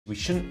We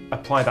shouldn't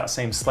apply that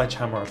same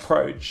sledgehammer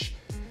approach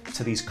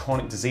to these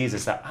chronic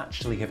diseases that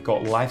actually have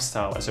got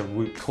lifestyle as a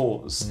root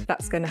cause.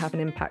 That's going to have an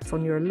impact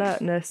on your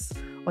alertness,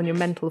 on your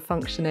mental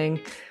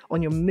functioning,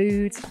 on your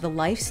mood. The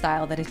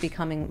lifestyle that is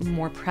becoming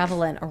more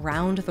prevalent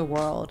around the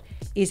world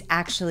is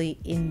actually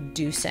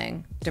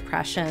inducing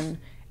depression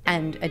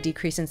and a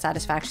decrease in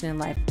satisfaction in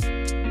life.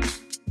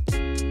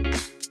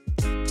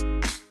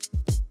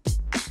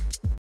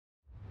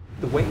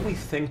 The way we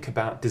think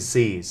about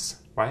disease,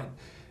 right?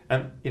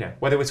 And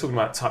whether we're talking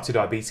about type 2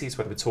 diabetes,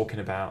 whether we're talking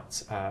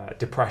about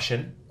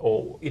depression,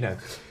 or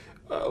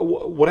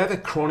whatever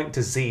chronic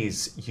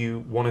disease you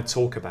want to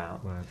talk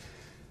about, right.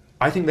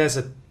 I think there's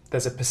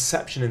a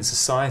perception in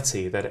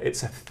society that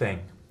it's a thing.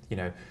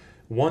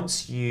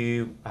 Once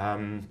you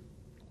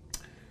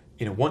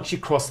once you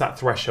cross that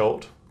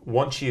threshold,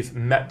 once you've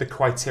met the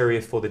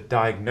criteria for the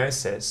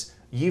diagnosis,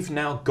 you've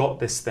now got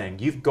this thing.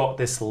 You've got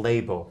this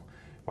label,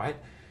 right?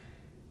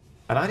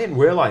 And I didn't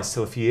realize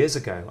till a few years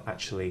ago,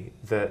 actually,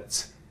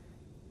 that,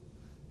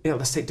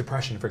 let's take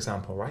depression, there's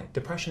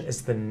Depression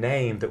is the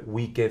name that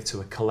we give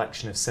to a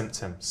collection of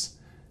symptoms,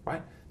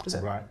 right?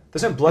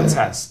 There's no blood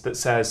test that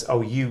says,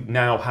 oh, you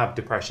now have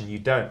depression, you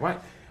don't, right?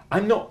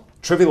 I'm not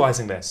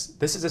trivializing this.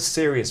 This is a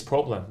serious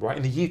problem, right?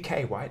 In the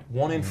UK, right?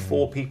 1 in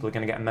 4 people are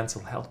going to get a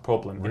mental health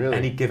problem in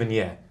any given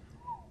year.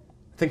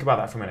 Think about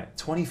that for a minute.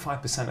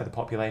 25% of the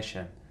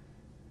population,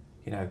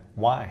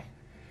 Why?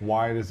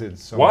 Why does it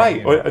so? Why?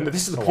 And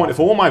this is the point of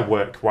all my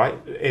work, right?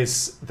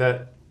 Is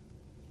that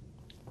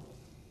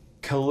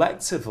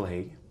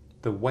collectively,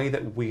 the way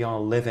that we are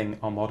living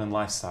our modern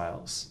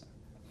lifestyles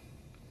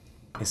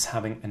is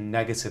having a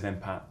negative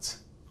impact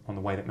on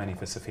the way that many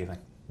of us are feeling.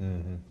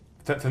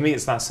 Mm-hmm. For me,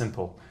 it's that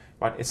simple,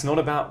 right? It's not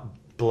about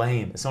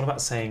blame. It's not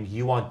about saying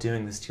you are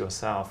doing this to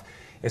yourself.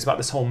 It's about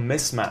this whole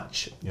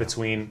mismatch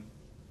between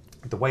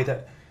the way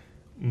that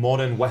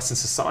modern Western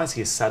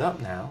society is set up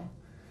now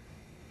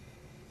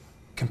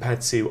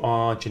compared to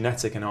our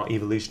genetic and our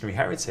evolutionary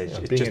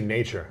heritage. Being in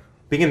nature.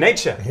 Being in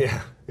nature.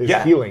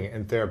 It's healing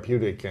and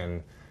therapeutic,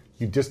 and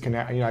you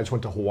disconnect. I just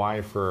went to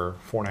Hawaii for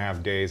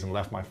 4.5 days and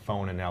left my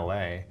phone in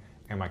LA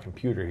and my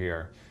computer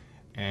here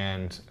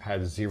and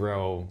had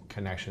zero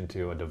connection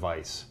to a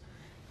device.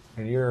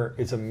 And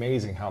it's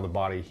amazing how the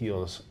body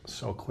heals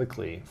so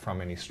quickly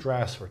from any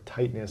stress or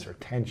tightness or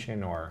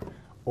tension or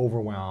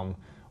overwhelm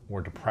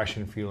or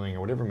depression feeling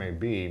or whatever it may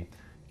be.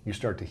 You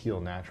start to heal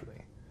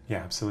naturally. Yeah,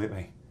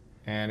 absolutely.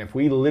 And if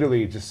we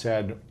literally just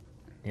said,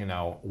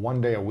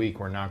 1 day a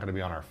week we're not going to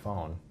be on our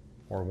phone,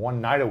 or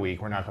one night a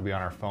week we're not going to be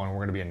on our phone, and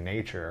we're going to be in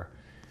nature,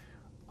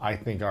 I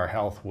think our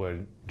health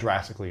would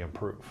drastically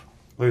improve.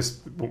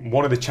 Lewis,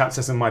 one of the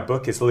chapters in my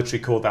book is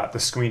literally called that, the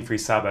screen-free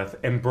Sabbath.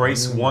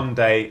 Embrace 1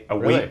 day a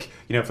week.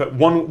 For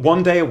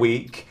one day a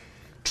week,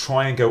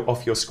 try and go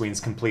off your screens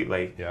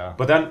completely. Yeah.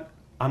 But then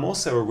I'm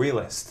also a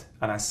realist,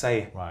 and I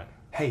say,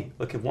 hey,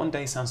 look, if 1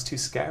 day sounds too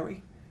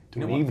scary,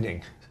 do an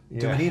evening.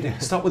 Do an evening.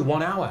 Start with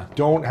 1 hour.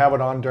 Don't have it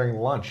on during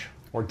lunch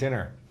or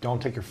dinner.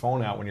 Don't take your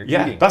phone out when you're eating.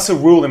 Yeah, that's a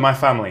rule in my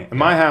family. In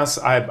my house,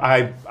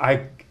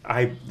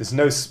 there's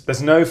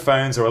no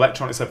phones or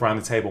electronic stuff around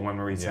the table when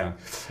we're eating.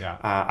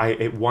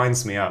 It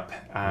winds me up.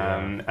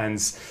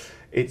 And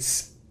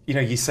it's,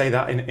 you say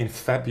that in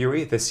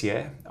February this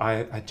year,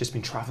 I'd just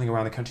been traveling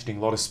around the country doing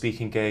a lot of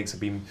speaking gigs. I've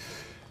been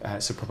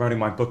promoting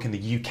my book in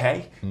the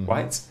UK,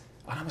 right?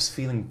 And I was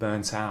feeling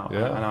burnt out.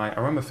 Yeah. And I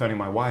remember phoning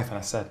my wife and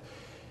I said,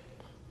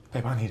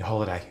 babe, I need a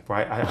holiday,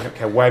 right? I don't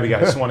care where we go.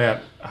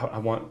 I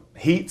want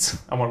heat,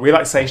 I want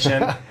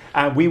relaxation.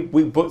 And we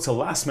booked a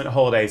last minute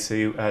holiday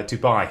to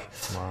Dubai.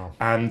 Wow.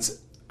 And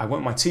I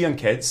went with my 2 young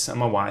kids and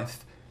my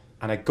wife,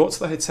 and I got to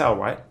the hotel,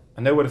 right?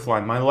 I know where to fly.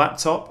 My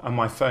laptop and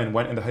my phone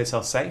went in the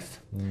hotel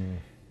safe,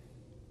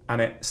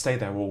 and it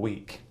stayed there all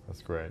week.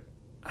 That's great.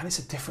 And it's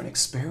a different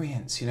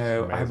experience,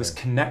 I was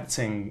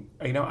connecting,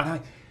 and I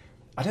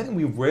don't think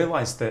we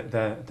realize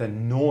the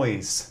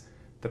noise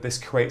that this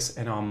creates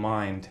in our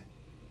mind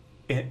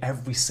in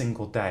every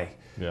single day.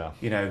 Yeah.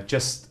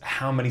 Just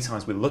how many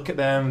times we look at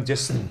them.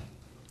 Just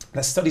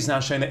there's studies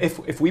now showing that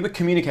if we were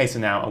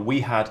communicating now and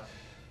we had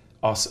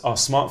our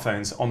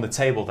smartphones on the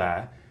table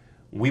there,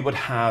 we would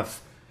have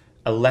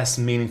a less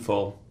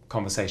meaningful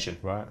conversation.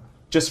 Right.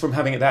 Just from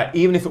having it there,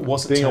 even if it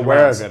wasn't being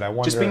aware of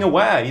it. Just being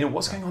aware.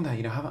 What's going on there?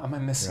 Am I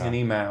missing an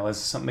email? Is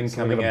something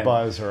coming in? A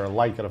buzz or a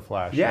light got a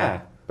flash.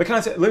 Yeah. But can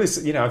I say,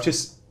 Lewis? I've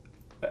just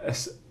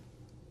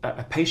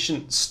a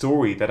patient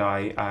story that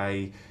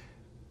I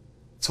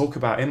talk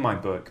about in my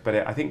book,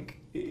 but I think,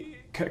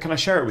 can I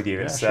share it with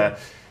you? Sure.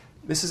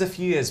 This is a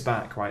few years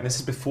back, right? This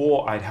is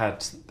before I'd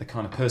had the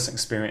kind of personal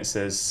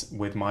experiences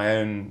with my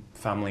own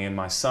family and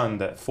my son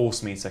that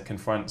forced me to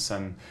confront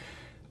some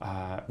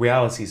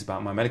realities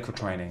about my medical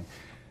training.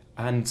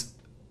 And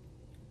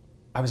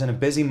I was in a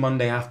busy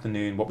Monday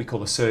afternoon, what we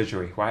call a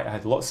surgery, right? I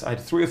had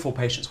 3 or 4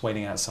 patients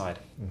waiting outside.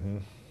 Mm-hmm.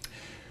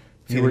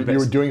 You were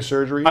doing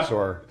surgeries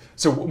or?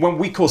 So when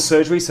we call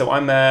surgery, so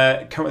I'm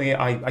currently,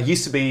 I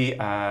used to be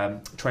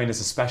trained as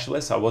a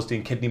specialist. I was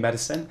doing kidney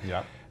medicine.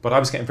 Yeah. but I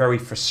was getting very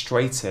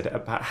frustrated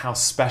about how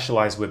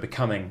specialized we're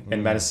becoming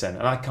in medicine.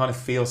 And I kind of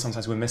feel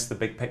sometimes we miss the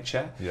big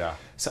picture. Yeah.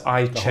 So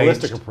I the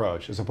changed. holistic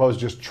approach, as opposed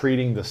to just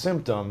treating the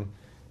symptom,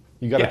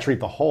 you got to treat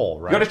the whole,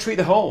 right? You got to treat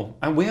the whole.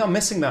 And we are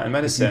missing that in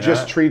medicine. If you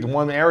just treat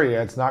one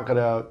area, it's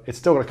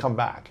still going to come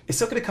back. It's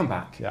still going to come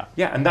back. Yeah.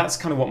 Yeah, and that's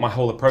kind of what my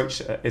whole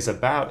approach is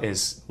about,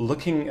 is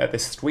looking at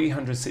this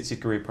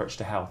 360-degree approach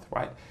to health,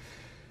 right?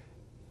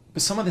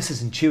 But some of this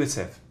is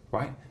intuitive,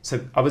 right? So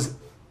it was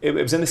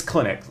in this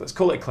clinic, let's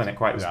call it a clinic,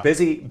 right? It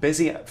was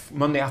busy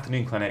Monday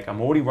afternoon clinic.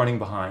 I'm already running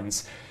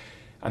behind.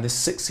 And this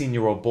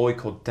 16-year-old boy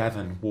called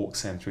Devon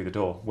walks in through the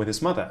door with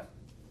his mother.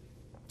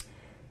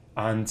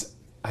 And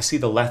I see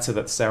the letter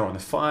that's there on the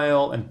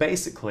file, and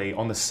basically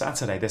on the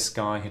Saturday, this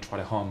guy had tried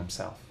to harm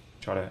himself,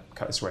 tried to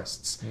cut his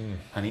wrists,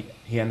 and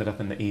he ended up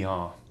in the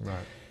ER. Right.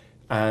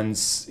 And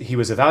he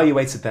was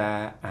evaluated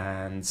there,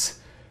 and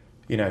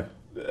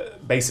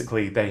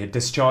basically they had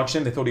discharged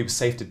him. They thought he was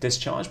safe to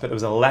discharge, but there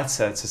was a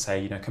letter to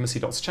say, come and see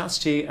Dr.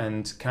 Chatterjee,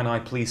 and can I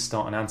please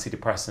start an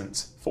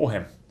antidepressant for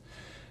him?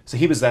 So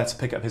he was there to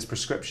pick up his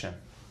prescription.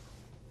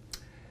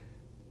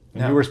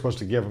 And you were supposed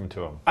to give them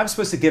to him. I was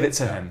supposed to give it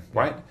to him,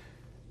 right?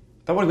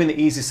 That would have been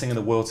the easiest thing in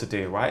the world to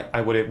do, right?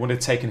 It would have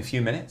taken a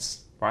few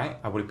minutes, right?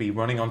 I would be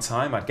running on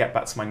time. I'd get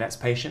back to my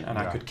next patient, and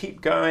I could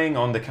keep going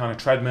on the kind of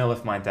treadmill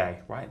of my day,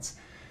 right?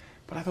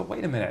 But I thought,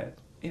 wait a minute.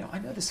 I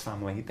know this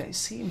family. They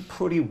seem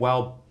pretty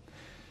well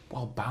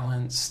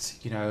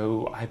balanced.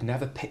 I've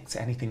never picked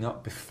anything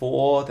up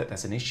before that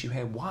there's an issue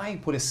here.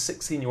 Why would a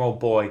 16-year-old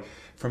boy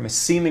from a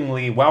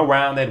seemingly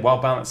well-rounded,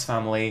 well-balanced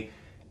family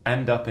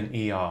end up in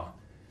ER?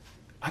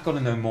 I got to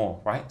know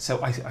more, right?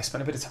 So I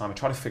spent a bit of time. I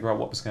tried to figure out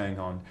what was going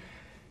on.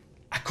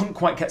 I couldn't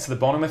quite get to the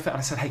bottom of it. And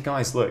I said, hey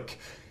guys, look,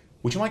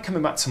 would you mind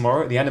coming back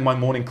tomorrow at the end of my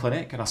morning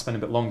clinic, and I'll spend a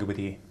bit longer with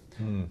you?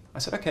 I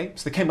said, okay.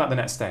 So they came back the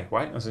next day,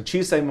 right? It was a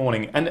Tuesday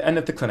morning, end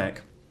of the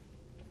clinic.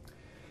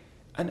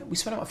 And we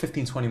spent about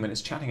 15, 20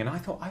 minutes chatting. And I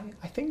thought,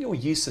 I think your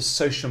use of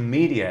social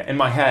media, in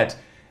my head,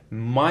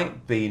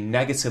 might be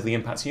negatively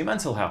impacting your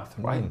mental health,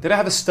 right? Did I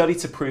have a study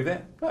to prove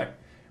it? No.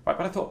 Right?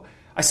 But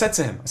I said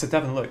to him,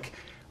 Devon, look,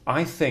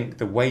 I think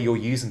the way you're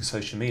using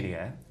social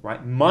media,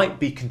 right, might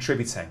be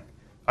contributing.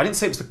 I didn't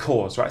say it was the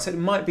cause, right? I said it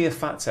might be a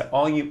factor.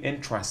 Are you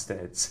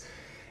interested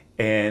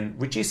in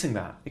reducing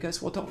that? He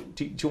goes, well,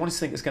 do you want to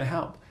think it's going to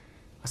help?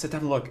 I said,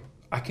 Devon, look,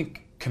 I can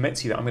commit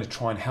to you that I'm going to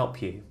try and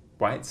help you,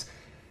 right?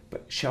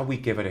 But shall we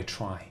give it a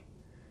try?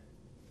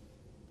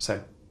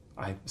 So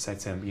I said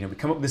to him, we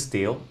come up with this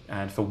deal,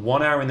 and for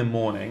 1 hour in the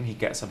morning, he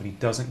gets up and he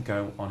doesn't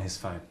go on his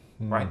phone,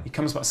 right? He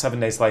comes about 7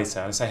 days later,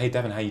 and I say, hey,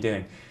 Devon, how you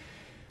doing?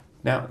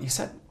 Now, he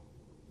said,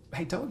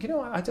 hey, Doug,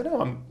 I don't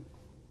know,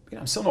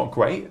 I'm still not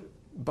great,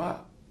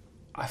 but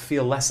I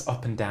feel less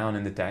up and down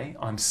in the day.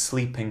 I'm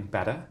sleeping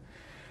better.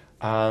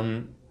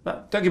 Don't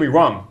get me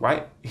wrong,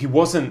 right? He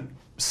wasn't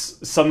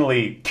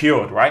suddenly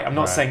cured, right? I'm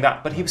not saying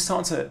that, but he was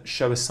starting to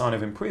show a sign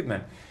of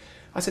improvement.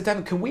 I said,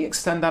 Devon, can we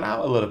extend that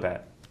out a little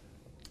bit?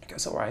 He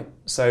goes, all right.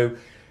 So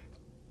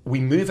we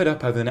move it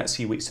up over the next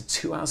few weeks to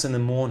 2 hours in the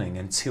morning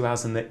and 2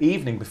 hours in the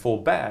evening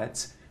before bed,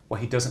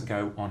 where he doesn't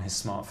go on his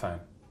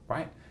smartphone,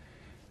 right?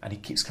 And he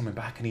keeps coming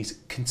back, and he's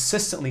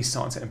consistently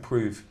starting to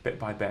improve bit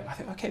by bit. I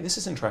think, okay, this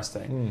is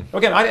interesting.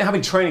 Again, I didn't have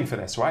any training for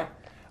this, right?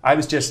 I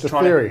was just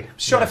trying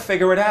to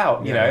figure it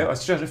out, I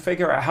was trying to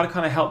figure out how to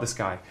kind of help this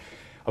guy.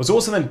 I was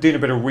also then doing a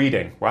bit of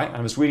reading, right? And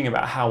I was reading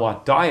about how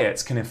our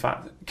diets can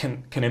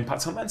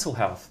impact our mental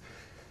health.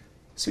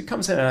 So he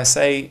comes in and I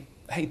say,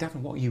 hey,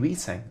 Devon, what are you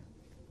eating?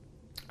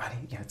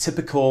 And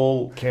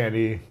typical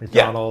candy,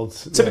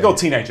 McDonald's. Typical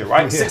teenager,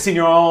 right?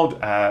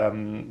 16-year-old,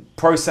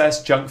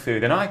 processed junk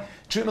food. And I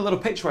drew him a little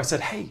picture. I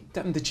said, hey,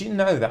 Devon, did you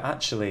know that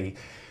actually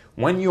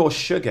when your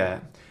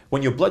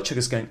blood sugar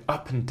is going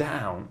up and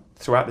down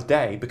throughout the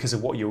day because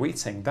of what you're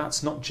eating,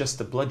 that's not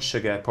just a blood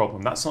sugar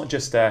problem. That's not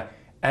just a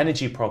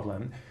energy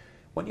problem.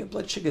 When your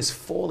blood sugar is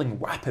falling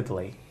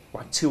rapidly,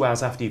 right, 2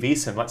 hours after you've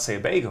eaten, let's say a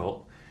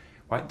bagel,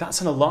 right,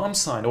 that's an alarm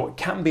sign, or it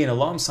can be an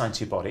alarm sign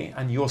to your body,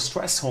 and your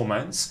stress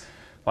hormones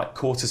like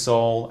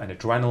cortisol and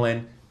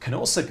adrenaline can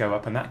also go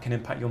up, and that can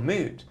impact your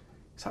mood.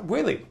 He's like,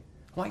 really?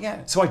 I'm like,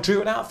 yeah. So I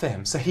drew it out for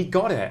him. So he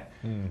got it.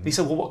 He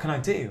said, well, what can I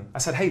do? I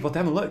said, hey, well,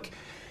 Devon, look,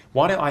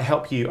 why don't I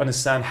help you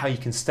understand how you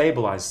can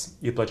stabilize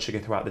your blood sugar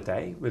throughout the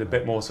day with a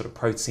bit more sort of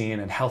protein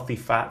and healthy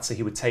fat, so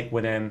he would take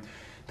with him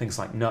things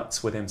like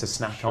nuts with him to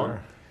snack on.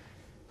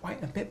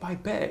 Right, and bit by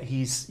bit,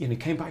 he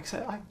came back and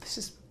said, I'm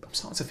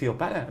starting to feel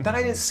better. And then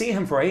I didn't see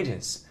him for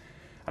ages.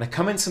 And I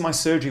come into my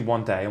surgery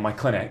one day, in my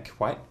clinic,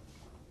 right,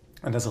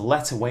 and there's a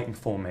letter waiting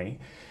for me,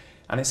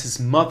 and it's his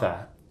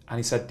mother, and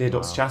he said, dear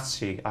Dr.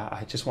 Chatterjee,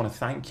 I just want to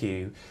thank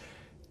you.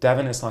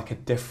 Devon is like a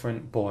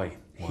different boy.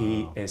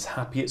 He is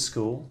happy at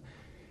school.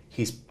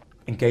 He's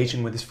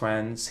engaging with his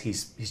friends.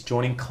 He's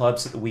joining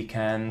clubs at the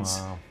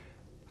weekends.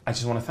 I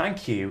just want to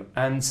thank you.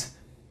 And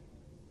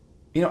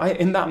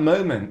in that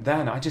moment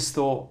then, I just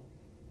thought,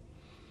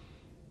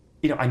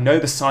 I know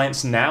the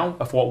science now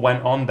of what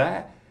went on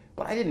there,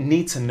 but I didn't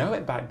need to know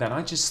it back then.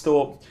 I just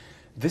thought,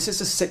 this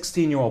is a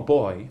 16-year-old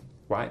boy,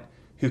 right,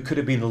 who could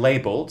have been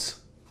labeled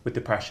with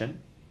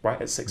depression,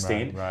 right, at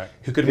 16, Right.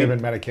 who could have Given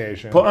been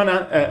medication. put on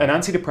an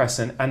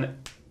antidepressant, and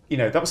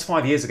that was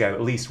 5 years ago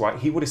at least, right?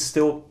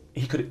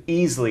 He could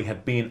easily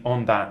have been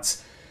on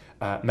that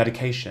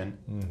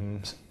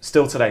medication.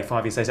 Still today,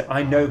 5 years later,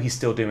 I know he's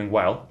still doing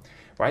well,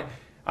 right?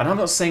 And I'm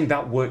not saying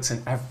that works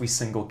in every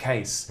single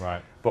case.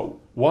 Right. But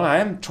what I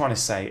am trying to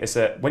say is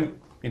that when,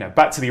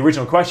 back to the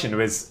original question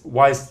was,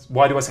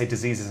 why do I say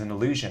disease is an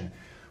illusion?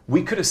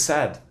 We could have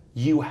said,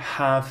 you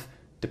have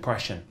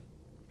depression,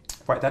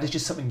 right? That is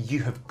just something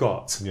you have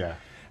got. Yeah.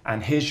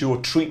 And here's your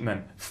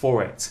treatment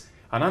for it.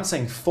 And I'm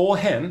saying for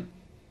him,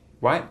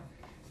 right,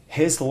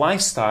 his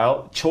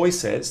lifestyle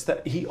choices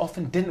that he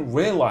often didn't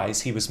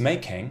realize he was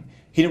making,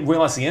 he didn't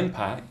realize the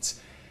impact,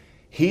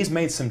 he's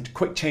made some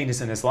quick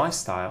changes in his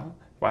lifestyle,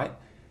 right?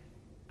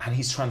 And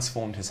he's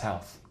transformed his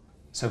health.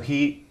 So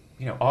he,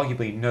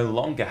 arguably no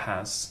longer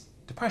has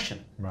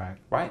depression. Right.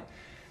 Right?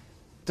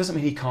 Doesn't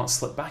mean he can't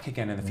slip back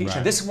again in the future.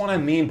 Right. This is what I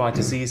mean by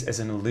disease as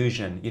an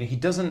illusion. He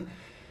doesn't,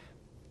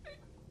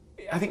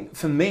 I think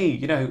for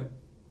me,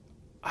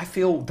 I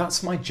feel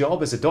that's my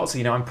job as a doctor.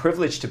 I'm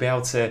privileged to be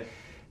able to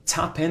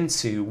tap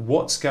into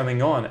what's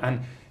going on.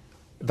 And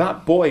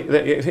that boy,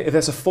 if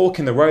there's a fork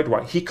in the road,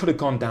 right, he could have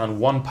gone down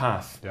one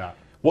path. Yeah.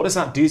 What does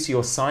that do to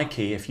your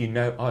psyche if you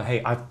know, oh,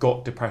 hey, I've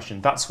got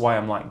depression. That's why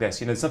I'm like this.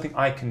 There's nothing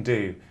I can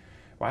do,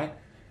 right?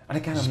 And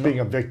again, Just being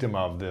a victim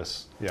of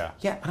this. Yeah.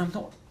 Yeah, and I'm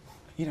not,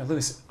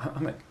 Lewis,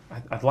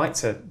 I'd like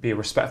to be a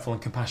respectful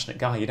and compassionate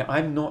guy.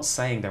 I'm not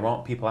saying there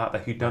aren't people out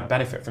there who don't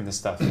benefit from this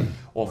stuff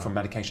or from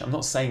medication. I'm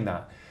not saying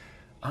that.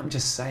 I'm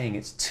just saying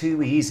it's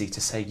too easy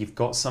to say you've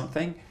got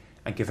something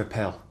and give a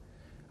pill.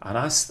 And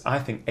I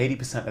think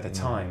 80% of the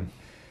time,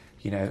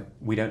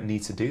 we don't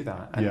need to do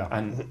that.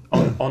 And,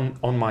 and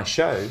on my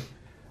show,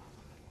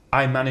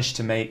 I managed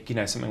to make,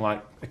 something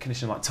like a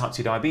condition like type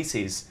 2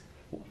 diabetes,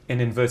 in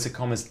inverted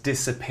commas,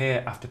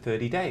 disappear after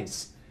 30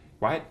 days,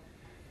 right?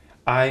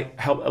 I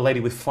helped a lady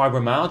with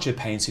fibromyalgia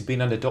pains who'd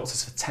been under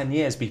doctors for 10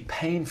 years be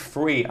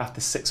pain-free after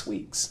 6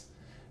 weeks,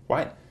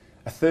 right?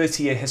 A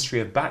 30-year history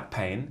of back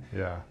pain,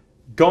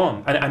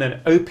 gone. And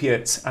an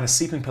opiate and a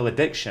sleeping pill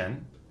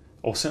addiction,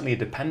 or certainly a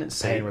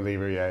dependency. Pain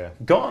reliever,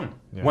 Gone.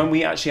 Yeah. When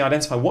we actually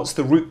identify what's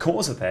the root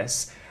cause of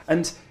this.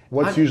 And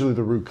what's usually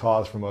the root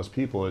cause for most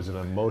people? Is it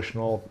an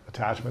emotional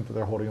attachment that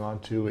they're holding on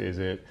to? Is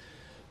it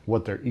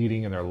what they're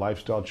eating and their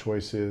lifestyle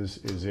choices?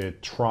 Is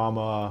it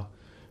trauma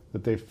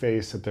that they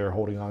face that they're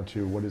holding on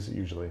to? What is it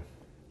usually?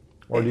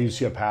 Or do you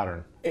see a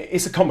pattern?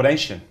 It's a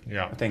combination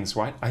of things,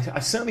 right? I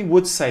certainly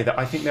would say that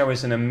I think there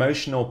is an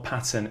emotional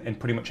pattern in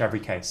pretty much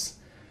every case.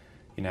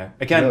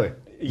 Again, really?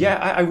 Yeah,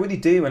 I really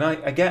do.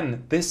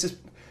 And this is...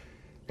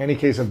 Any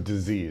case of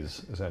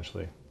disease,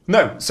 essentially.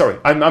 No, sorry.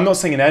 I'm not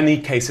saying in any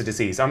case of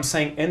disease. I'm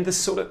saying in this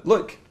sort of...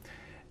 Look,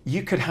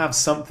 you could have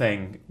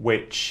something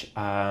which...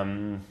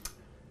 I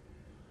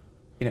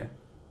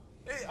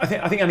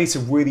think I need to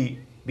really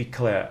be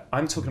clear.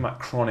 I'm talking about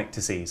chronic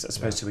disease as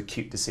opposed to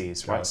acute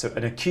disease, right? So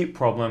an acute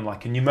problem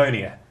like a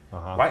pneumonia,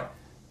 right?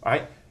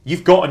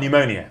 You've got a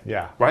pneumonia,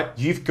 right?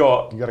 You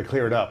got to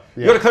clear it up.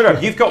 You got to clear it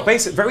up. You've got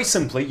very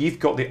simply, you've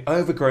got the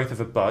overgrowth of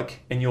a bug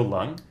in your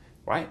lung,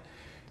 right?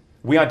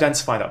 We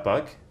identify that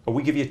bug, or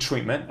we give you a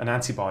treatment, an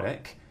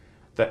antibiotic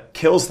that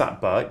kills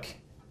that bug,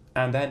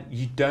 and then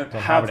you don't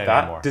have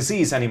that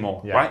disease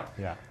anymore, right?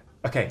 Yeah.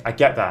 Okay, I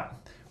get that.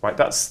 Right,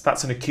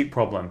 that's an acute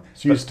problem.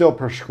 So you still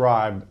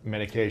prescribe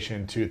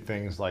medication to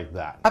things like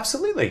that?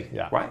 Absolutely,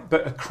 right?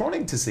 But a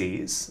chronic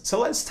disease, so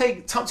let's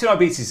take type 2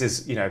 diabetes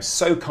is,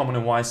 so common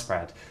and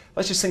widespread.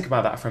 Let's just think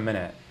about that for a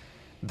minute.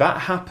 That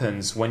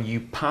happens when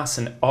you pass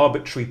an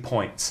arbitrary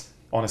point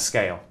on a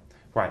scale,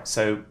 right?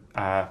 So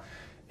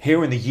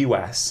here in the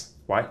US,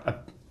 right,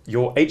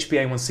 your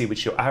HbA1c,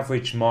 which is your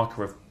average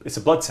marker of, it's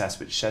a blood test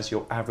which says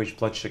your average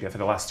blood sugar for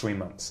the last 3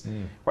 months.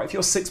 Right, if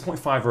you're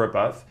 6.5 or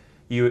above,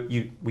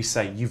 we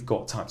say you've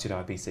got type 2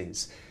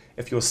 diabetes.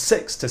 If you're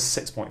 6 to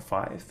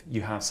 6.5, you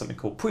have something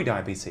called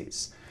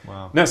pre-diabetes.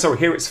 Wow. No, sorry,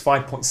 here it's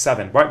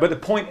 5.7, right? But the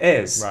point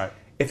is,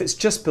 if it's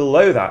just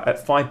below that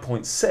at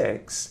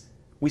 5.6,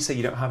 we say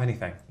you don't have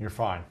anything. You're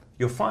fine.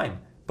 You're fine.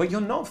 But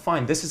you're not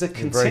fine. This is a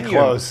continuum. Very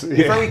close.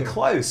 You're very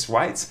close,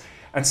 right?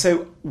 And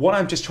so what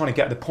I'm just trying to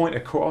get the point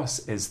across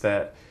is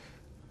that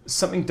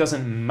something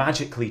doesn't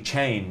magically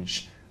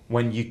change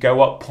when you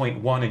go up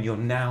 0.1 and you're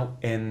now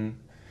in,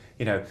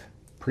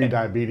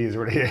 pre-diabetes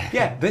or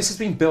yeah, this has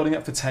been building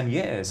up for 10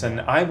 years. And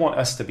I want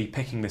us to be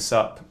picking this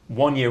up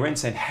 1 year in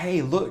saying,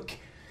 hey, look,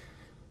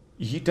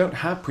 you don't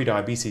have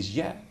pre-diabetes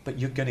yet, but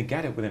you're going to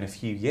get it within a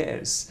few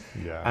years.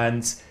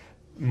 And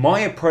my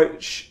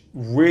approach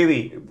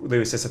really,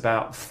 Lewis, is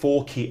about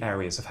 4 key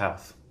areas of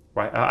health,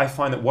 right? I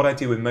find that what I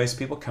do with most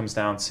people comes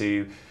down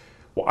to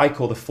what I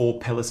call the 4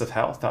 pillars of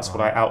health. That's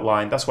what I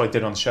outlined. That's what I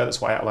did on the show.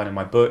 That's what I outlined in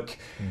my book.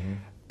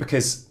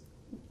 Because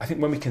I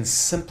think when we can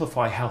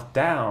simplify health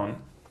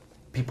down,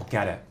 people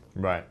get it.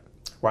 Right.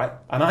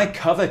 And I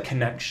cover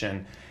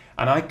connection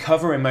and I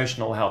cover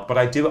emotional health, but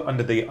I do it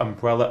under the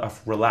umbrella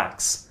of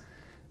relax.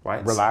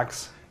 Right?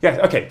 Relax?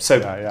 Yeah, okay. So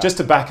just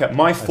to back up,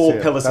 my 4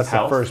 pillars of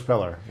health. That's the first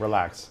pillar,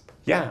 relax.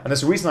 Yeah, and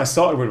there's a reason I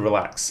started with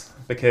relax,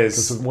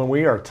 because when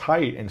we are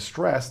tight and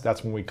stressed,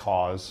 that's when we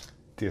cause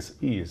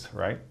dis-ease,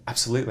 right?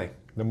 absolutely.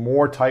 The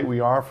more tight we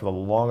are for the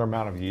longer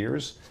amount of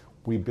years,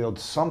 we build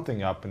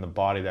something up in the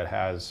body that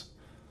has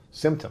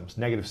symptoms,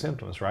 negative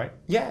symptoms, right?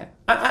 Yeah,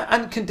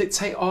 and can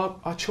dictate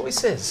our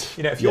choices.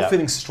 You know, if you're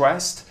feeling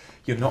stressed,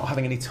 you're not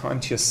having any time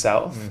to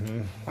yourself,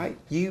 right?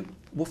 You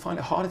will find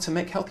it harder to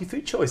make healthy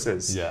food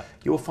choices. Yeah.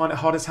 You will find it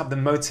harder to have the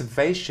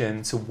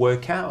motivation to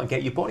work out and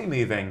get your body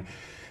moving.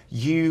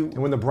 And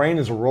when the brain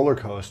is a roller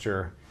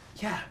coaster,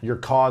 Yeah. you're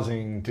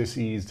causing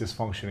dis-ease,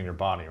 dysfunction in your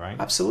body, right?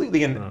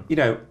 Absolutely, and you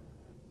know,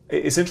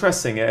 it's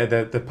interesting.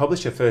 The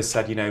publisher first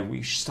said, you know,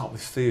 we should start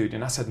with food,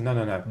 and I said,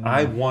 no.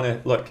 I want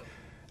to look.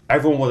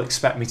 Everyone will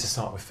expect me to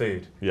start with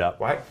food. Yeah.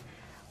 Right.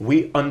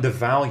 We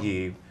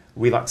undervalue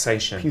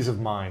relaxation. Peace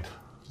of mind.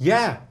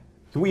 Yeah.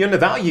 We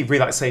undervalue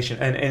relaxation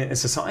in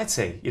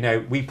society. You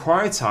know, we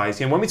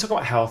prioritize. You know, when we talk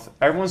about health,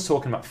 everyone's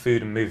talking about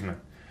food and movement,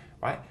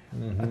 right?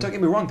 And don't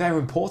get me wrong, they're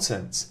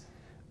important,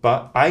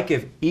 but I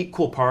give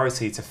equal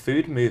priority to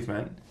food,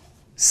 movement,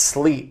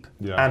 sleep,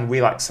 and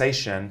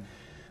relaxation.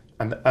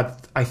 And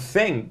I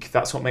think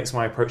that's what makes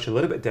my approach a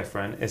little bit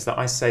different, is that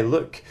I say,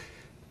 look,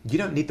 you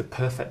don't need the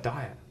perfect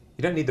diet.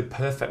 You don't need the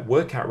perfect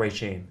workout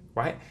regime,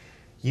 right?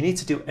 You need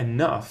to do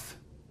enough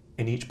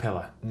in each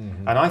pillar.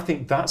 And I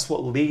think that's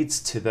what leads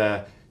to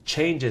the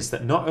changes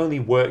that not only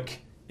work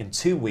in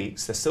 2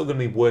 weeks, they're still going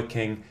to be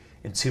working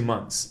in 2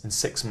 months, in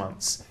 6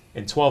 months,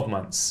 in 12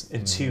 months,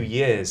 in 2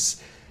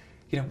 years.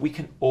 You know, we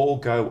can all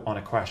go on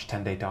a crash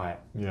 10-day diet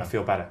and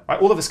feel better.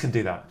 Right? All of us can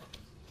do that.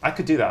 I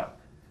could do that.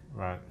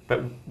 Right.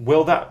 But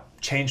will that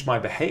change my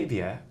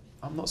behavior?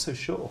 I'm not so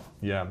sure.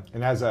 Yeah,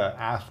 and as an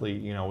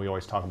athlete, you know, we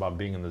always talk about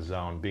being in the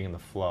zone, being in the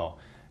flow.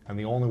 And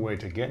the only way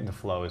to get into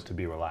flow is to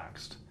be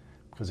relaxed.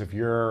 Because if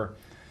you're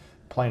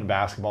playing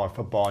basketball or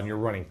football and you're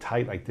running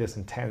tight like this,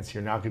 intense,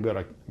 you're not going to be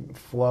able to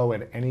flow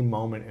at any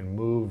moment and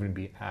move and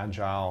be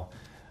agile.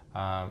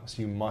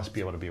 So you must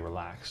be able to be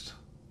relaxed.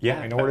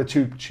 Yeah. In order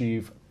to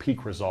achieve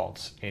peak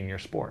results in your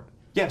sport.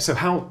 Yeah, so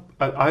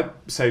I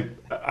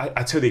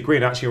totally agree,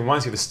 and actually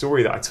reminds me of a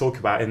story that I talk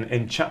about in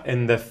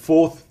the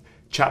 4th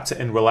chapter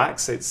in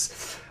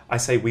Relax. I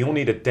say we all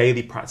need a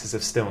daily practice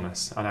of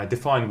stillness, and I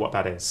define what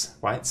that is,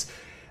 right?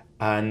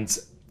 And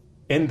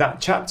in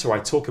that chapter, I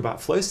talk about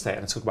flow state,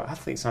 and I talk about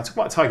athletes, and I talk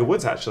about Tiger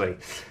Woods actually.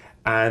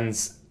 And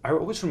I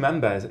always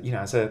remember, you know,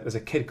 as a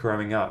kid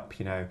growing up,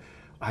 you know,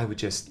 I would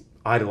just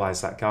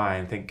idolize that guy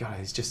and think, God,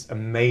 it's just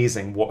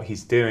amazing what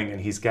he's doing, and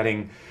he's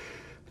getting,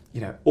 you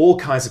know, all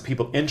kinds of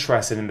people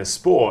interested in the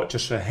sport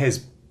just for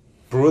his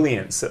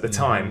brilliance at the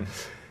time.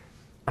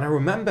 And I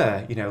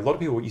remember, you know, a lot of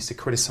people used to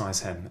criticize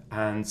him.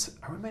 And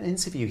I remember in an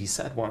interview he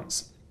said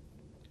once,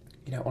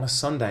 you know, on a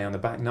Sunday on the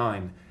back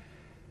nine,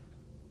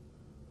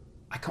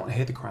 I can't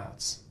hear the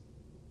crowds.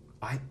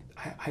 I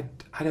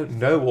don't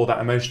know all that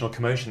emotional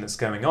commotion that's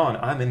going on.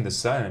 I'm in the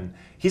zone.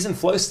 He's in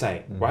flow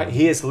state, right?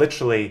 He is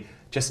literally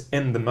just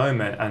in the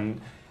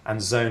moment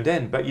and zoned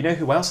in. But you know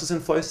who else is in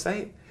flow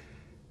state?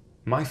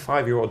 My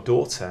 5-year-old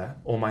daughter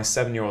or my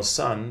 7-year-old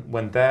son,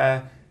 when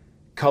they're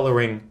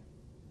coloring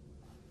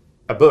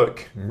a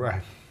book,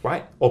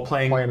 right, or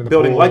playing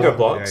building Lego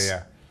blocks,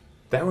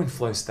 they're in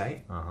flow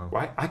state,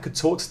 right? I could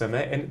talk to them,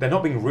 and they're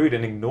not being rude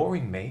and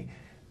ignoring me.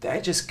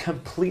 They're just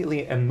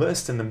completely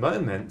immersed in the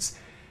moment,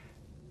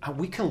 and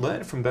we can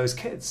learn from those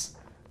kids.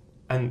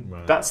 And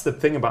that's the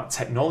thing about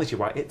technology,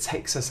 right? It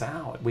takes us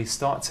out. We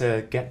start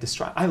to get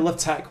distracted. I love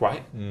tech,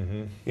 right?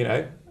 You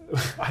know,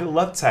 I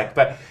love tech,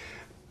 but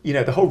you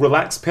know, the whole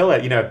relax pillar,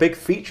 you know, a big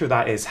feature of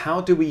that is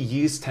how do we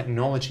use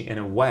technology in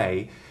a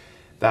way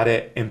that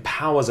it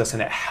empowers us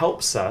and it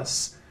helps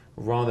us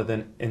rather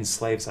than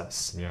enslaves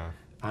us.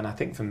 And I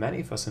think for many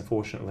of us,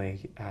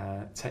 unfortunately,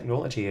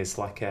 technology is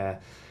like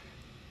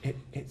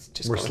it's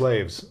just... We're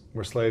slaves.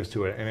 We're slaves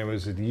to it. And it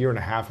was a year and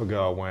a half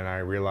ago when I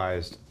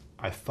realized,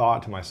 I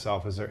thought to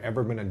myself, has there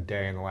ever been a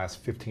day in the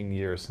last 15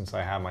 years since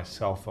I had my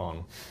cell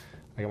phone?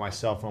 I got my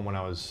cell phone when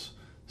I was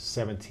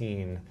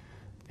 17,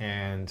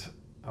 and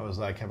I was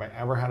like, have I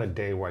ever had a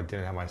day where I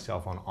didn't have my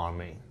cell phone on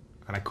me?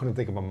 And I couldn't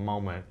think of a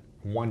moment,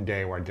 one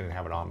day where I didn't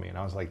have it on me. And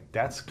I was like,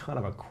 that's kind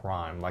of a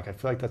crime. Like, I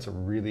feel like that's a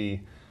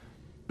really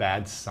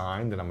bad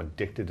sign that I'm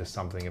addicted to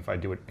something if I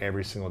do it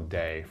every single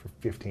day for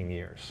 15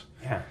 years.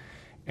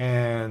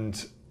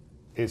 And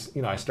it's,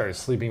 you know, I started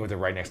sleeping with it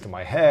right next to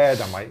my head,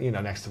 on my, you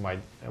know, next to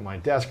my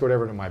desk or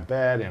whatever, to my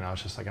bed. And I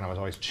was just like, and I was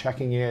always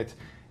checking it.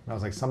 And I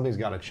was like, something's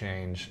got to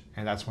change.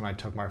 And that's when I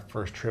took my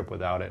first trip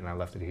without it, and I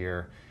left it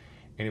here.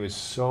 And it was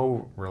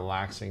so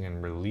relaxing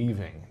and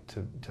relieving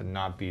to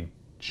not be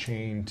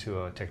chained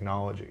to a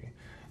technology.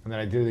 And then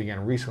I did it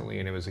again recently,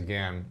 and it was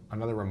again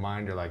another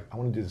reminder, like, I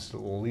want to do this at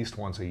least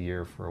once a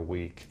year for a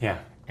week.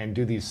 And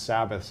do these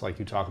Sabbaths like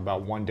you talk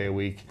about, 1 day a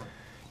week.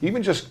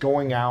 Even just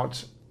going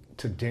out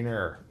to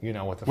dinner, you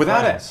know, with the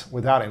friends.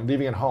 Without it, and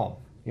leaving it home.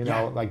 You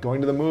know, like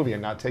going to the movie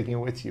and not taking it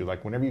with you.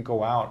 Like whenever you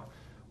go out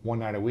 1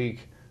 night a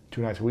week,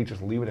 2 nights a week,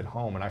 just leave it at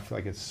home, and I feel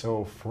like it's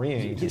so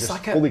freeing to It's just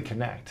like fully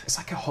connect. It's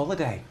like a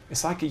holiday.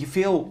 It's like you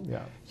feel Yeah.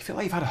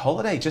 like you've had a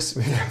holiday. Just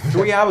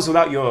 3 hours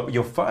without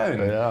your phone.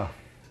 Yeah.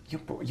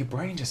 Your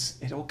brain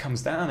just, it all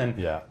comes down. And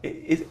Yeah.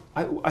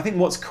 I think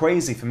what's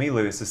crazy for me,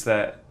 Lewis, is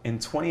that in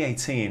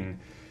 2018,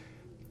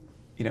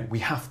 we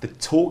have to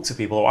talk to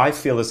people. Or I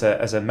feel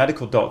as a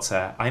medical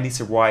doctor, I need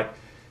to write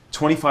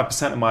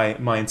 25% of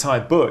my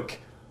entire book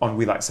on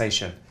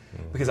relaxation.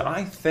 Because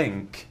I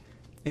think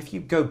if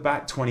you go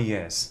back 20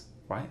 years,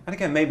 right? And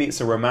again, maybe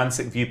it's a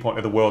romantic viewpoint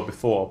of the world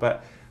before,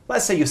 but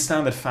let's say your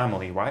standard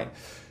family, right?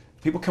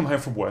 People come home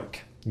from work.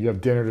 You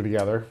have dinner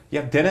together. You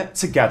have dinner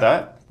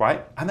together,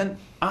 right? And then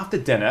after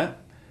dinner,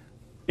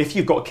 if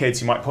you've got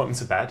kids, you might put them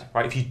to bed,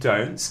 right? If you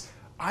don't,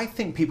 I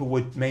think people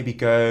would maybe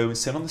go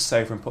sit on the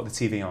sofa and put the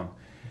TV on,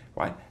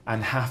 right?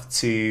 And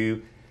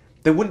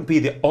there wouldn't be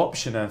the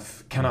option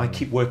of, can I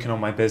keep working on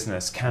my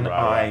business? Can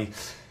I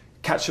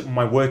catch up on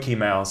my work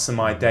emails so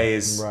my day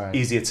is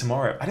easier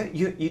tomorrow?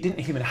 You didn't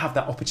even have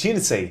that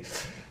opportunity.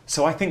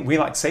 So I think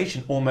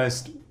relaxation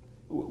almost,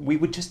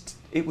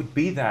 it would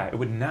be there. It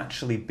would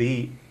naturally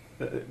be,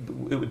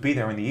 it would be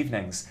there in the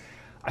evenings.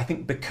 I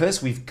think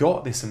because we've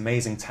got this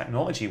amazing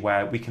technology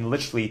where we can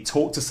literally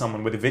talk to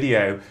someone with a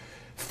video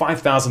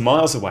 5,000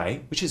 miles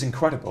away, which is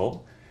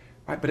incredible,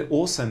 right? But it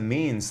also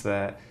means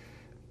that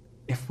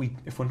if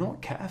we're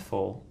not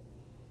careful,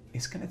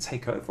 it's going to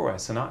take over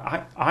us. And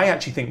I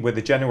actually think with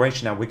the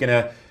generation now, we're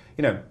going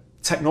to,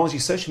 technology,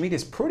 social media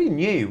is pretty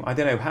new. I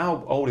don't know,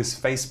 how old is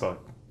Facebook?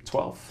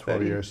 12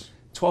 years.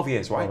 12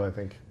 years, right? 12, I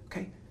think.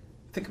 Okay.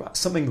 Think about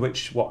something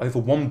which, over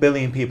 1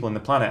 billion people on the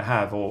planet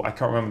have, or I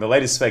can't remember the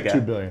latest figure. 2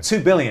 billion. 2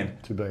 billion.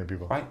 2 billion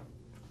people. Right?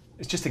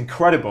 It's just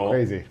incredible.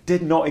 Crazy.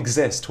 Did not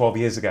exist 12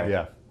 years ago.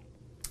 Yeah.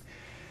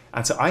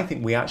 And so I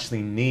think we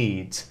actually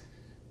need,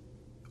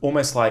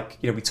 almost like,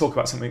 we talk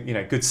about something,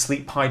 good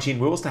sleep hygiene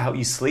rules to help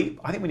you sleep.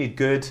 I think we need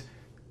good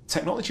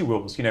technology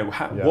rules.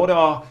 What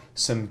are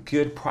some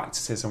good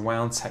practices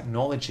around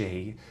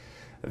technology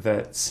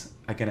that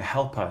are going to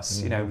help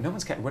us? No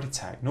one's getting rid of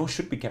tech, nor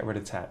should we get rid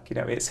of tech.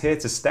 It's here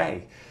to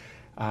stay.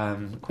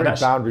 Create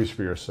boundaries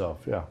for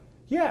yourself. Yeah.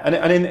 Yeah,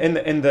 and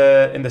in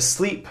the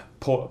sleep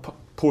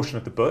portion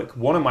of the book,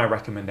 one of my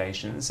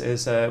recommendations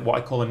is what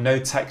I call a no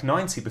tech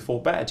 90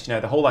 before bed.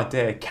 The whole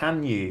idea: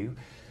 can you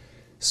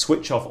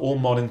switch off all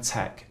modern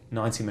tech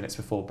 90 minutes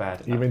before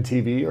bed? Even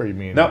TV, or you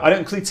mean? No, I don't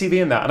include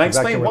TV in that, and I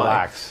explain why.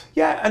 Relax.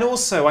 Yeah, and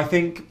also I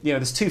think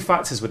there's two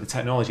factors with the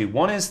technology.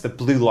 One is the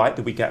blue light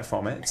that we get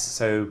from it.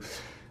 So,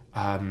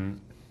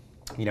 one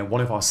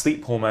of our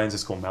sleep hormones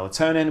is called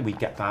melatonin. We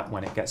get that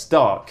when it gets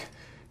dark,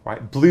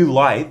 right? Blue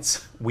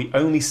light we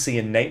only see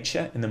in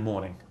nature in the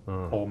morning,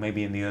 or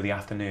maybe in the early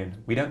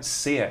afternoon. We don't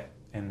see it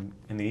in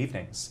the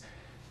evenings.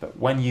 But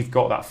when you've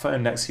got that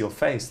phone next to your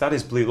face, that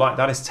is blue light.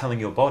 That is telling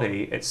your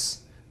body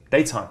it's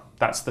daytime.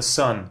 That's the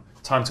sun.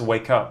 Time to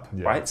wake up,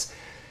 right?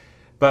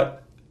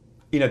 But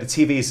the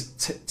TV is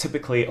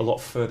typically a lot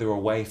further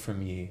away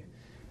from you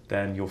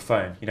than your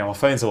phone. Our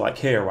phones are like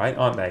here, right?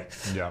 Aren't they?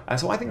 Yeah. And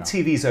so I think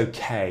TV is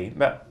okay.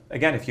 But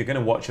again, if you're going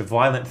to watch a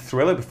violent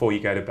thriller before you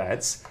go to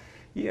bed,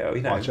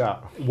 watch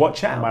out.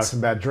 Watch out. You might have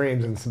some bad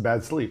dreams and some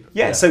bad sleep.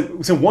 Yeah. So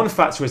one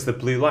factor is the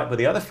blue light, but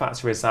the other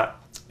factor is that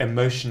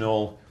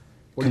emotional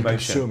What are you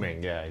commotion.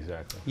 consuming? Yeah,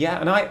 exactly. Yeah,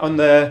 and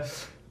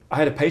I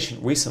had a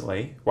patient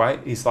recently,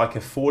 right? He's like a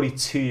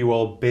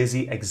 42-year-old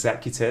busy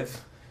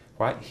executive,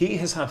 right? He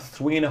has had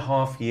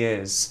 3.5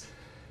 years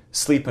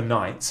sleep a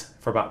night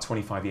for about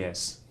 25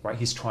 years, right?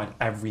 He's tried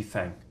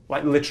everything,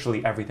 like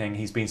literally everything.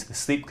 He's been to the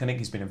sleep clinic,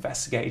 he's been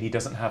investigated. He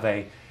doesn't have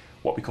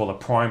what we call a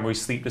primary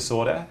sleep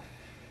disorder.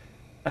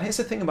 And here's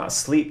the thing about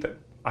sleep that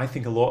I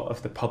think a lot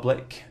of the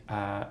public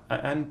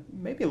and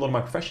maybe a lot of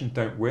my profession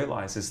don't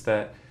realize is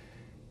that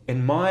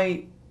in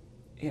my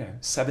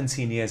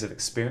 17 years of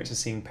experience of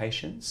seeing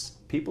patients,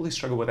 people who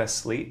struggle with their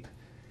sleep,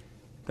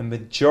 the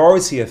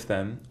majority of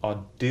them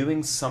are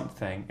doing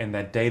something in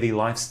their daily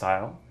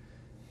lifestyle,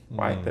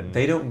 right, that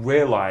they don't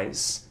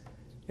realize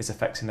is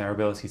affecting their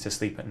ability to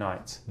sleep at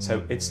night.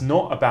 So it's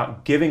not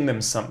about giving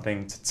them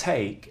something to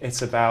take,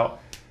 it's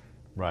about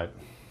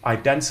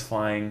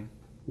identifying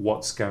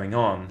what's going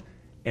on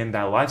in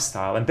their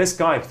lifestyle. And this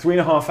guy,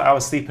 3.5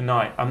 hours sleep a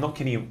night, I'm not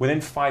kidding you,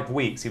 within 5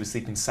 weeks, he was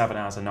sleeping 7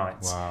 hours a night.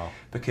 Wow.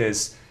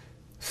 Because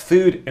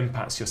food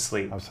impacts your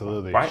sleep.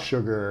 Absolutely. Right?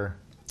 Sugar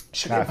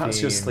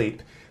impacts your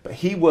sleep. But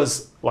he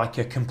was like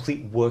a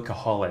complete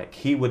workaholic.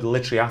 He would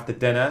literally, after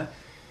dinner,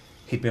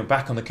 he'd be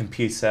back on the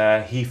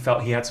computer. He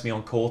felt he had to be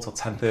on call till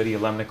 10:30,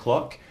 11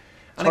 o'clock.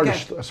 And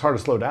it's hard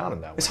to slow down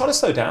in that way. It's hard to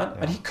slow down.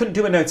 And he couldn't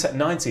do a no-tech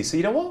 90. So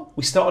you know what?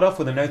 We started off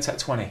with a no-tech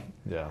 20.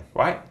 Yeah.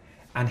 Right?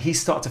 And he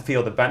started to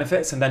feel the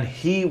benefits, and then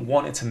he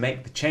wanted to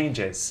make the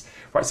changes.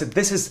 Right? So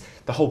this is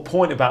the whole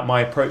point about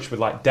my approach with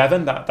like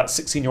Devon, that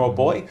 16-year-old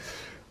boy.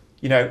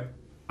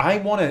 I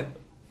want to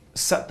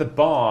set the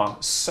bar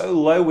so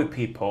low with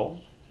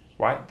people,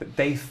 right, that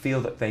they feel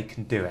that they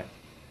can do it,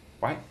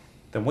 right?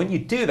 Then when you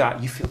do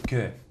that, you feel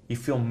good. You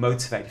feel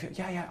motivated. You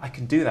feel, yeah, I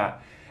can do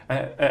that.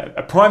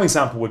 A prime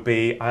example would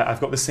be, I've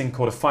got this thing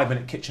called a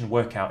 5-minute kitchen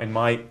workout in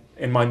my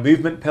in my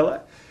movement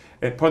pillar,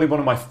 probably one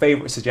of my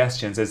favorite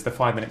suggestions is the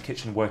 5-minute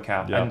kitchen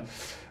workout. Yeah. And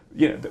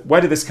you know,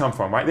 where did this come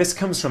from, right? This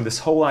comes from this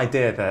whole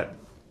idea that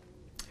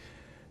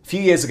a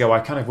few years ago, I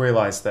kind of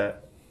realized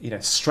that, you know,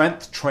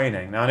 strength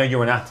training, now I know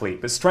you're an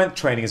athlete, but strength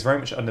training is very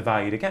much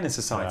undervalued again in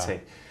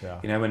society. Yeah.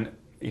 You know, and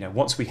you know,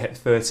 once we hit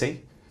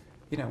 30,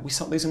 you know, we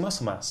start losing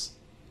muscle mass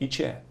each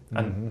year.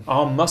 And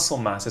our muscle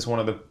mass is one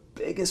of the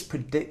biggest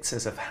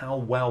predictors of how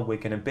well we're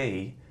going to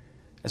be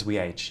as we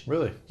age.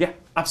 Really? Yeah,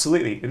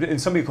 absolutely.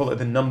 And some people call it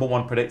the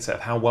 #1 predictor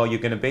of how well you're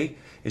going to be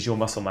is your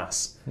muscle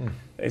mass.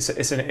 So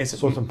it's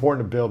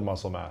important to build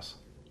muscle mass.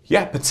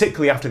 Yeah,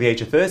 particularly after the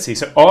age of 30.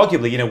 So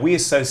arguably, you know, we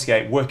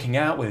associate working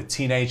out with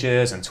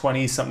teenagers and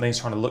 20-somethings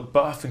trying to look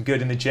buff and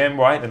good in the gym,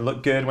 right? And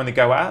look good when they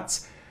go out.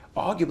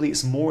 Arguably,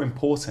 it's more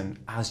important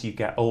as you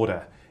get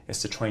older is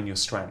to train your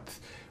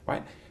strength,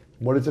 right?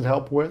 What does it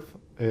help with?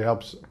 It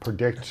helps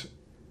predict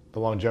the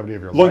longevity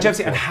of your life.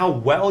 Longevity and how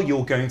well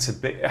you're going to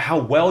be, how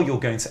well you're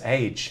going to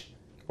age,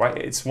 right?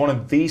 It's one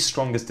of the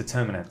strongest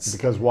determinants.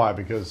 Because why?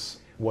 Because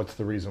what's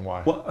the reason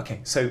why? Well, okay,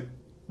 so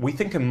we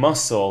think of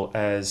muscle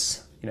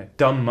as, you know,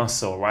 dumb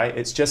muscle, right?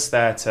 It's just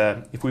there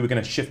to, if we were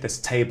going to shift this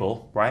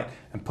table, right,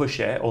 and push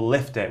it or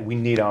lift it, we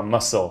need our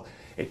muscle.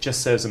 It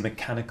just serves a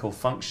mechanical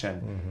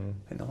function.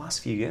 In the last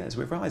few years,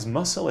 we've realized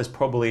muscle is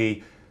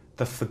probably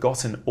the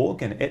forgotten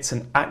organ. It's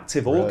an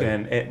active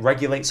organ. It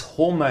regulates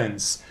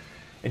hormones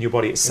in your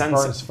body. It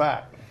burns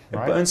fat,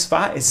 right? It burns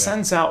fat. It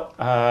sends out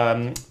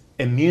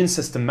immune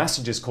system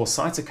messages called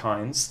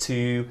cytokines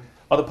to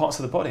other parts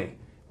of the body,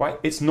 right?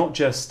 It's not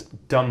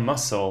just dumb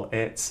muscle.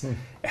 It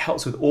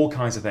helps with all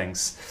kinds of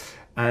things.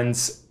 And,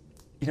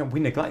 you know, we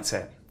neglect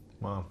it.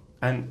 Wow.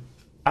 And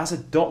as a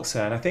doctor,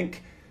 and I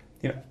think,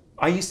 you know,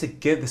 I used to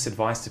give this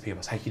advice to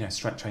people. Say, you know,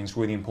 strength training is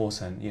really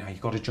important. You know,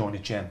 you've got to join a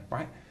gym,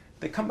 right?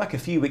 They come back a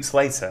few weeks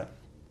later.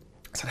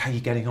 I said, how are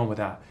you getting on with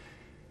that?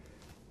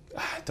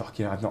 Doc,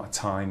 you know, I've not had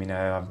time, you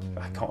know,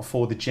 I can't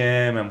afford the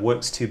gym and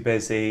work's too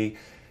busy.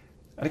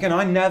 And again,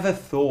 I never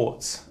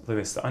thought,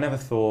 Lewis, you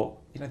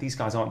know, these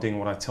guys aren't doing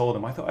what I told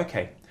them. I thought,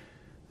 okay,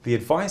 the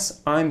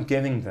advice I'm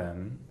giving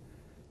them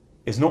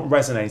is not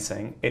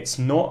resonating. It's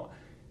not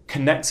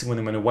connecting with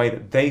them in a way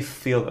that they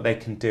feel that they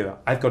can do it.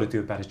 I've got to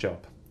do a better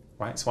job,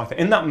 right? So I thought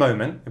in that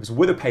moment, it was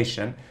with a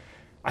patient,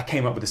 I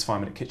came up with this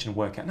 5-minute kitchen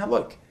workout. Now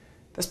look,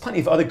 there's plenty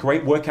of other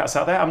great workouts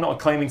out there. I'm not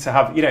claiming to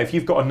have, you know, if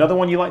you've got another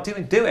one you like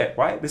doing, do it,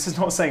 right? This is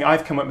not saying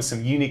I've come up with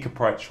some unique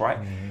approach, right?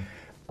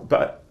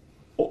 But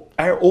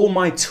all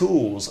my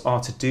tools are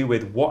to do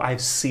with what I've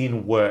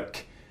seen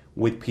work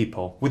with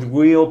people, with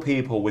real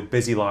people with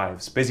busy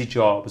lives, busy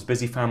jobs,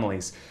 busy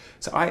families.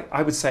 So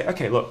I would say,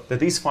 okay, look, there are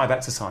these 5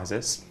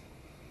 exercises.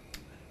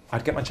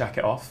 I'd get my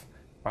jacket off,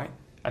 right?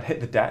 I'd hit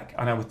the deck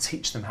and I would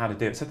teach them how to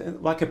do it. So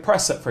like a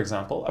press up, for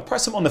example, a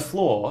press up on the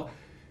floor,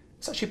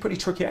 it's actually a pretty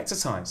tricky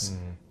exercise,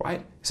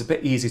 right? It's a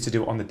bit easy to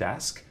do it on the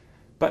desk,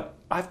 but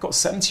I've got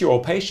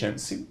 70-year-old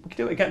patients who can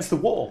do it against the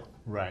wall,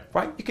 right?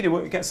 You can do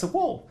it against the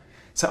wall.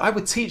 So I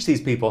would teach these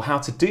people how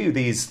to do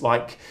these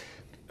like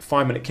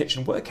 5-minute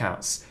kitchen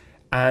workouts.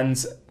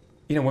 And,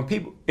 you know, when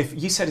people,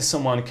 if you say to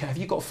someone, have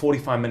you got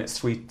 45 minutes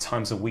 3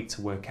 times a week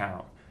to work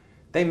out?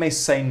 They may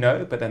say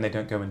no, but then they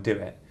don't go and do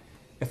it.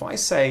 If I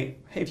say,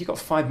 hey, have you got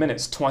 5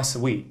 minutes twice a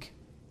week?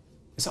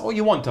 Is that what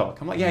you want,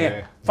 Doc? I'm like,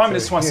 yeah. 5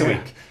 minutes twice a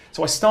week.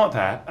 So I start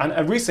there,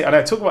 and recently, and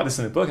I talk about this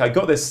in the book, I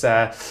got this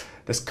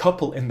this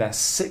couple in their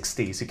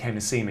 60s who came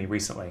to see me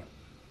recently.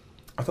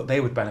 I thought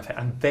they would benefit,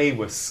 and they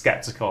were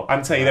skeptical.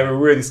 I'm telling you, they were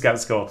really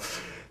skeptical.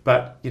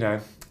 But, you know,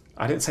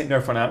 I didn't take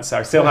no for an answer.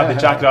 I still had the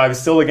jacket, I was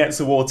still against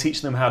the wall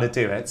teaching them how to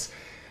do it.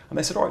 And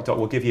they said, all right, Doc,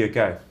 we'll give you a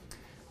go.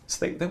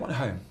 So they went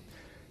home,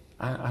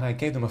 and I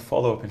gave them a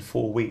follow-up in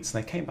 4 weeks,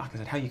 and they came back and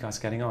said, how are you guys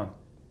getting on?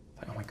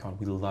 Like, oh my God,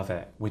 we love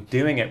it. We're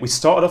doing it. We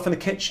started off in the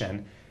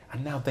kitchen,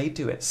 and now they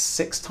do it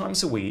 6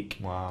 times a week.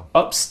 Wow.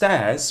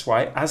 Upstairs,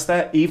 right, as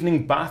their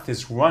evening bath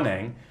is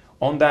running,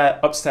 on their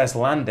upstairs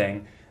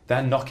landing,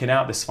 they're knocking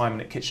out this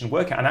 5-minute kitchen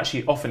workout. And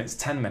actually, often it's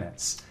 10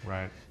 minutes.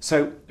 Right.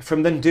 So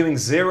from them doing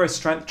 0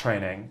 strength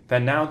training, they're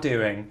now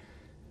doing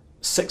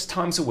 6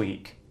 times a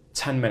week,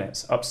 10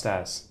 minutes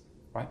upstairs,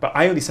 right? But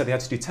I only said they had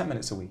to do 10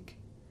 minutes a week,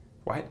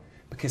 right?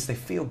 Because they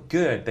feel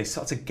good. They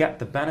start to get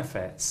the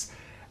benefits.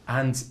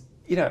 And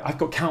you know, I've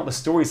got countless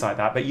stories like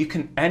that, but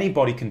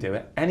anybody can do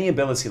it, any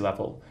ability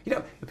level. You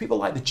know, if people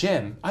like the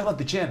gym, I love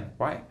the gym,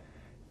 right?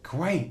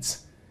 Great.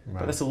 Right.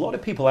 But there's a lot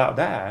of people out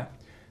there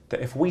that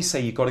if we say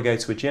you've got to go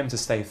to a gym to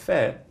stay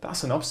fit,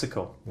 that's an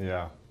obstacle.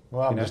 Yeah.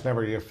 Well, I'm just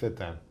never going to get fit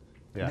then.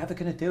 Yeah. Never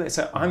going to do it.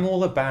 So I'm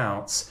all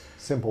about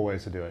simple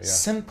ways to do it. Yeah.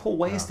 Simple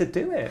ways to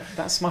do it.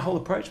 That's my whole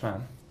approach,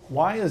 man.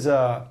 Why is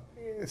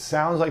it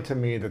sounds like to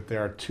me that there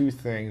are 2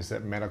 things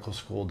that medical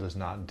school does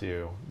not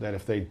do, that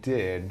if they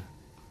did,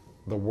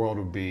 the world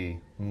would be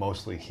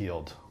mostly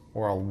healed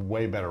or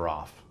way better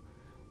off.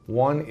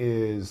 One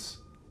is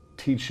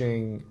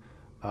teaching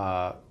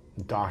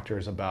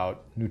doctors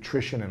about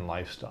nutrition and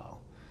lifestyle,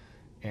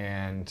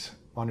 and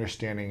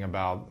understanding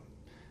about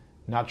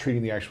not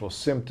treating the actual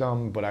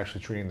symptom, but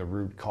actually treating the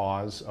root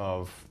cause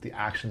of the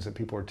actions that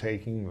people are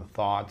taking, the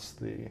thoughts,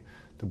 the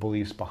the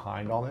beliefs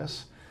behind all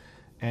this.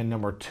 And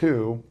number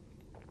two,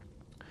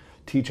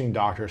 teaching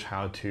doctors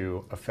how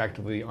to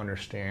effectively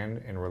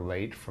understand and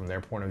relate from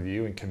their point of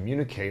view and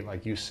communicate,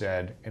 like you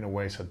said, in a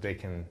way so that they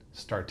can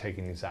start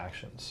taking these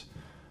actions.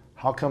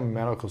 How come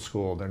medical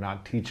school, they're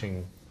not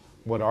teaching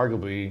what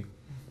arguably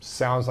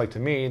sounds like to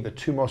me the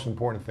two most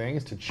important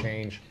things to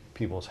change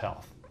people's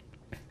health?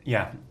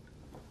 Yeah.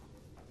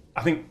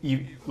 I think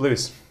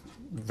Lewis,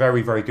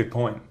 very, very good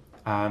point.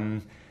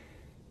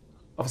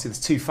 Obviously,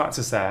 there's two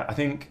factors there. I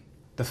think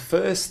the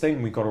first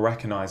thing we've got to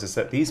recognize is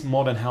that these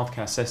modern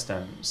healthcare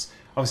systems,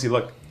 obviously,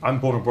 look, I'm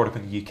born and brought up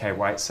in the UK,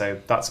 right?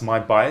 So that's my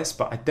bias,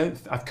 but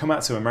I've come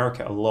out to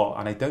America a lot,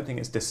 and I don't think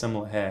it's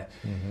dissimilar here.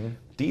 Mm-hmm.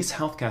 These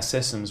healthcare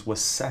systems were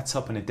set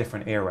up in a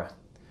different era,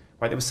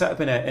 right? They were set up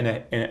in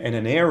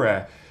an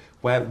era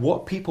where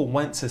what people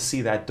went to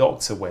see their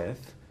doctor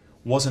with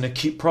was an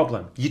acute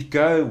problem. You'd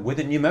go with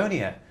a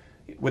pneumonia,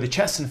 with a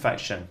chest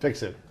infection.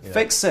 Fix it. Yeah.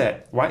 Fix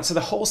it, right? So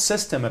the whole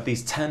system of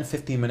these 10,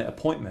 15-minute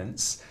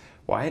appointments,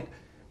 right,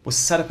 was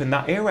set up in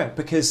that era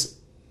because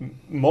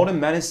modern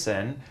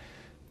medicine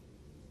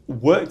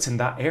worked in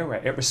that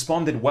era. It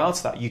responded well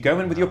to that. You go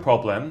in with your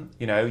problem,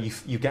 you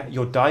get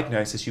your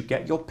diagnosis, you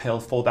get your pill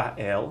for that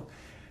ill,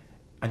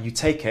 and you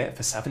take it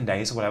for 7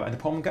 days or whatever, and the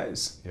problem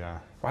goes. Yeah.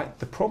 Right?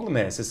 The problem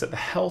is that the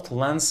health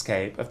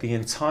landscape of the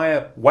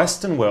entire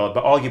Western world,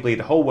 but arguably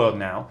the whole world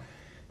now,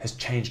 has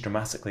changed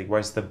dramatically.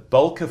 Whereas the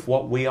bulk of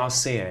what we are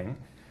seeing,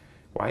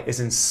 right, is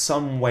in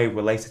some way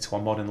related to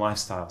our modern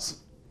lifestyles.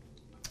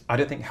 I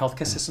don't think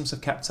healthcare systems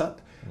have kept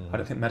up. I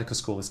don't think medical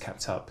school has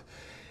kept up.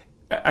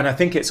 And I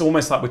think it's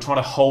almost like we're trying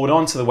to hold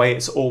on to the way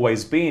it's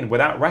always been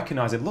without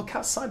recognizing, look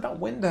outside that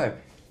window.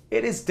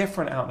 It is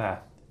different out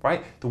there,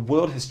 right? The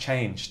world has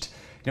changed.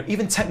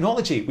 Even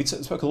technology, we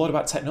spoke a lot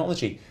about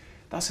technology.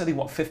 That's only,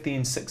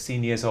 15,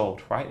 16 years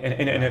old,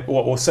 right?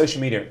 Or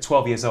social media,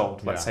 12 years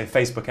old, let's say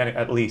Facebook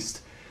at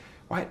least,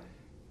 right?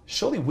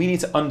 Surely we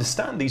need to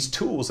understand these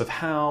tools of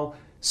how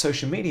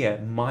social media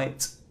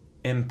might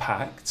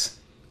impact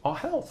our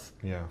health,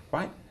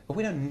 right? But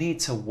we don't need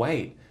to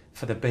wait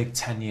for the big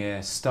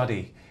 10-year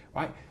study,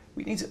 right?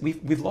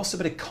 We've lost a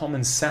bit of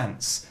common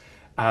sense,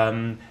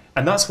 and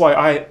that's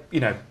why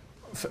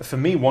for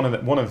me,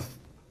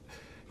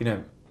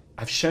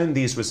 I've shown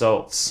these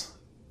results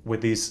with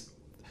these.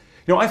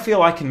 I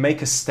feel I can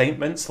make a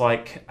statement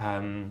like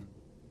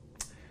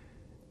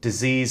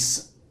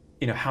disease,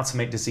 how to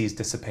make disease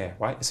disappear,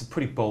 right? It's a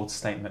pretty bold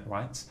statement,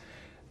 right?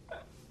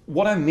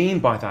 What I mean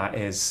by that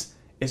is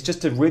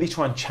just to really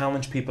try and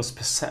challenge people's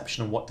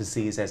perception of what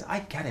disease is. I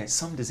get it.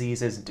 Some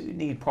diseases do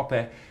need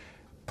proper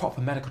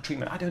medical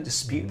treatment. I don't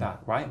dispute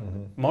that, right?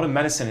 Mm-hmm. Modern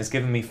medicine has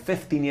given me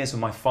 15 years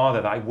with my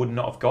father that I would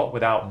not have got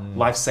without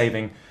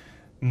life-saving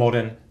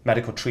modern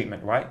medical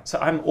treatment, right? So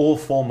I'm all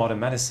for modern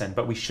medicine,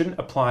 but we shouldn't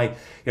apply,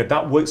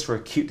 that works for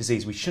acute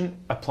disease. We shouldn't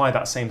apply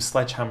that same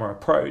sledgehammer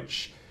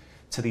approach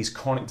to these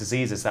chronic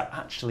diseases that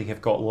actually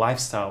have got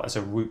lifestyle as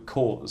a root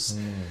cause.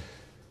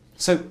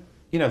 So,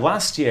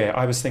 last year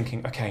I was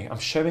thinking, okay, I'm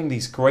showing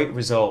these great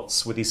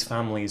results with these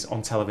families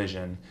on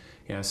television.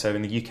 So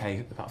in the UK,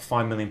 about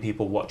 5 million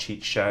people watch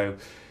each show.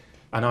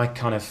 And I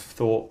kind of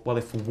thought, well,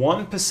 if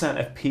 1%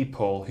 of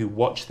people who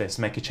watch this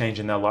make a change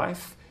in their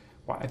life,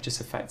 well, I've just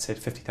affected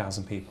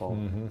 50,000 people.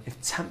 Mm-hmm. If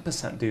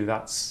 10% do,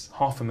 that's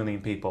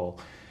 500,000 people.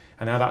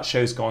 And now that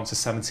show's gone to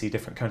 70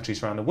 different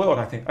countries around the world.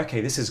 I think, okay,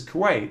 this is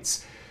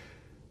great,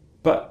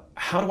 but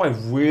how do I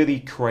really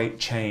create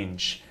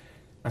change?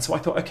 And so I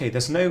thought, okay,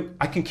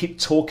 I can keep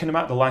talking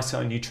about the lifestyle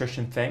and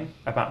nutrition thing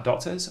about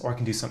doctors, or I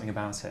can do something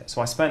about it.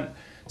 So I spent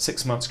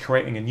 6 months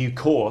creating a new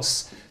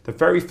course, the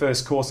very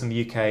first course in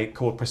the UK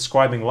called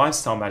Prescribing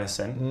Lifestyle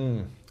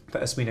Medicine, that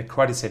has been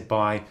accredited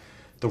by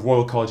the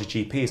Royal College of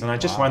GPs. And I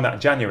just ran that in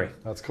January.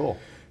 That's cool.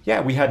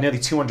 Yeah, we had nearly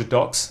 200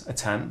 docs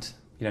attend.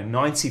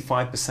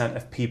 95%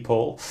 of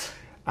people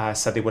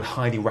said they would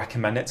highly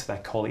recommend it to their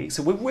colleagues.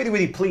 So we're really,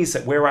 really pleased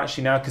that we're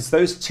actually now, because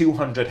those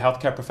 200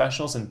 healthcare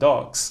professionals and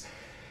docs,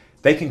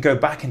 they can go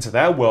back into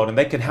their world and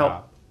they can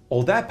help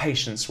all their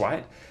patients,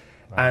 right?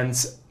 And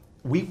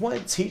we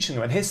weren't teaching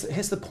them. And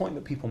here's the point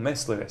that people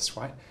miss, Lewis,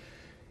 right?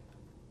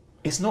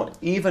 It's not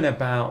even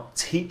about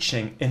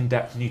teaching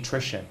in-depth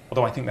nutrition,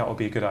 although I think that would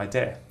be a good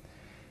idea.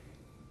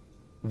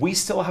 We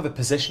still have a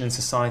position in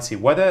society,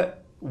 whether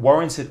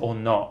warranted or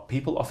not,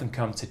 people often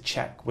come to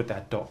check with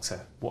their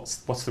doctor.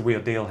 What's the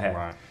real deal here?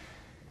 Right.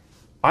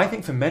 I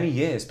think for many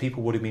years,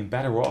 people would have been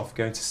better off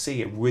going to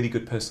see a really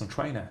good personal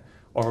trainer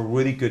or a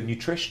really good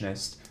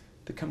nutritionist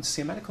that come to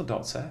see a medical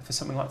doctor for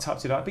something like type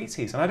 2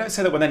 diabetes. And I don't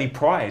say that with any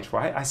pride,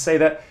 right? I say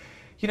that,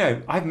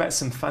 I've met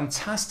some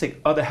fantastic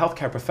other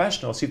healthcare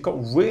professionals who've got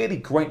really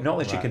great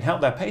knowledge who can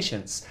help their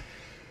patients.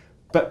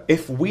 But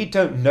if we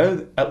don't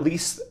know at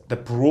least the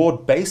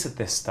broad base of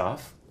this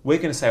stuff, we're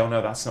going to say, oh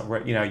no, that's not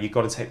right. You've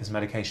got to take this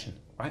medication,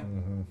 right?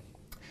 Mm-hmm.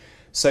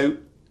 So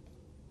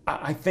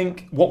I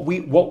think what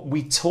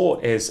we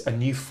taught is a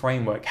new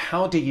framework.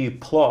 How do you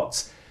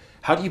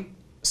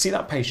see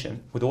that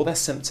patient with all their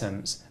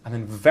symptoms and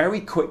then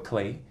very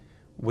quickly,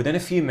 within a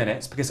few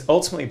minutes, because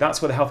ultimately that's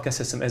where the healthcare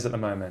system is at the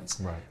moment,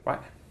 right?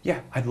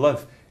 Yeah, I'd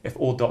love if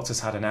all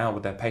doctors had an hour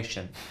with their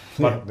patient.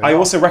 But I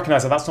also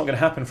recognize that that's not going to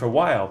happen for a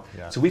while.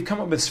 Yeah. So we've come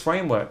up with this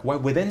framework where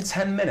within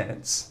 10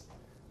 minutes,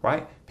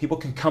 right, people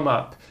can come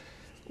up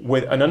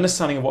with an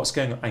understanding of what's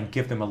going on and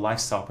give them a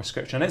lifestyle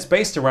prescription. And it's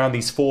based around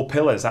these 4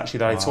 pillars actually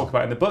that I talk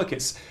about in the book.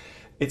 It's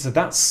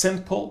that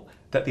simple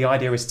that the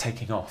idea is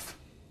taking off.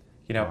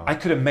 You know, I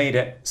could have made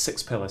it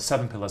 6 pillars,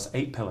 7 pillars,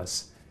 8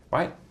 pillars,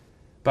 right?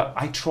 But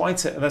I try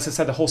to, and as I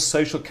said, the whole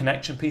social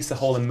connection piece, the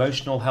whole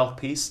emotional health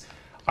piece,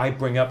 I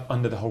bring up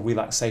under the whole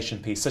relaxation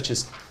piece, such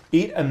as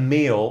eat a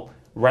meal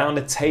round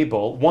a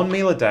table, 1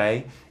 meal a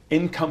day,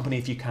 in company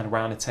if you can,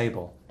 round a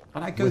table.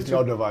 And I go with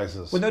no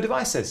devices. With no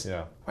devices.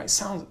 Yeah. Right,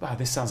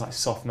 this sounds like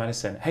soft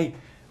medicine. Hey,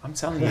 I'm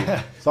telling you.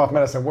 Soft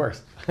medicine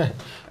works.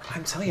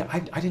 I'm telling you, I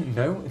didn't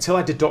know until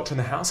I did Doctor in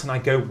the House and I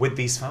go with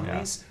these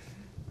families. Yeah.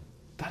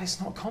 That is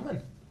not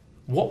common.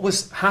 What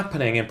was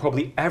happening in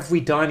probably every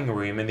dining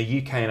room in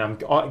the UK, and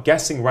I'm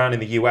guessing around in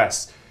the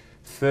US,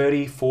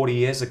 30, 40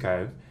 years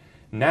ago,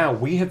 now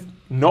we have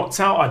knocked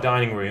out our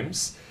dining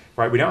rooms,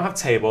 right? We don't have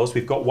tables,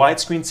 we've got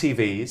widescreen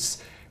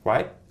TVs,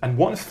 right? And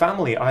one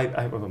family,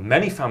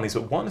 many families,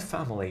 but one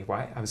family,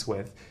 right, I was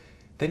with,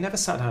 they never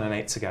sat down and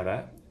ate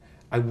together.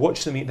 I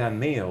watched them eat their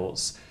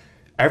meals.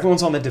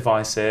 Everyone's on their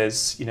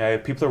devices, you know,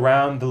 people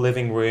around the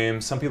living room,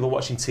 some people are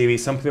watching TV,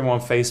 some people are on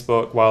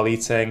Facebook while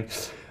eating.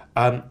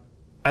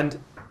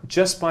 And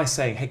just by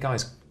saying, hey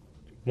guys,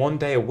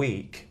 once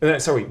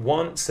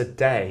a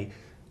day,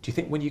 do you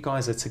think when you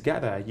guys are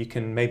together, you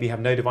can maybe have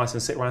no device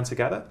and sit around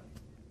together?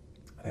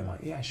 And they're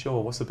like, yeah,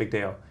 sure, what's the big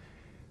deal?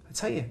 I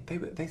tell you,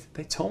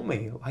 they told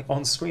me, like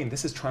on screen,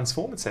 this is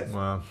transformative.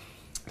 Wow.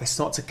 They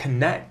start to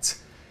connect.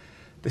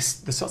 They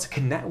start to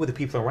connect with the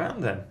people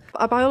around them.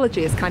 Our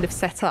biology is kind of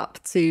set up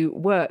to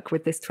work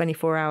with this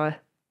 24-hour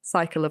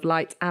cycle of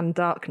light and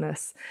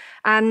darkness.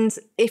 And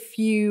if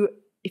you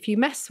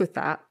mess with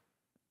that,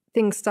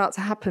 things start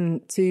to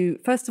happen to,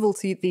 first of all,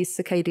 to these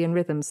circadian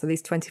rhythms, so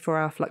these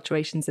 24-hour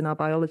fluctuations in our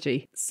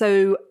biology.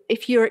 So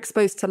if you're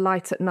exposed to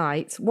light at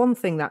night, one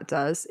thing that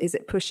does is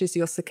it pushes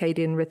your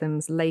circadian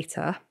rhythms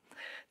later.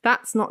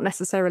 That's not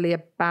necessarily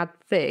a bad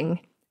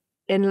thing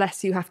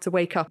unless you have to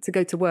wake up to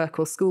go to work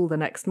or school the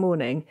next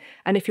morning.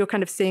 And if you're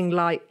kind of seeing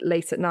light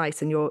late at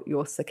night and your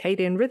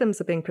circadian rhythms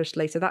are being pushed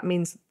later, that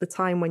means the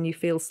time when you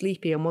feel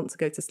sleepy and want to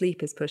go to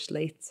sleep is pushed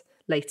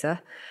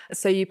later.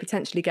 So you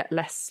potentially get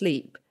less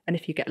sleep. And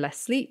if you get less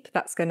sleep,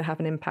 that's going to have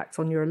an impact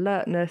on your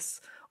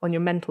alertness, on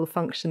your mental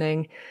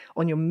functioning,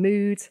 on your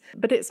mood.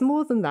 But it's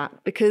more than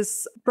that,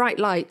 because bright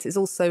light is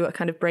also a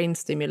kind of brain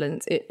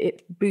stimulant.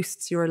 It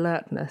boosts your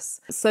alertness.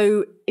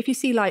 So if you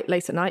see light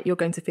late at night, you're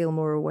going to feel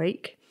more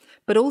awake.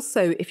 But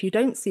also, if you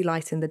don't see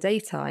light in the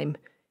daytime,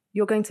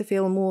 you're going to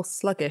feel more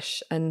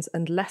sluggish and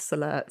less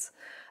alert.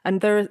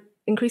 And there are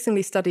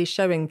increasingly studies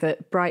showing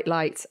that bright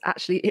light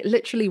it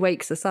literally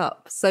wakes us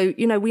up. So,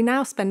 you know, we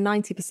now spend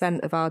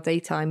 90% of our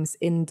daytimes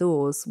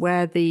indoors,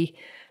 where the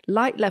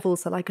light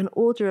levels are like an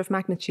order of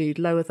magnitude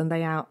lower than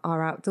they are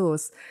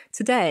outdoors.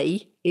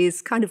 Today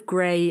is kind of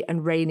grey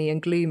and rainy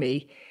and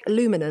gloomy.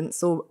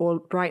 Luminance or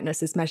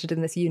brightness is measured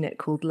in this unit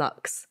called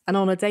lux. And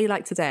on a day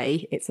like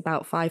today, it's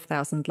about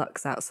 5,000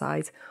 lux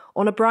outside.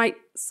 On a bright,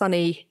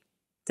 sunny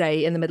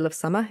day in the middle of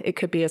summer, it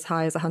could be as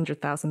high as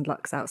 100,000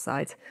 lux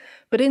outside.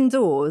 But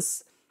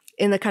indoors,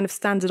 in the kind of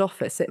standard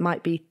office, it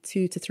might be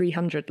 200 to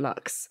 300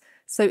 lux.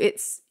 So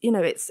it's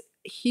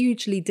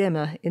hugely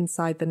dimmer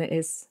inside than it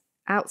is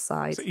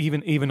outside. So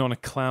even on a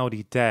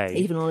cloudy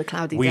day,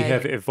 we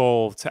have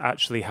evolved to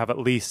actually have at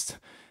least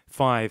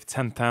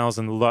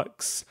 5,000-10,000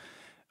 lux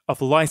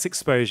of light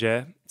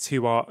exposure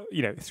to our,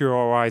 through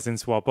our eyes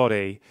into our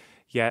body.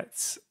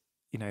 Yet,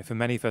 for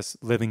many of us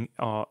living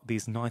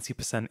these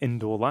 90%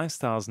 indoor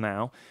lifestyles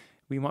now,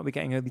 we might be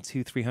getting only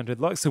 200-300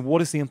 lux. So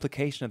what is the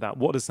implication of that?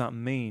 What does that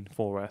mean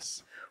for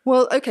us?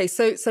 Well, okay,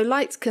 so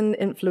light can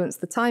influence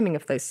the timing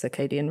of those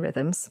circadian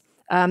rhythms.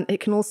 It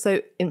can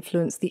also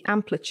influence the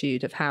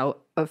amplitude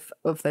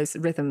of those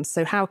rhythms,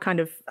 so how kind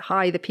of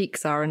high the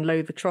peaks are and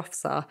low the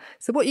troughs are.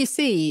 So what you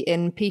see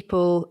in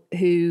people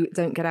who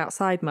don't get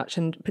outside much,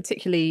 and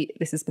particularly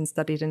this has been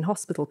studied in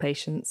hospital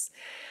patients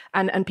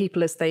and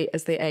people as they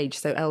age,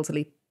 so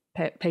elderly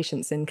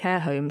patients in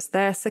care homes,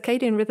 their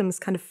circadian rhythms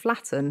kind of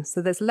flatten,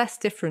 so there's less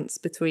difference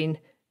between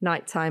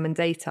nighttime and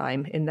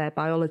daytime in their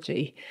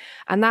biology.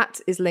 And that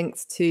is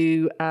linked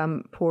to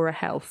poorer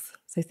health,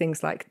 so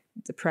things like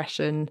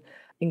depression,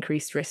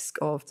 increased risk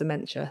of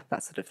dementia,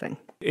 that sort of thing.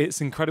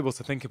 It's incredible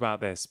to think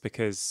about this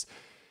because,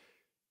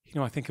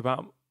 I think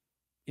about,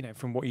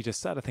 from what you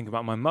just said, I think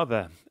about my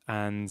mother,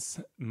 and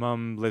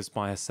mum lives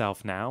by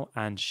herself now,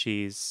 and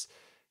she's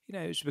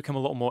become a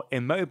lot more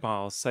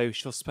immobile. So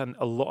she'll spend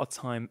a lot of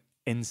time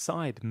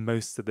inside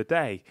most of the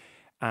day.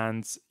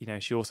 And,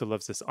 she also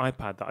loves this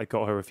iPad that I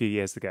got her a few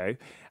years ago.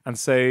 And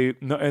so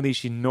not only is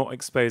she not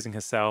exposing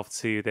herself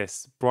to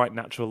this bright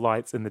natural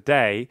light in the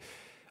day,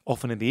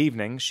 often in the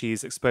evening,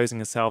 she's exposing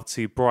herself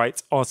to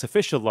bright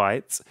artificial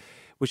light,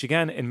 which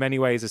again, in many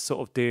ways is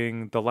sort of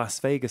doing the Las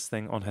Vegas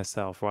thing on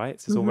herself, right?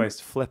 It's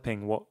almost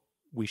flipping what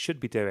we should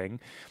be doing.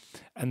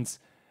 And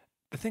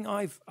the thing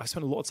I've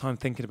spent a lot of time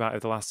thinking about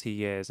over the last few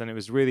years, and it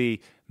was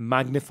really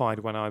magnified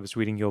when I was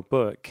reading your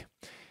book,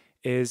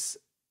 is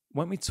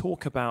when we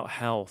talk about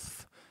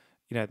health,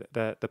 you know,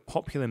 the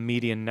popular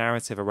media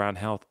narrative around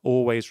health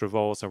always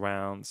revolves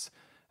around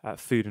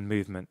food and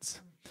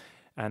movement.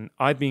 And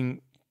I've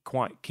been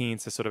quite keen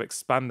to sort of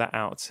expand that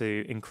out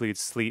to include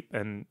sleep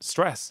and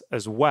stress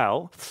as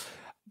well.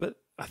 But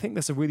I think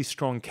there's a really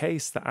strong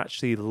case that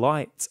actually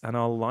light and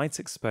our light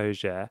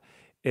exposure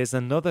is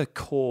another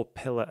core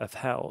pillar of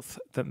health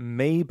that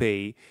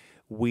maybe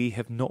we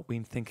have not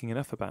been thinking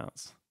enough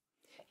about.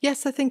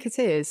 Yes, I think it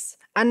is.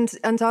 And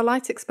our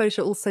light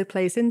exposure also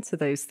plays into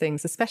those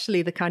things,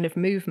 especially the kind of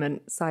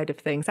movement side of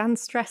things and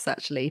stress,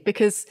 actually,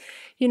 because,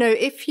 you know,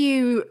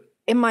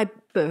 in my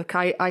book,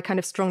 I kind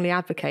of strongly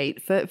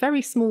advocate for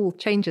very small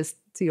changes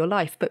to your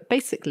life, but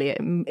basically it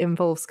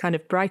involves kind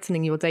of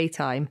brightening your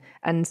daytime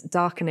and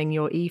darkening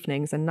your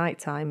evenings and night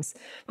times.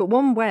 But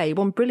one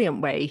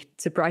brilliant way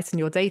to brighten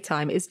your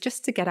daytime is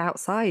just to get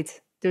outside.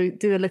 Do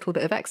a little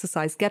bit of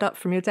exercise, get up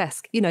from your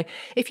desk. You know,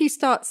 if you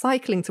start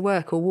cycling to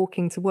work or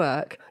walking to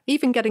work,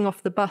 even getting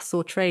off the bus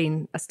or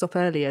train a stop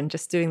earlier and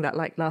just doing that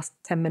like last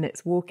 10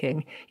 minutes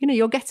walking, you know,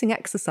 you're getting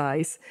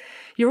exercise.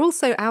 You're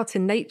also out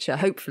in nature,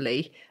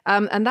 hopefully,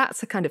 and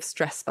that's a kind of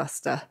stress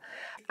buster.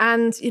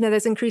 And, you know,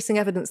 there's increasing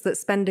evidence that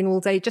spending all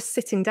day just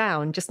sitting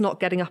down, just not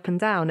getting up and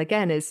down,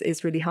 again,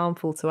 is really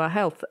harmful to our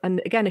health.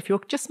 And again, if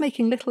you're just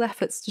making little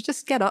efforts to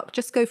just get up,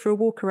 just go for a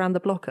walk around the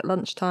block at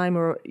lunchtime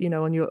or, you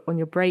know, on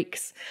your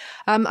breaks,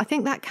 I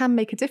think that can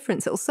make a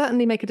difference. It'll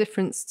certainly make a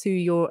difference to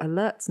your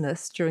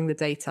alertness during the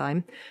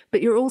daytime,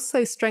 but you're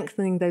also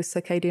strengthening those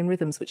circadian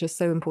rhythms, which are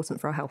so important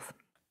for our health.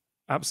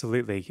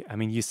 Absolutely. I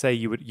mean, you say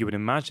you would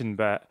imagine,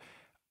 but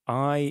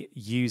I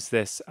use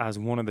this as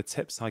one of the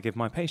tips I give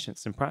my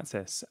patients in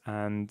practice.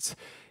 And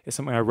it's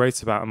something I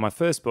wrote about in my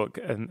first book.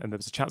 And there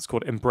was a chapter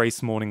called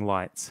Embrace Morning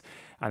Light.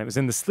 And it was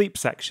in the sleep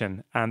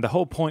section. And the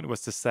whole point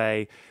was to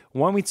say,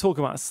 when we talk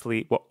about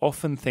sleep, we're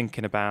often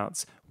thinking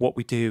about what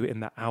we do in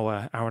that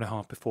hour and a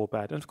half before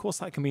bed. And of course,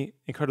 that can be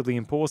incredibly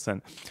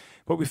important.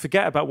 But we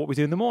forget about what we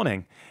do in the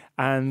morning.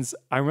 And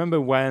I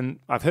remember when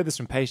I've heard this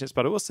from patients,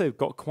 but I also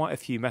got quite a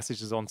few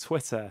messages on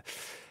Twitter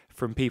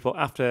from people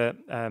after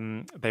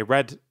they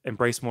read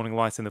Embrace Morning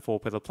Light in the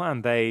 4-pillar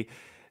plan. They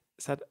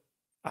said,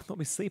 I've not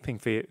been sleeping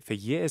for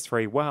years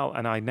very well,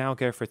 and I now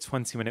go for a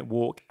 20-minute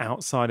walk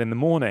outside in the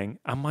morning,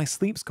 and my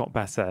sleep's got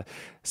better.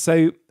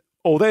 So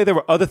although there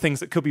are other things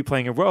that could be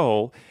playing a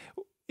role,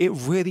 it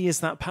really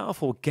is that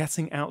powerful.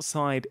 Getting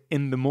outside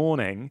in the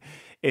morning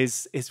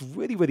is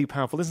really, really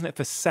powerful, isn't it,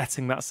 for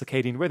setting that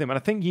circadian rhythm? And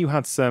I think you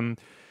had some,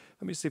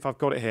 let me see if I've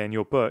got it here in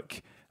your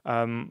book.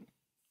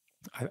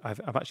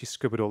 I've actually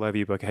scribbled all over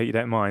your book. I hope you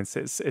don't mind. So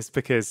it's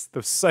because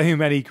there's so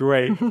many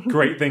great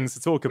things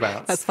to talk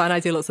about. That's fine. I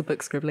do lots of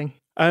book scribbling.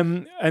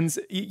 And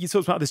you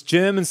talked about this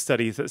German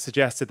study that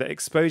suggested that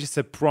exposure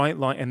to bright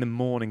light in the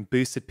morning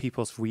boosted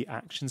people's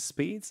reaction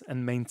speeds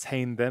and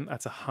maintained them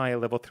at a higher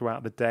level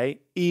throughout the day,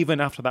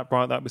 even after that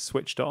bright light was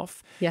switched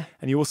off. Yeah.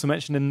 And you also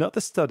mentioned another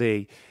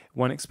study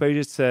when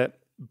exposure to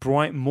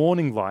bright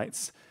morning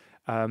lights,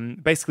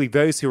 basically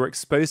those who were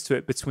exposed to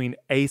it between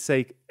 8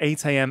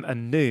 a.m.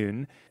 and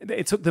noon,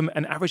 it took them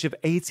an average of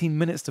 18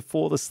 minutes to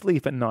fall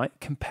asleep at night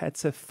compared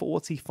to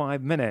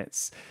 45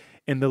 minutes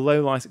in the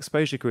low light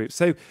exposure group.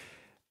 So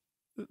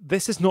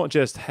this is not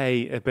just,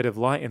 hey, a bit of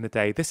light in the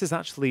day. This is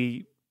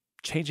actually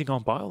changing our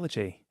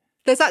biology.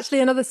 There's actually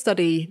another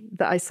study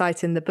that I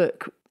cite in the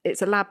book.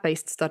 It's a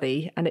lab-based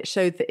study, and it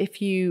showed that if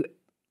you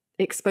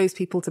expose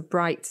people to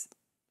bright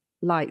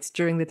light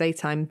during the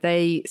daytime,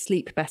 they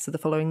sleep better the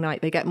following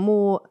night. They get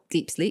more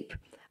deep sleep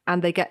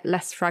and they get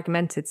less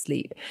fragmented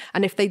sleep.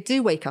 And if they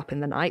do wake up in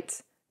the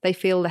night, they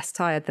feel less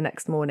tired the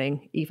next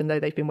morning, even though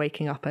they've been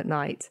waking up at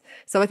night.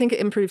 So I think it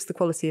improves the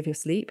quality of your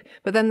sleep.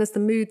 But then there's the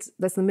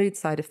mood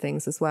side of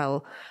things as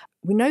well.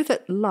 We know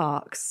that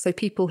larks, so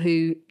people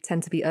who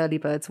tend to be early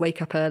birds,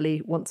 wake up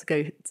early, want to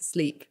go to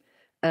sleep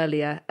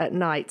earlier at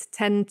night,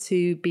 tend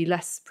to be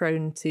less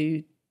prone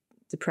to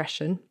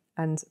depression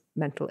and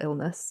mental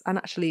illness, and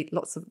actually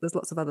there's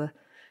lots of other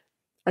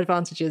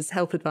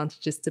health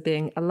advantages to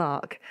being a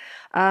lark.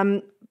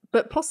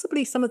 But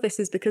possibly some of this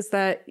is because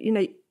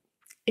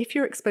if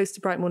you're exposed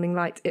to bright morning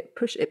light,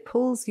 it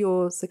pulls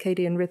your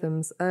circadian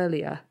rhythms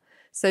earlier.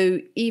 So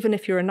even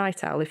if you're a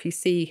night owl, if you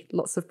see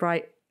lots of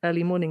bright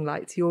early morning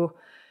light, your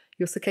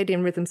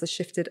circadian rhythms are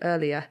shifted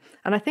earlier.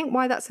 And I think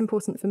why that's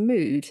important for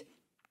mood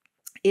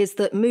is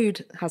that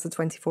mood has a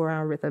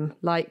 24-hour rhythm,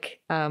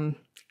 like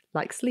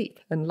sleep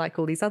and like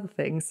all these other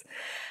things.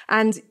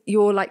 And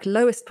your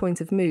lowest point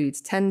of mood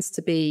tends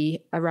to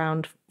be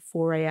around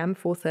 4 a.m.,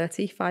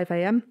 4:30, 5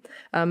 a.m.,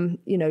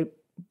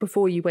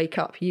 before you wake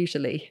up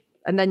usually.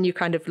 And then you're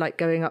kind of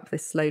going up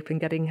this slope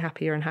and getting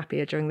happier and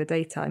happier during the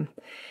daytime.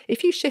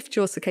 If you shift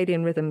your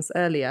circadian rhythms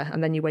earlier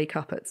and then you wake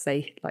up at,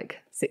 say,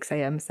 6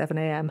 a.m., 7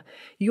 a.m.,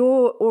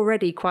 you're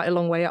already quite a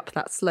long way up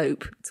that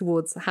slope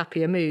towards a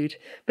happier mood.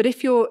 But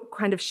if you're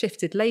kind of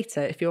shifted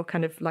later, if you're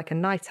kind of like a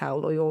night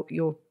owl, or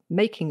you're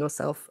making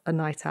yourself a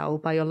night owl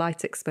by your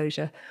light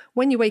exposure,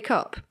 when you wake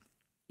up,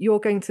 you're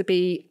going to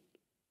be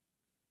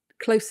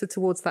closer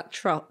towards that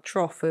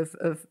trough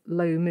of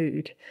low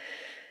mood.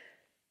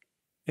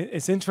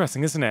 It's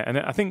interesting, isn't it? And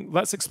I think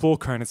let's explore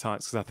chronotypes,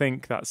 because I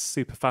think that's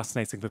super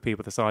fascinating for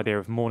people, this idea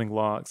of morning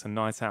larks and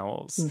night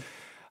owls.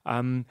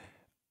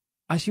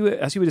 As you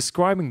were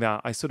describing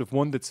that, I sort of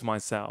wondered to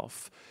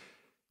myself,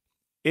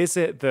 is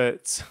it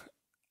that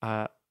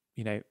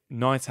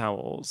night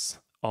owls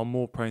are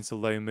more prone to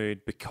low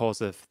mood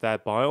because of their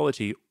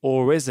biology,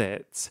 or is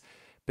it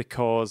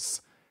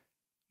because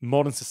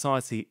modern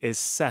society is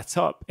set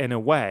up in a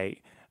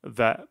way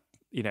that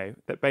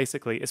that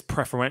basically is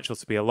preferential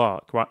to be a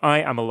lark, right?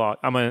 I am a lark.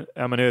 I'm an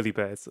early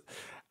bird.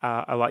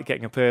 I like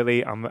getting up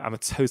early. I'm a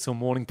total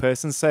morning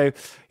person. So,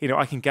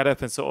 I can get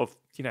up and sort of,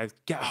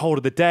 get hold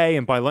of the day.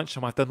 And by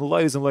lunchtime, I've done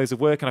loads and loads of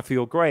work and I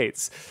feel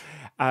great.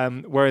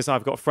 Whereas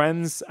I've got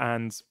friends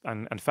and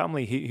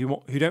family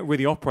who don't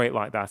really operate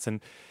like that. And,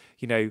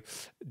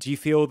 do you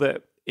feel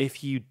that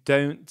if you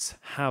don't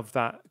have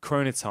that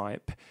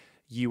chronotype,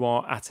 you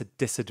are at a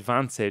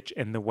disadvantage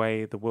in the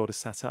way the world is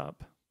set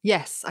up?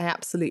 Yes, I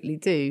absolutely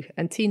do.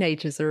 And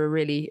teenagers are a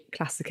really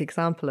classic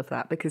example of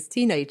that, because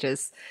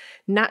teenagers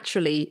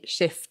naturally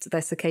shift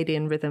their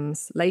circadian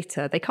rhythms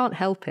later. They can't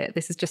help it.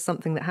 This is just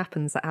something that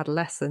happens at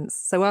adolescence.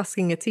 So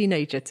asking a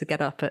teenager to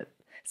get up at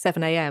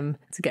 7 a.m.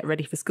 to get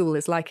ready for school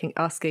is like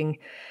asking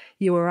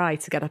you or I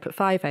to get up at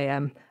 5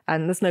 a.m.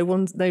 And there's no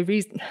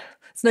reason.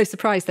 It's no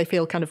surprise they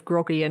feel kind of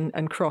groggy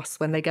and cross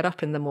when they get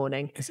up in the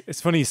morning.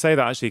 It's funny you say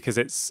that, actually, because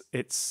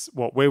it's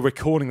what we're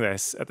recording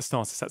this at the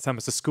start of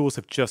September, so schools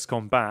have just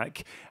gone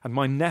back, and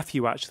my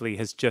nephew actually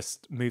has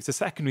just moved to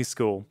secondary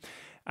school.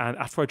 And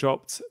after I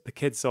dropped the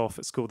kids off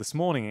at school this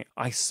morning,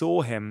 I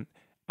saw him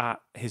at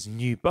his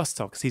new bus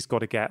stop, because he's got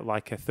to get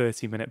like a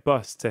 30-minute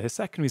bus to his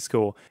secondary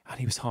school,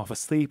 and he was half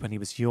asleep and he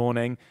was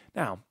yawning.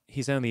 Now,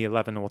 he's only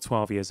 11 or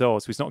 12 years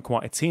old, so he's not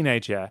quite a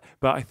teenager,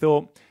 but I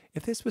thought,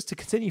 if this was to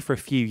continue for a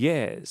few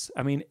years,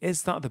 I mean,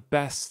 is that the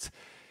best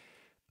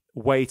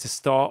way to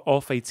start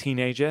off a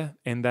teenager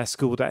in their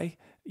school day?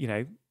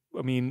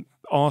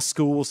 Are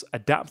schools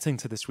adapting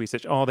to this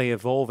research? Are they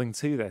evolving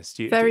to this?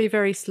 Very,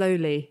 very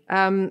slowly.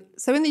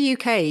 So in the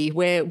UK,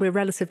 we're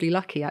relatively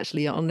lucky,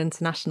 actually, on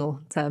international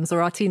terms,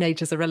 or our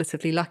teenagers are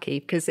relatively lucky,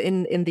 because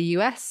in the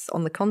US,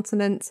 on the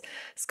continent,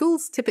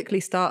 schools typically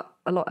start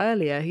a lot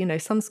earlier.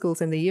 Some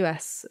schools in the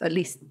US, at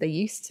least they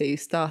used to,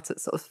 start at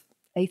sort of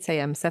 8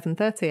 a.m.,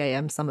 7:30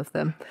 a.m., some of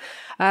them.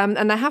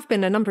 And there have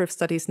been a number of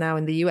studies now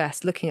in the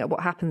US looking at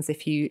what happens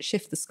if you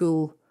shift the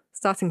school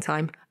starting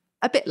time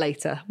a bit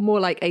later, more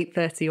like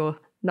 8:30 or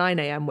 9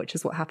 a.m., which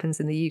is what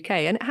happens in the UK.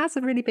 And it has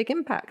a really big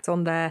impact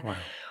on their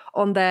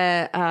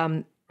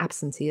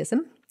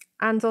absenteeism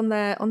and on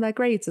their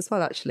grades as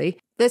well, actually.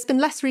 There's been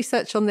less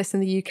research on this in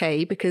the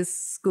UK because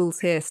schools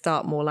here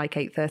start more like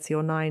 8:30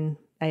 or 9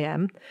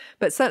 a.m.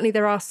 But certainly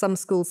there are some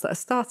schools that are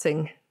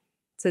starting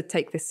to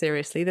take this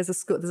seriously. There's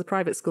a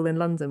private school in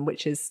London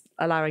which is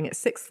allowing its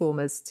sixth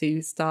formers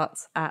to start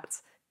at,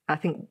 I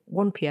think,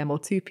 1 p.m. or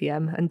 2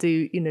 p.m. and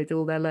do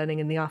all their learning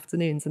in the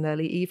afternoons and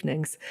early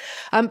evenings.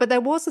 But there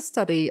was a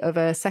study of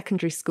a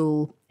secondary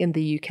school in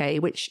the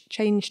UK which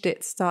changed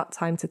its start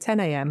time to 10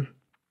 a.m.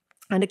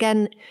 And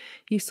again,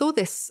 you saw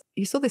this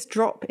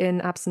drop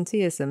in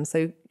absenteeism.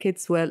 So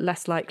kids were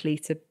less likely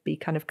to be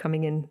kind of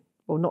coming in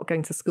or not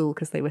going to school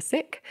because they were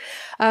sick.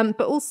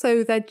 But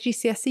also their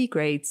GCSE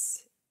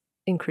grades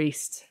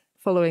increased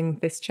following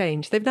this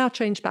change. They've now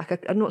changed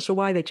back. I'm not sure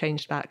why they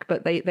changed back,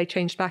 but they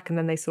changed back and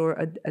then they saw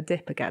a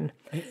dip again.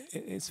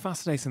 It's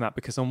fascinating that,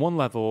 because on one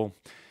level,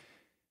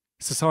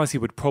 society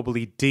would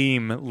probably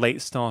deem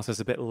late starters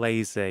a bit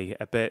lazy,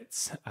 a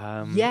bit...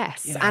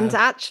 yes, and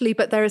actually,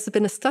 but there has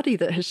been a study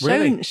that has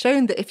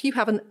shown that if you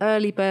have an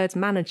early bird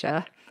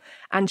manager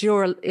and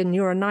you're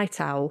a night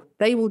owl,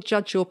 they will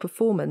judge your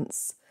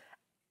performance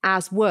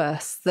as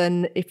worse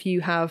than if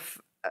you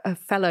have a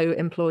fellow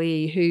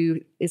employee who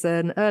is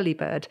an early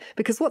bird.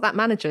 Because what that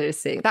manager is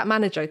seeing, that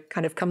manager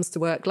kind of comes to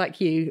work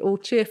like you, all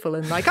cheerful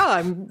and like,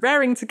 I'm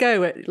raring to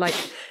go at like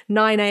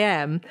 9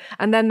 a.m.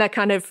 And then their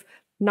kind of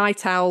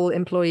night owl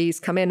employees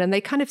come in and they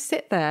kind of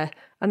sit there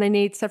and they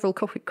need several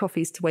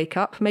coffees to wake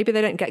up. Maybe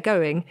they don't get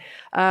going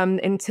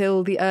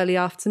until the early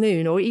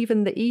afternoon or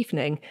even the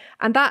evening.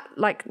 And that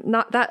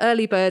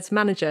early bird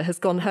manager has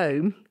gone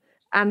home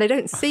and they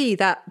don't see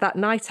that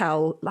night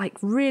owl like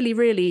really,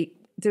 really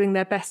doing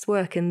their best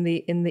work in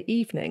the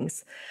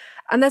evenings.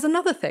 And there's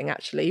another thing,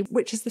 actually,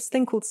 which is this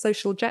thing called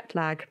social jet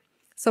lag.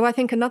 So I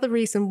think another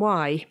reason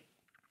why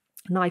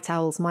night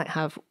owls might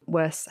have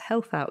worse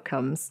health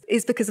outcomes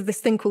is because of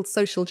this thing called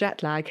social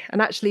jet lag. And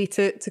actually,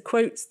 to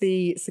quote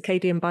the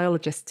circadian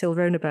biologist Till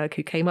Roneberg,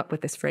 who came up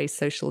with this phrase,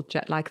 social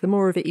jet lag, the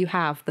more of it you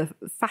have, the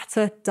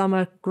fatter,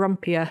 dumber,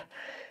 grumpier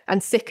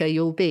and sicker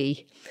you'll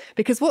be.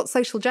 Because what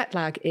social jet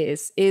lag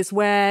is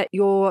where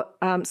your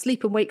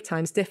sleep and wake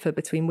times differ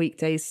between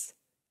weekdays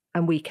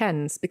and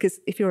weekends.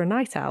 Because if you're a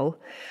night owl,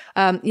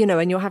 and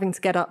you're having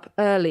to get up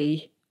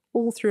early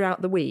all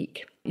throughout the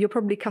week, you're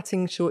probably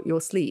cutting short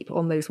your sleep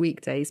on those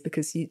weekdays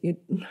because you're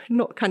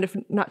not kind of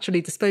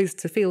naturally disposed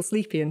to feel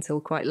sleepy until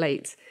quite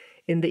late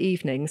in the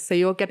evenings. So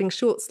you're getting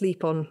short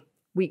sleep on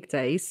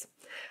weekdays.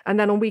 And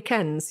then on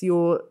weekends,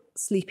 you're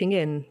sleeping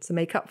in to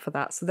make up for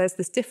that. So there's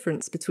this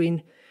difference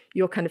between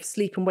your kind of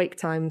sleep and wake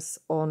times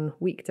on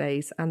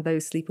weekdays and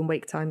those sleep and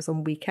wake times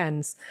on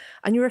weekends.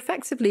 And you're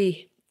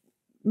effectively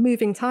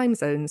moving time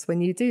zones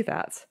when you do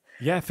that.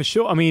 Yeah, for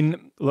sure. I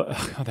mean, look,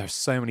 there's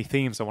so many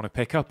themes I want to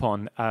pick up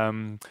on.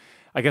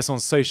 I guess on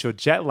social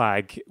jet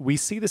lag, we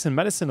see this in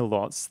medicine a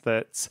lot,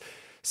 that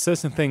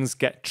certain things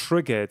get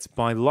triggered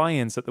by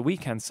lie-ins at the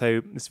weekend.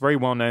 So it's very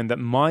well known that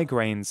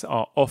migraines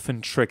are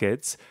often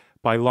triggered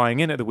by lying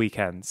in at the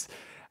weekends.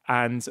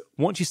 And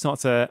once you start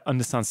to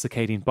understand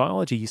circadian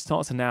biology, you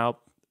start to now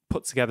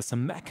put together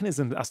some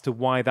mechanisms as to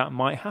why that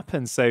might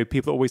happen. So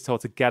people are always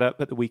told to get up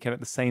at the weekend at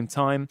the same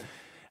time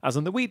as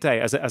on the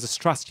weekday, as a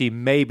strategy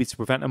maybe to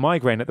prevent a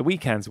migraine at the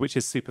weekends, which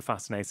is super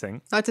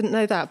fascinating. I didn't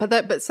know that,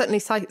 but certainly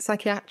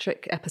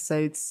psychiatric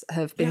episodes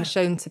have been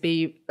shown to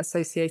be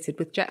associated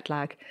with jet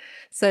lag.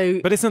 So,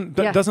 but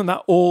doesn't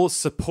that all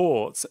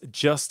support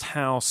just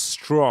how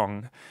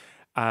strong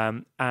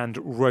and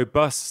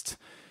robust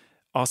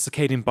our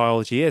circadian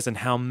biology is, and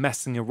how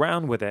messing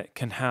around with it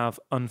can have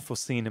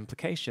unforeseen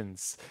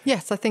implications?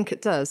 Yes, I think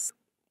it does.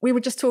 We were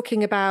just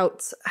talking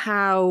about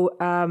how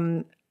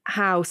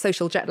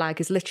social jet lag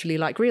is literally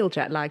like real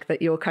jet lag,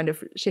 that you're kind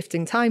of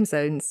shifting time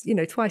zones,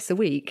 twice a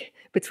week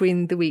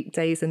between the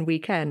weekdays and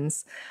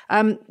weekends.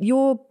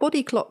 Your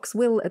body clocks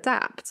will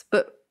adapt,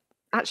 but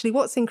actually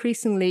what's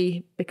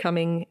increasingly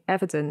becoming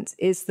evident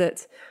is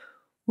that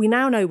we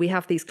now know we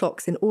have these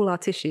clocks in all our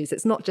tissues.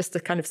 It's not just a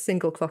kind of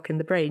single clock in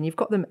the brain. You've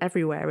got them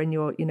everywhere in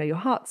your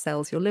heart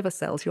cells, your liver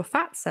cells, your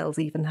fat cells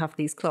even have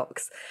these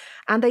clocks.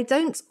 And they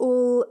don't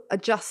all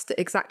adjust at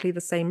exactly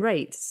the same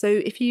rate. So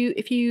if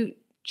you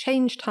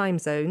change time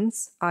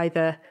zones,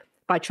 either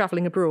by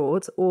traveling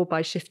abroad or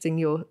by shifting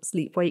your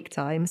sleep-wake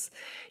times,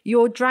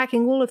 you're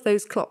dragging all of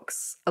those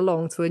clocks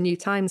along to a new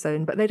time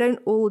zone, but they don't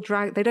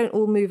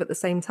all move at the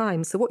same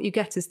time. So what you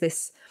get is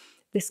this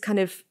kind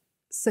of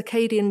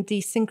circadian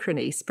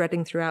desynchrony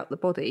spreading throughout the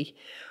body,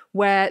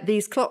 where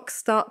these clocks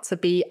start to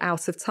be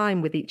out of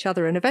time with each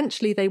other, and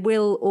eventually they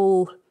will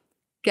all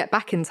get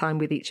back in time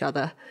with each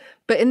other.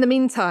 But in the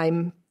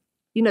meantime,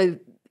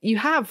 you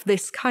have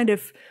this kind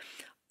of,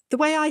 the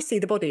way I see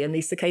the body and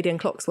these circadian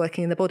clocks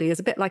working in the body is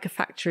a bit like a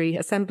factory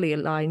assembly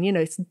line.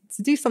 To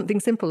do something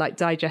simple like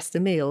digest a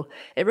meal,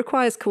 it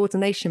requires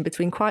coordination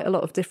between quite a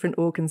lot of different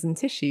organs and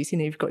tissues.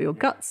 You've got your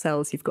gut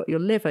cells, you've got your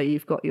liver,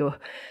 you've got your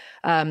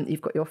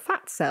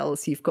fat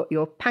cells, you've got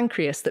your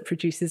pancreas that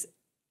produces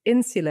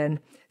insulin.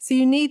 So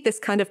you need this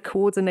kind of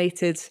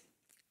coordinated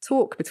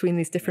talk between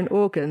these different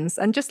organs.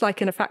 And just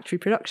like in a factory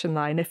production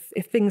line, if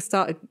things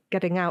start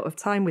getting out of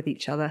time with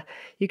each other,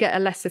 you get a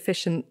less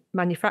efficient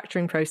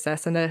manufacturing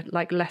process and a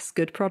less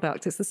good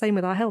product. It's the same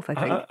with our health, I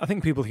think. I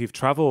think people who've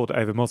traveled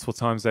over multiple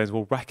time zones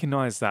will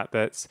recognize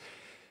that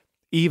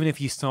even if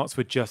you start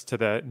to adjust to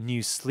the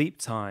new sleep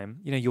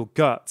time, your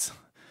gut,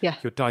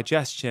 your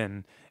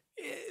digestion,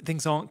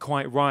 things aren't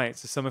quite right.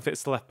 So some of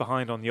it's left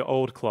behind on your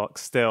old clock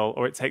still,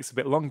 or it takes a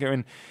bit longer.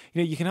 And,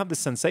 you can have this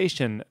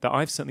sensation that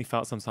I've certainly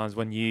felt sometimes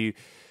when you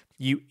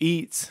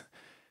eat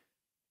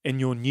in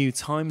your new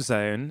time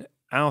zone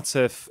out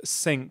of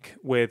sync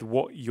with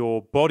what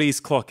your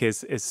body's clock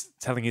is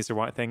telling you is the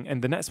right thing.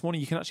 And the next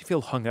morning you can actually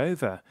feel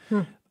hungover.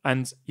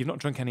 And you've not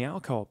drunk any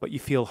alcohol, but you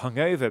feel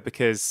hungover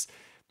because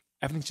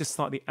everything's just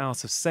slightly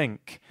out of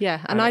sync.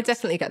 Yeah, and I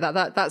definitely get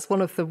that. That's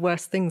one of the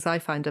worst things I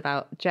find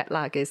about jet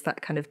lag, is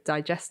that kind of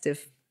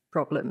digestive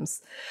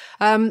problems.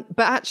 But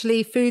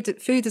actually, food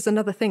is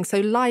another thing.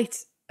 So light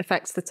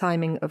affects the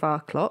timing of our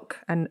clock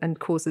and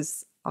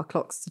causes our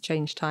clocks to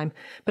change time.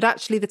 But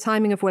actually, the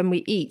timing of when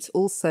we eat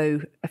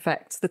also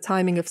affects the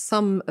timing of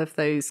some of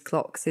those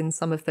clocks in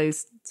some of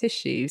those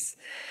tissues.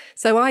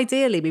 So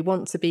ideally, we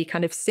want to be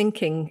kind of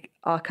syncing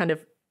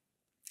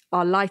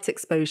our light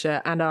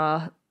exposure and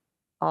our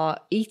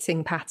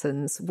eating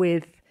patterns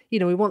with,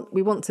 we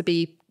want to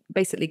be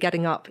basically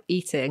getting up,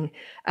 eating,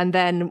 and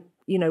then,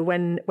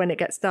 when it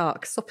gets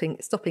dark,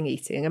 stopping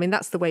eating. I mean,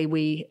 that's the way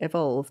we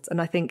evolved.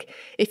 And I think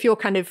if you're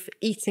kind of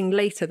eating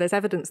later, there's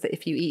evidence that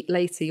if you eat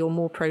later, you're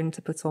more prone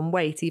to put on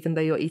weight, even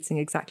though you're eating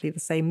exactly the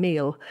same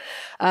meal.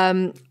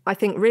 I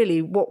think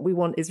really what we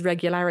want is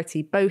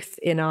regularity, both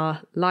in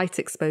our light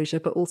exposure,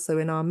 but also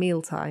in our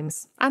meal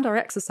times and our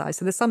exercise.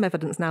 So there's some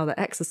evidence now that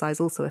exercise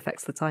also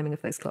affects the timing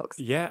of those clocks.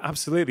 Yeah,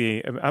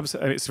 absolutely.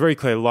 It's very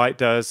clear light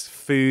does.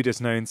 Food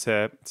is known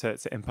to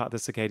impact the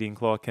circadian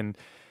clock. And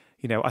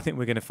I think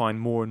we're going to find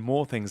more and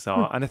more things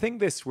are. And I think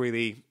this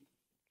really,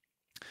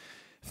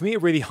 for me,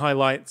 it really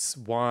highlights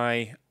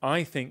why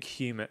I think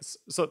humans,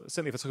 so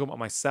certainly if I talk about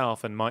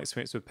myself and my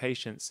experience with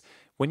patients,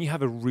 when you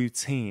have a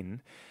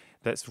routine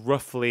that's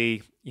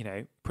roughly,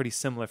 pretty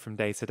similar from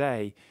day to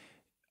day,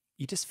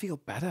 you just feel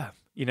better.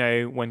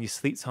 When your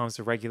sleep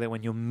times are regular,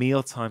 when your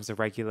meal times are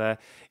regular,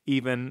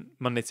 even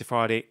Monday to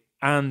Friday,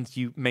 and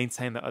you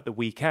maintain that at the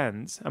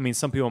weekend. I mean,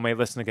 some people may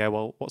listen and go,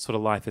 well, what sort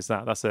of life is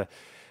that? That's a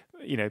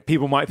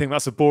people might think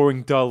that's a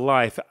boring, dull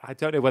life. I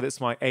don't know whether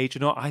it's my age or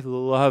not. I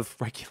love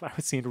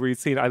regularity and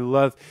routine. I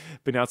love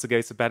being able to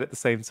go to bed at the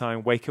same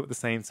time, wake up at the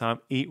same time,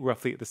 eat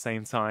roughly at the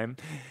same time.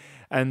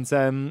 And,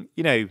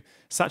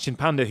 Sachin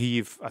Panda, who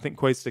you've, I think,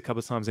 quoted a couple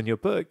of times in your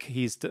book,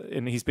 he's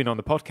been on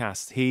the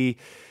podcast.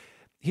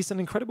 He's done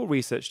incredible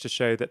research to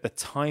show that the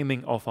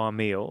timing of our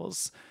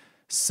meals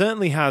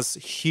certainly has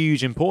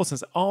huge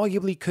importance,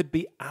 arguably could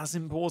be as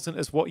important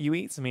as what you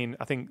eat. I mean,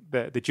 I think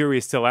the jury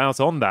is still out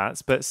on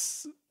that, but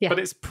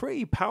it's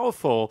pretty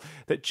powerful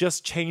that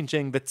just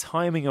changing the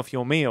timing of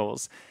your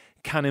meals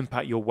can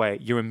impact your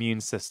weight, your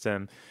immune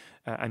system,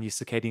 and your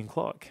circadian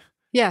clock.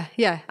 Yeah.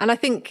 And I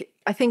think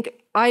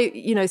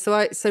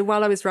so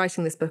while I was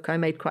writing this book, I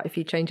made quite a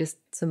few changes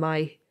to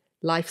my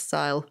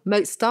lifestyle,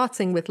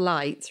 starting with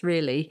light,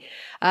 really.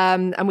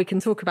 And we can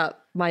talk about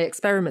my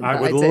experiment. I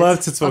would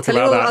love to talk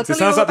about that. It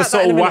sounds like the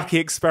sort of wacky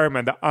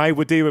experiment that I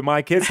would do with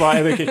my kids.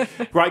 Like,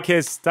 right,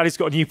 kids, Daddy's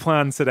got a new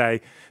plan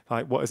today.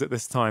 Like, what is it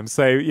this time?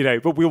 So,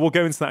 but we will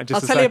go into that in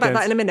just a second. I'll tell you about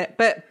that in a minute.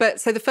 But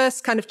so the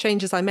first kind of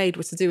changes I made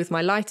was to do with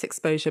my light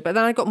exposure. But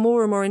then I got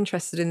more and more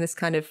interested in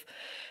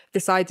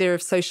this idea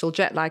of social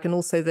jet lag and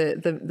also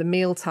the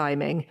meal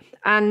timing.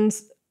 And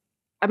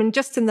I mean,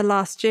 just in the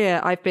last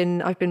year, I've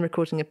been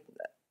recording a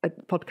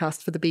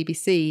podcast for the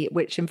BBC,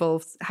 which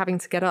involves having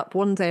to get up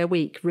one day a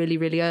week really,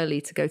 really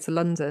early to go to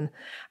London.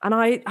 And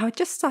I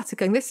just started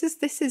going, this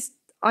is,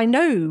 I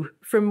know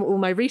from all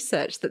my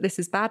research that this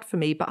is bad for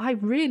me, but I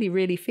really,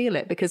 really feel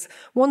it, because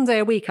one day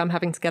a week I'm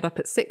having to get up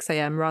at 6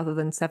 a.m. rather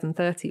than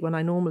 7:30 when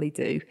I normally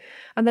do.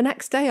 And the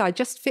next day I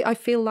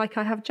feel like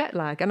I have jet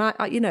lag. And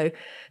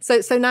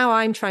so now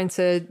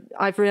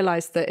I've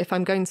realized that if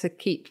I'm going to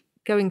keep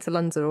going to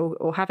London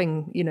or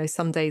having,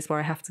 some days where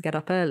I have to get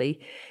up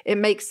early, it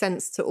makes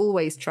sense to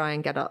always try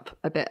and get up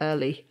a bit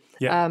early.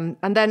 Yeah.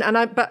 Once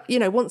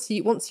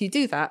you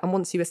do that, and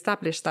once you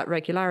establish that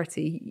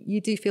regularity,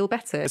 you do feel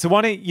better. So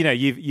why don't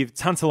you've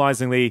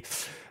tantalizingly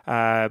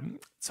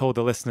told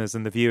the listeners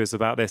and the viewers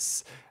about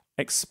this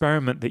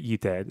experiment that you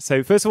did.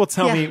 So first of all,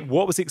 tell me,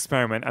 what was the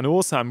experiment? And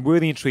also, I'm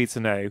really intrigued to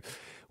know,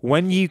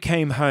 when you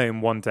came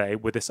home one day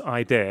with this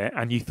idea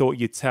and you thought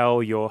you'd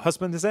tell your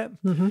husband, is it?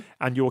 Mm-hmm.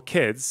 And your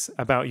kids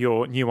about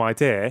your new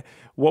idea,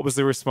 what was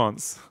the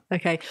response?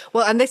 Okay.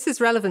 Well, and this is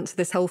relevant to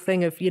this whole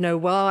thing of,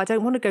 I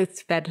don't want to go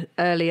to bed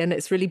early, and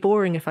it's really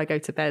boring if I go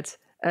to bed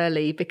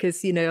early,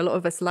 because, a lot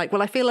of us are like,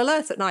 well, I feel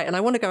alert at night and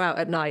I want to go out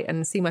at night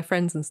and see my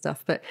friends and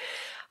stuff. But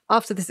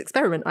after this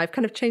experiment, I've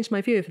kind of changed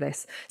my view of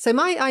this. So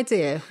my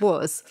idea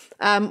was,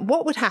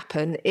 what would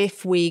happen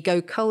if we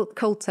go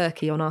cold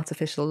turkey on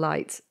artificial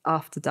light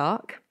after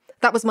dark?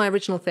 That was my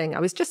original thing. I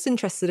was just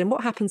interested in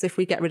what happens if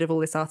we get rid of all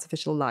this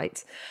artificial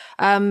light.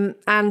 And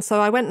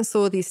so I went and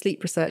saw these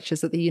sleep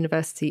researchers at the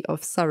University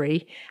of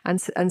Surrey and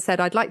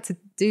said, I'd like to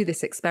do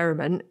this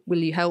experiment. Will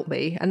you help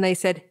me? And they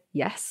said,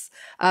 yes.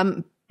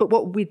 But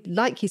what we'd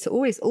like you to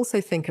always also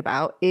think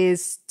about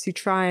is to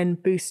try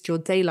and boost your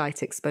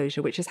daylight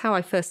exposure, which is how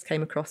I first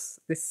came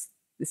across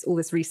all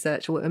this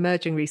research, or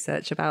emerging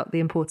research about the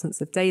importance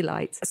of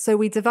daylight. So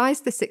we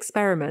devised this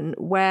experiment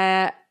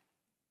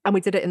and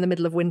we did it in the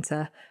middle of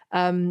winter,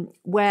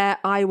 where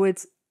I would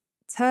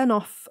turn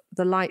off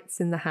the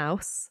lights in the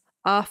house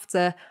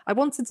after. I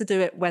wanted to do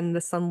it when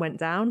the sun went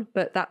down,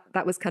 but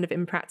that was kind of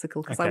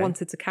impractical, because I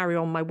wanted to carry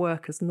on my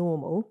work as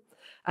normal.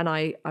 And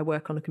I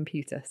work on a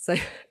computer,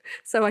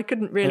 so I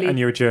couldn't really. And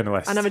you're a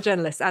journalist. And I'm a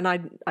journalist, and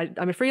I'm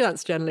a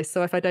freelance journalist.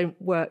 So if I don't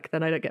work,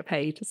 then I don't get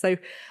paid. So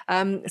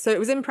it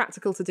was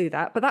impractical to do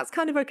that, but that's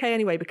kind of okay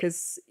anyway,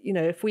 because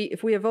if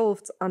we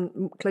evolved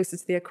closer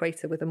to the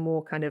equator with a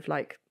more kind of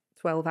like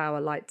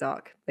 12-hour light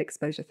dark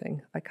exposure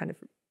thing,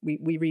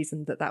 we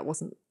reasoned that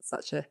wasn't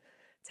such a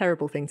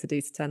terrible thing to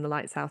do, to turn the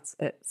lights out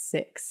at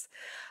 6.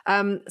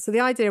 So the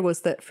idea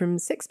was that from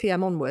 6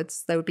 p.m.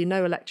 onwards, there would be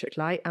no electric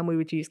light, and we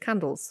would use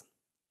candles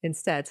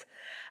instead.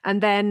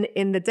 And then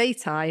in the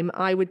daytime,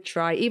 I would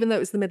try, even though it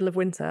was the middle of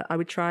winter,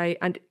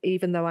 and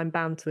even though I'm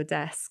bound to a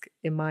desk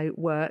in my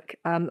work,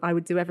 I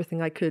would do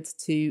everything I could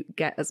to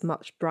get as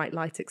much bright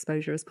light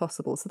exposure as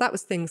possible. So that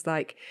was things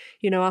like,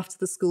 after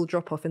the school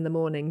drop off in the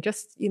morning,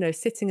 just,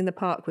 sitting in the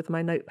park with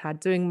my notepad,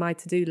 doing my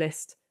to-do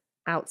list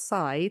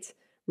outside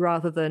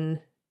rather than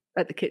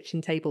at the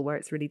kitchen table where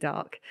it's really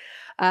dark.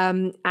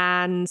 And,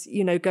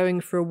 going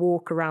for a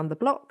walk around the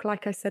block,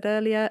 like I said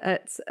earlier,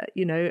 at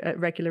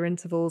regular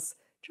intervals,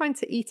 trying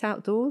to eat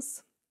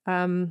outdoors.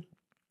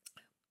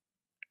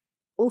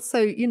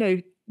 Also,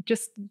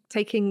 just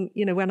taking,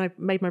 when I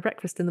made my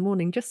breakfast in the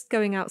morning, just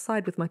going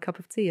outside with my cup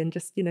of tea and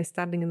just,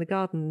 standing in the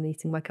garden and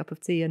eating my cup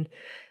of tea and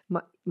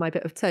my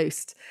bit of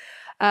toast.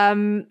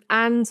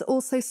 And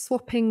also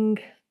swapping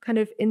kind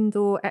of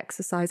indoor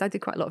exercise. I did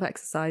quite a lot of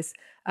exercise,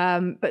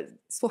 but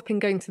swapping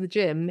going to the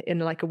gym in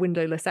like a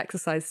windowless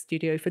exercise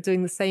studio for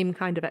doing the same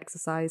kind of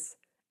exercise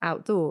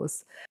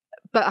outdoors.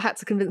 But I had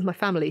to convince my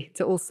family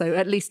to also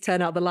at least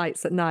turn out the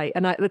lights at night.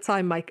 And at the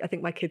time, I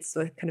think my kids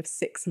were kind of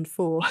 6 and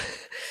 4.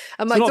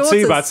 And my not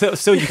too bad.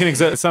 Still, you can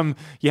exert some.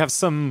 You have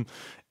some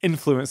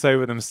influence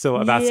over them still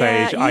at that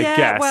age, I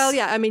guess. Well,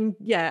 I mean,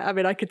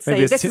 I could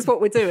say this is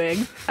what we're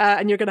doing,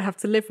 and you're going to have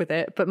to live with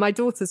it. But my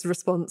daughter's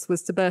response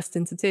was to burst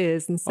into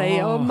tears and say,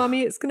 "Oh,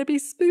 mummy, it's going to be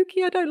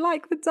spooky. I don't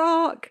like the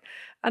dark."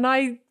 And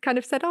I kind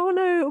of said, "Oh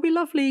no, it'll be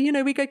lovely. You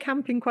know, we go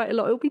camping quite a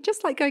lot. It'll be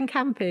just like going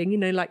camping, you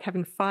know, like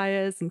having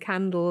fires and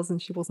candles."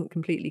 And she wasn't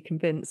completely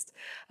convinced.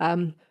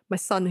 My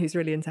son, who's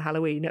really into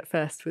Halloween, at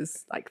first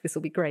was like, "This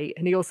will be great."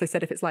 And he also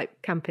said, "If it's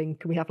like camping,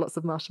 can we have lots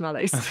of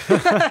marshmallows?"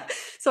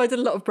 So I did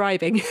a lot of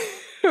bribing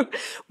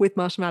with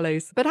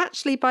marshmallows. But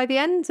actually, by the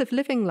end of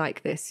living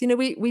like this, you know,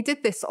 we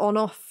did this on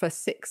off for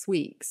 6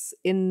 weeks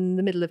in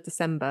the middle of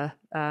December.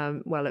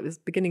 Well, it was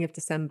beginning of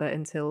December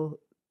until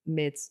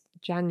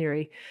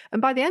mid-January.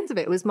 And by the end of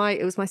it, it was my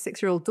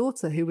 6-year-old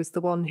daughter who was the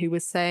one who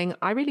was saying,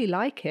 "I really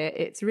like it.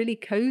 It's really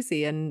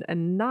cozy and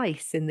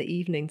nice in the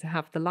evening to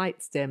have the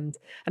lights dimmed."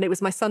 And it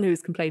was my son who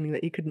was complaining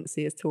that he couldn't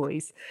see his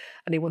toys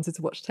and he wanted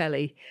to watch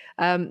telly.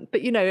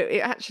 But you know, it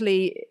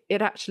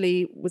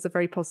actually was a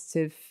very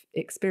positive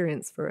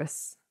experience for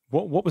us.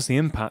 What was the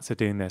impact of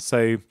doing this?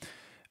 So,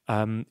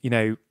 you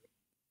know,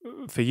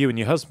 for you and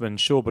your husband,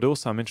 sure, but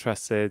also I'm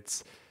interested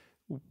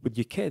with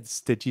your kids.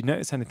 Did you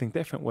notice anything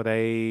different?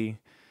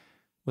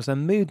 Was their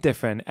mood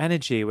different?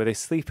 Energy? Were they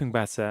sleeping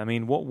better? I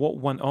mean, what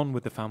went on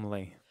with the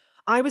family?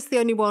 I was the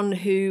only one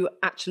who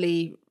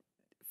actually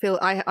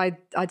I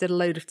did a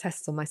load of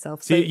tests on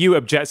myself. So you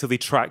objectively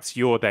tracked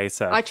your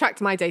data. I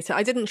tracked my data.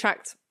 I didn't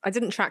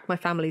track my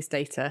family's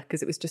data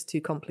because it was just too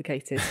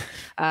complicated.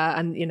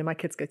 And you know, my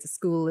kids go to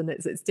school and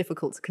it's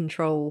difficult to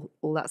control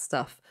all that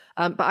stuff.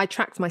 But I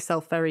tracked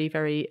myself very,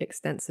 very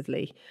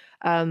extensively.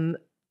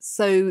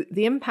 So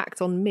the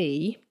impact on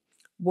me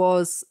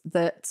was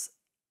that,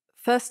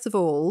 first of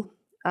all,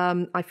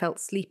 I felt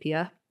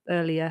sleepier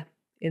earlier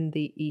in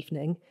the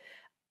evening.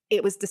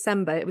 It was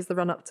December. It was the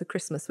run-up to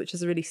Christmas, which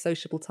is a really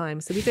sociable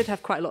time. So we did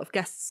have quite a lot of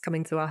guests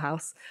coming to our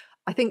house,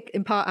 I think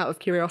in part out of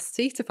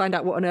curiosity to find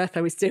out what on earth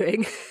I was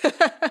doing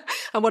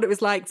and what it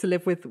was like to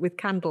live with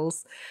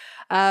candles.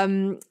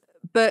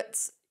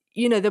 But,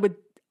 you know,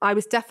 I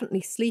was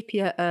definitely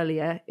sleepier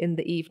earlier in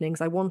the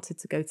evenings. I wanted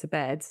to go to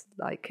bed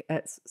like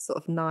at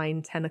sort of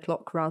 9, 10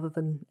 o'clock rather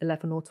than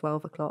 11 or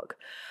 12 o'clock.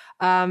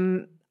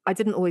 I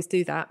didn't always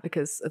do that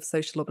because of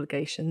social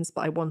obligations,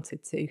 but I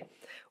wanted to.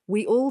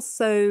 We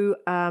also,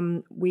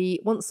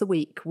 once a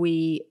week,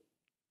 we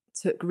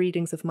took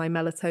readings of my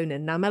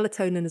melatonin. Now,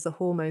 melatonin is a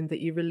hormone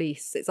that you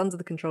release. It's under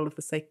the control of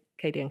the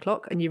circadian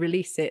clock, and you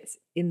release it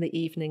in the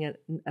evening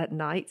at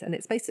night. And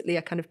it's basically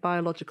a kind of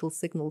biological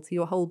signal to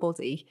your whole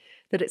body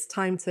that it's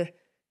time to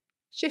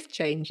shift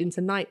change into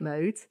night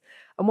mode.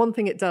 And one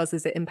thing it does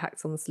is it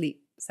impacts on the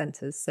sleep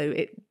centers. So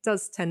it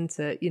does tend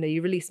to, you know,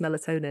 you release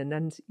melatonin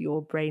and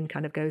your brain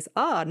kind of goes,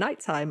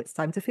 nighttime, it's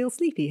time to feel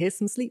sleepy. Here's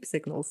some sleep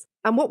signals.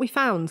 And what we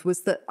found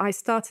was that I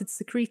started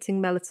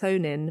secreting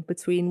melatonin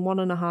between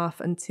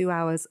 1.5 and 2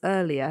 hours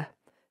earlier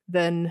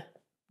than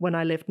when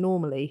I lived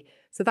normally.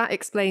 So that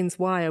explains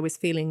why I was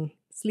feeling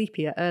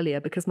sleepier earlier,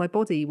 because my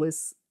body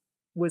was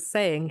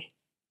saying,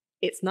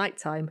 it's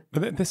nighttime.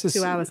 But this is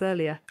 2 hours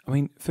earlier. I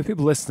mean, for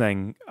people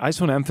listening, I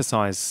just want to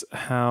emphasize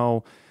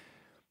how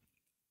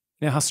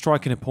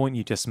striking a point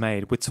you just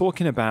made. We're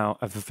talking about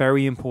a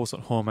very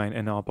important hormone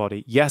in our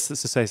body. Yes,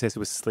 it's associated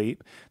with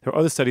sleep. There are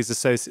other studies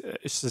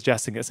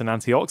suggesting it's an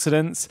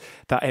antioxidant,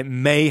 that it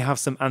may have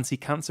some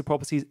anti-cancer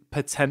properties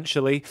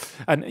potentially.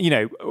 And, you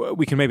know,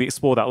 we can maybe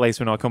explore that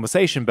later in our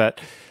conversation,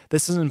 but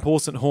this is an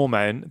important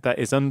hormone that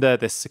is under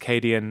this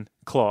circadian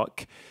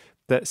clock,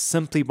 that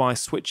simply by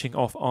switching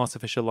off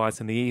artificial light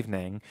in the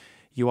evening,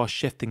 you are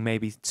shifting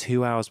maybe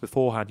 2 hours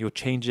beforehand. You're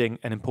changing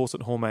an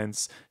important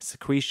hormone's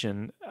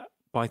secretion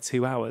by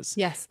 2 hours.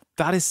 Yes.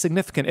 That is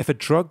significant. If a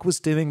drug was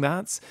doing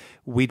that,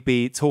 we'd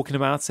be talking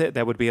about it.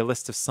 There would be a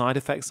list of side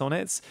effects on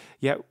it.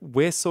 Yet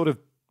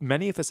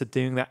many of us are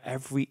doing that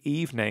every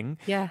evening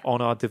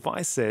on our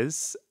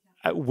devices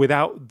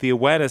without the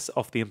awareness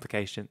of the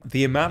implication.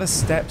 The amount of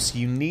steps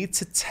you need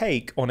to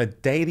take on a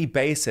daily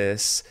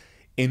basis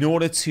in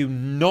order to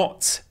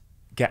not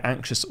get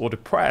anxious or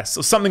depressed,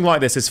 or something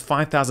like this, is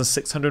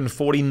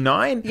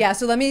 5,649. Yeah,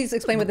 so let me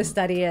explain what the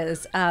study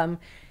is.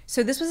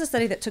 So this was a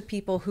study that took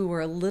people who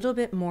were a little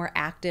bit more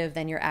active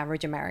than your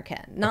average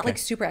American, not like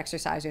super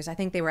exercisers. I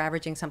think they were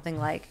averaging something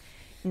like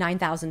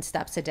 9,000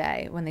 steps a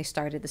day when they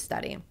started the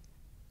study.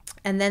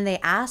 And then they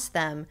asked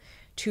them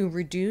to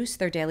reduce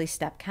their daily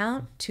step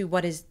count to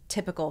what is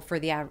typical for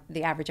the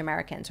average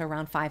American, so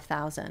around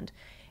 5,000,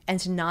 and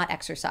to not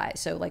exercise.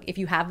 So like if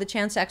you have the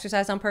chance to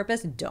exercise on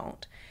purpose,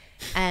 don't.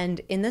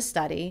 And in the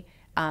study,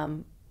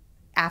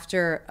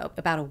 after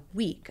about a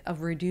week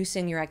of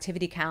reducing your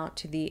activity count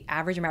to the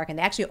average American,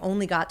 they actually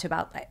only got to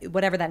about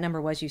whatever that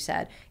number was you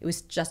said. It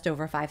was just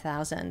over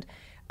 5,000.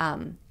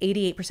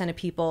 88% of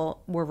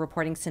people were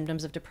reporting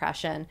symptoms of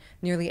depression.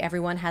 Nearly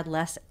everyone had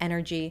less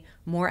energy,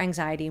 more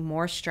anxiety,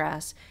 more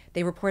stress.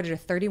 They reported a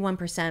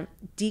 31%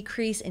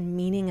 decrease in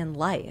meaning in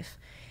life.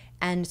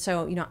 And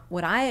so, you know,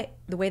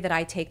 the way that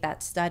I take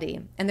that study,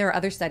 and there are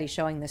other studies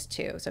showing this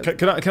too. So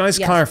can I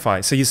just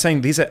clarify? So you're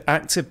saying these are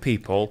active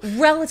people,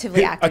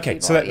 relatively active people. Okay,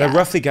 so they're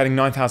roughly getting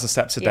 9,000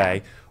 steps a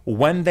day.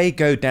 When they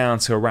go down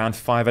to around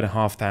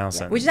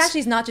 5,500, which is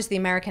actually not just the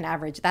American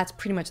average, that's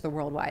pretty much the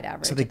worldwide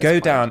average. So they go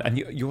down, and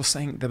you're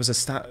saying there was a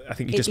stat, I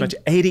think you just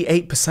mentioned,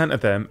 88% of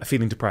them are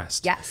feeling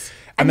depressed. Yes.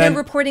 And they're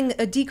reporting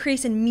a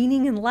decrease in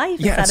meaning in life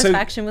and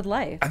satisfaction with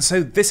life. And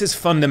so this is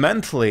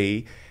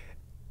fundamentally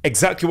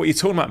exactly what you're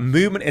talking about.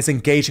 Movement is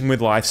engaging with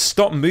life.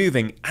 Stop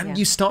moving, and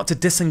you start to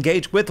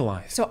disengage with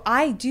life. So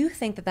I do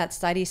think that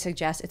study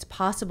suggests it's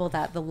possible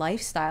that the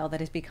lifestyle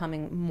that is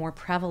becoming more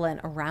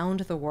prevalent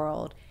around the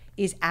world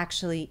is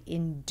actually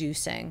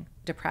inducing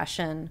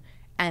depression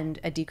and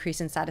a decrease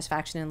in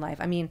satisfaction in life.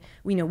 I mean,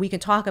 we can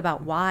talk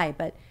about why,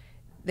 but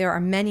there are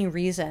many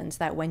reasons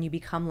that when you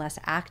become less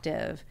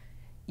active,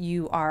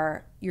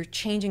 you're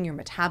changing your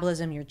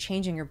metabolism, you're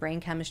changing your brain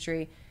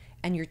chemistry,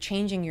 and you're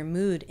changing your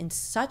mood in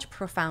such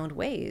profound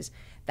ways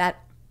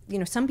that,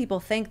 some people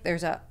think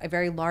there's a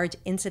very large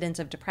incidence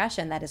of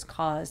depression that is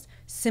caused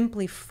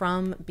simply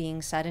from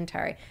being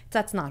sedentary.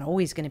 That's not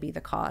always going to be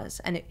the cause,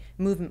 and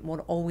movement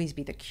won't always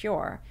be the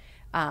cure.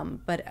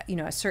 But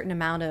a certain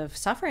amount of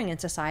suffering in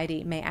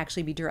society may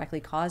actually be directly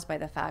caused by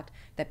the fact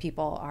that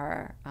people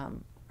are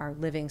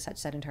living such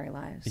sedentary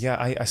lives. Yeah,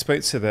 I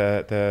spoke to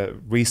the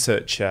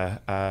researcher,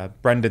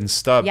 Brendan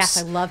Stubbs.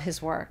 Yes, I love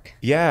his work.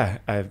 Yeah,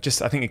 I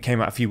think it came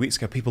out a few weeks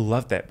ago. People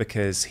loved it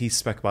because he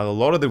spoke about a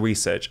lot of the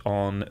research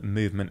on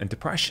movement and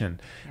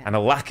depression. Yeah. And a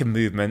lack of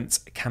movement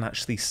can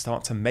actually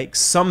start to make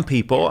some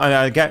people, and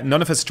again,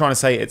 none of us are trying to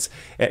say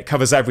it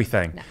covers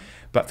everything, no.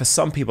 But for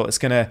some people, it's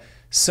going to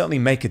certainly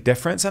make a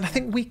difference. And I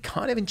think we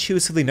kind of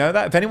intuitively know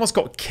that. If anyone's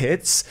got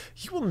kids,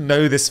 you will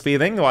know this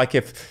feeling. Like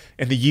if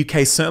in the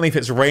UK, certainly if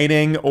it's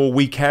raining all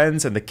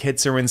weekends and the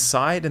kids are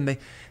inside and they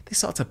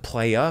start to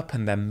play up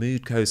and their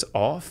mood goes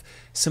off,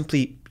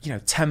 simply,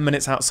 10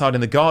 minutes outside in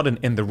the garden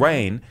in the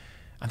rain,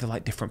 and they're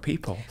like different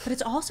people. But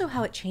it's also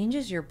how it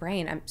changes your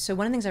brain. So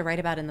one of the things I write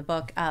about in the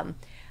book,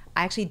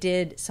 I actually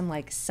did some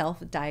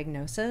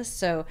self-diagnosis.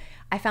 So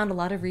I found a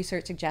lot of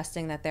research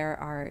suggesting that there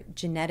are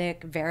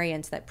genetic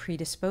variants that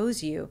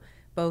predispose you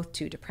both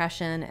to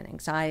depression and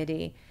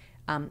anxiety,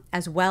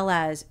 as well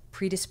as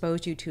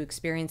predispose you to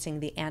experiencing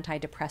the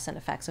antidepressant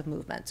effects of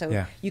movement.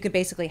 So you could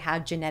basically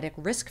have genetic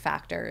risk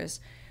factors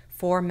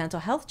for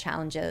mental health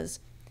challenges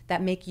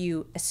that make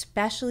you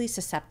especially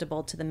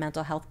susceptible to the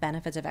mental health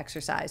benefits of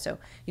exercise. So,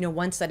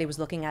 one study was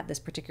looking at this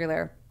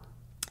particular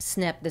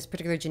SNP, this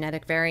particular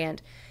genetic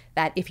variant,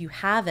 that if you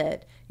have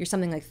it, you're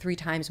something like 3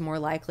 times more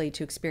likely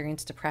to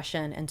experience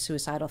depression and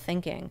suicidal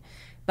thinking.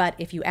 But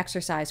if you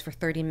exercise for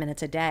 30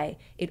 minutes a day,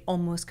 it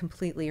almost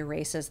completely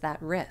erases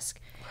that risk.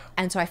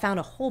 And so I found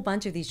a whole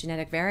bunch of these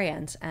genetic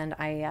variants, and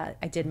I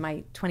did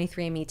my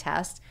 23andMe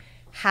test,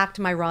 hacked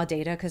my raw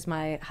data because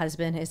my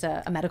husband is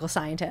a medical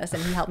scientist,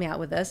 and he helped me out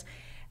with this.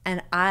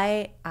 And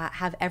I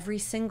have every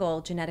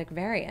single genetic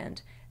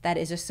variant that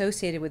is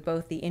associated with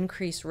both the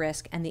increased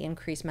risk and the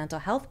increased mental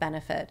health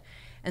benefit.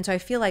 And so I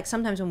feel like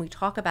sometimes when we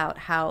talk about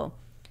how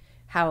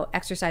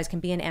exercise can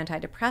be an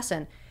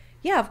antidepressant,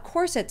 yeah, of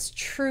course it's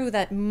true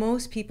that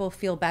most people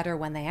feel better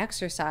when they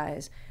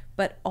exercise,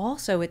 but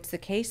also it's the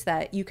case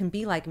that you can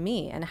be like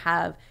me and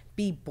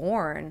be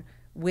born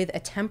with a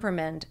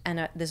temperament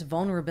and this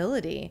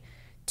vulnerability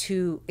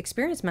to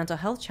experience mental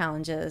health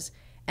challenges,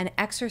 and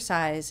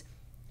exercise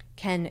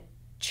can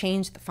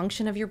change the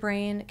function of your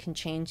brain, can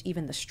change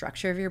even the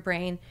structure of your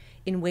brain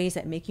in ways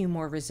that make you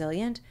more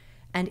resilient.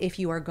 And if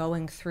you are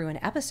going through an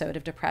episode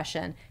of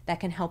depression, that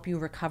can help you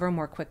recover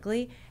more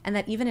quickly, and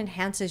that even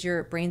enhances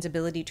your brain's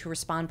ability to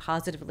respond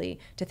positively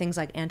to things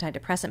like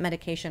antidepressant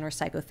medication or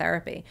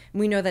psychotherapy.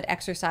 We know that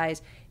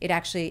exercise,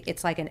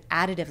 it's like an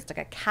additive, it's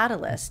like a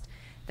catalyst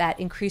that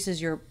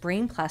increases your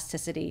brain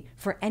plasticity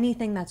for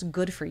anything that's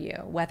good for you,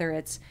 whether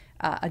it's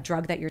a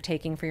drug that you're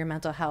taking for your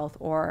mental health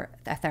or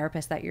a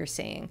therapist that you're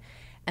seeing.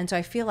 And so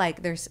I feel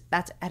like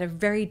that's at a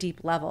very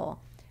deep level,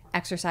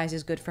 exercise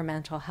is good for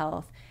mental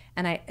health.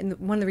 And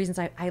one of the reasons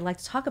I like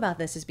to talk about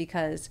this is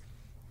because,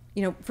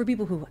 for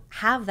people who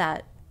have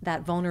that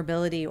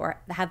vulnerability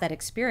or have that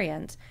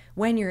experience,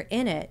 when you're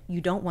in it, you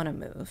don't want to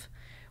move.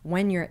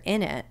 When you're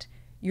in it,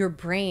 your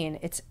brain,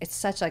 it's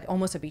such like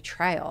almost a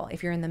betrayal.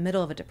 If you're in the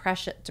middle of a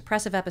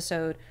depressive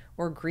episode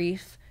or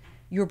grief,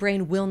 your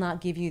brain will not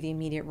give you the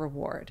immediate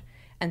reward.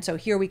 And so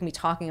here we can be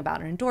talking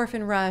about an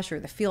endorphin rush or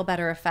the feel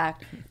better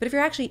effect. But if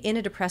you're actually in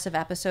a depressive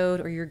episode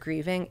or you're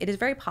grieving, it is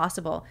very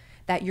possible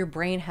that your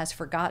brain has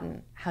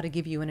forgotten how to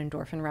give you an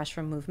endorphin rush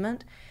from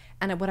movement.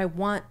 And what I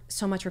want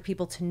so much for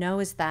people to know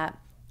is that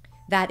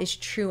that is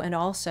true. And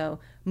also,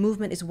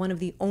 movement is one of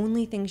the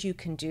only things you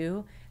can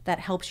do that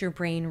helps your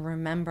brain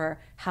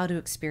remember how to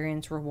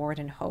experience reward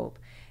and hope.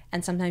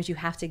 And sometimes you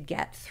have to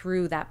get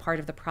through that part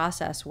of the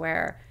process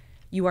where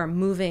you are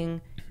moving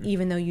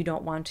even though you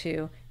don't want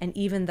to, and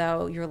even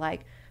though you're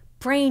like,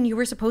 brain, you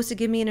were supposed to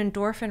give me an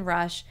endorphin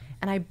rush,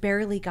 and I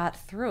barely got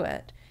through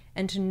it.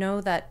 And to know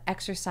that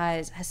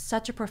exercise has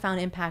such a profound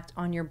impact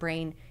on your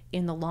brain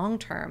in the long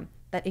term,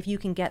 that if you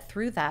can get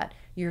through that,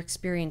 your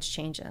experience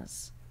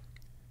changes.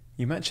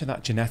 You mentioned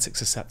that genetic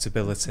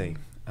susceptibility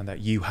and that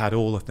you had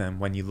all of them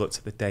when you looked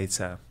at the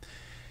data.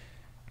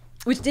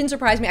 Which didn't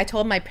surprise me. I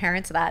told my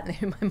parents that,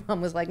 and my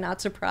mom was like,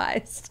 not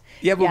surprised.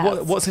 Yeah, but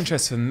Yes. what's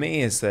interesting for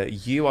me is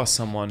that you are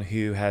someone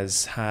who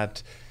has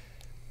had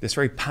this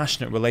very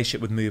passionate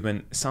relationship with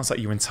movement, it sounds like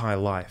your entire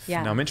life.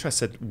 Yeah. Now, I'm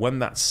interested when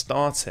that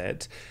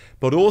started,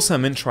 but also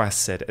I'm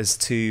interested as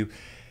to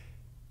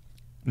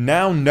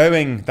now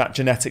knowing that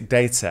genetic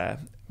data,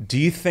 do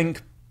you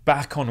think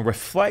back on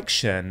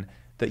reflection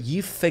that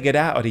you figured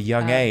out at a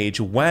young age,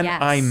 when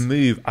yes. I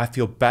move, I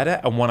feel better,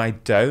 and when I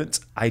don't,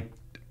 I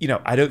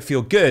don't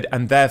feel good,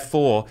 and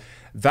therefore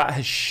that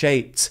has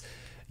shaped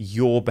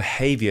your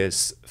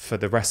behaviors for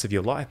the rest of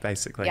your life,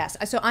 basically? Yes.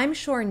 So I'm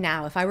sure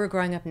now, if I were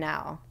growing up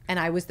now and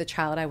I was the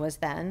child I was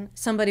then,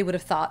 somebody would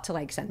have thought to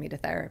like send me to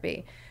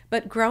therapy.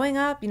 But growing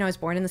up, I was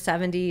born in the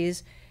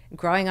 70s,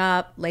 growing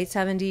up, late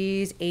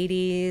 70s,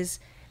 80s,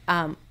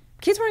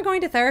 kids weren't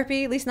going to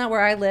therapy, at least not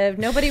where I lived.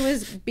 Nobody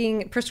was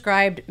being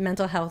prescribed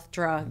mental health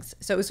drugs.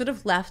 So it was sort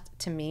of left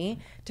to me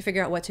to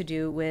figure out what to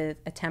do with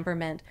a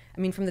temperament.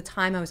 I mean, from the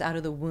time I was out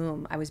of the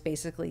womb, I was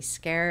basically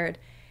scared,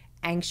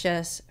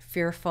 anxious,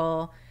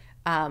 fearful.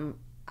 There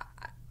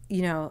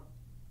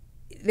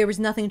was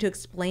nothing to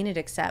explain it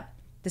except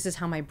this is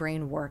how my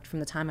brain worked from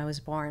the time I was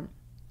born.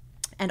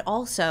 And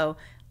also,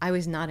 I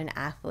was not an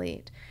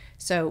athlete.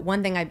 So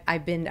one thing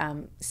I've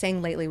been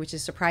saying lately, which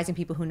is surprising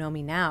people who know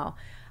me now,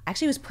 I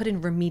actually was put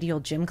in remedial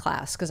gym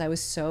class because I was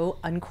so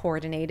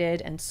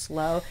uncoordinated and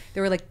slow.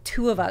 There were like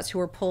 2 of us who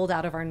were pulled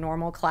out of our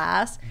normal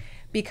class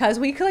because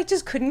we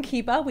just couldn't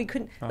keep up. We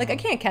couldn't, I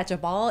can't catch a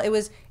ball. It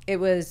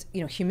was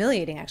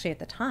humiliating actually at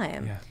the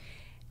time. Yeah.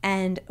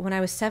 And when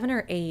I was 7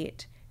 or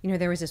 8,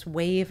 there was this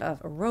wave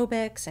of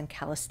aerobics and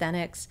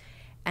calisthenics,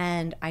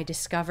 and I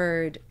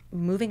discovered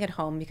moving at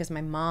home because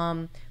my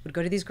mom would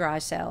go to these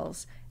garage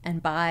sales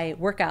and buy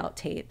workout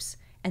tapes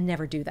and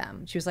never do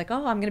them. She was like,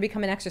 oh, I'm going to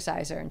become an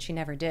exerciser, and she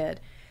never did.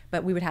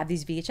 But we would have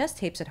these VHS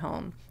tapes at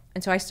home.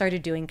 And so I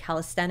started doing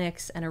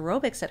calisthenics and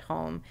aerobics at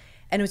home,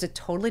 and it was a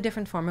totally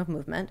different form of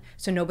movement.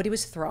 So nobody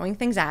was throwing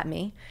things at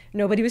me.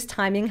 Nobody was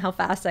timing how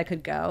fast I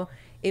could go.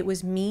 It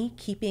was me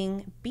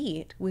keeping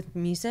beat with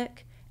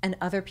music and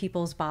other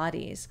people's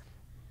bodies.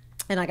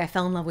 And I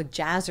fell in love with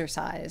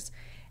jazzercise.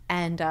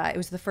 And it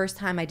was the first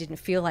time I didn't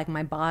feel like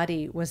my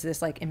body was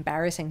this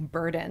embarrassing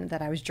burden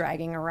that I was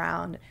dragging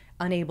around,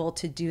 unable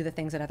to do the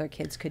things that other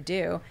kids could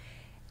do.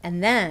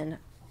 And then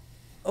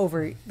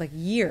over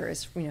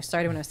years,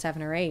 started when I was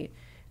 7 or 8,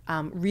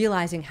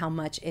 realizing how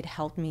much it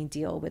helped me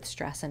deal with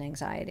stress and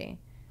anxiety.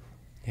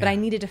 Yeah. But I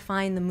needed to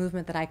find the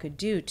movement that I could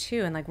do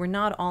too. And we're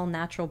not all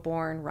natural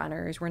born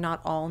runners. We're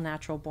not all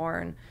natural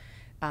born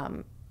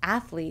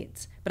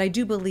athletes, but I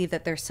do believe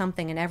that there's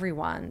something in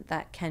everyone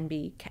that can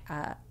be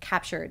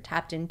captured,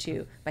 tapped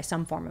into by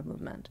some form of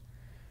movement.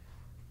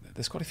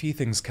 There's quite a few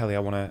things, Kelly, I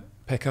want to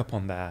pick up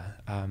on there.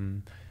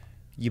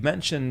 You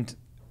mentioned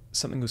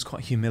something that was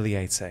quite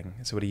humiliating.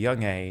 So at a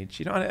young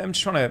age, I'm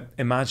just trying to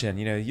imagine,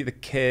 you're the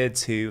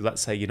kids who,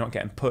 let's say, you're not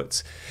getting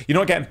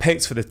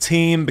picked for the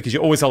team because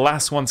you're always the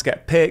last one to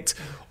get picked,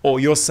 or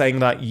you're saying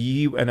that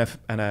you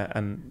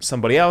and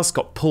somebody else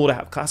got pulled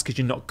out of class because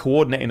you're not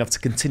coordinated enough to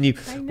continue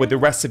with the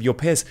rest of your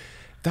peers.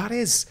 That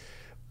is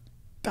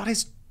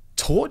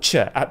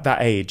torture at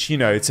that age,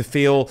 to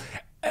feel.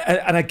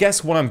 And I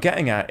guess what I'm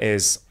getting at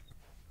is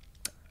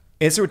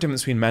there a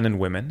difference between men and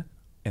women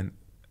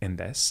in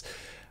this?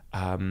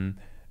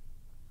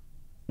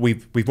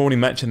 We've already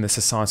mentioned the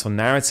societal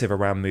narrative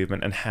around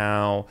movement and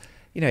how,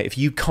 if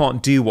you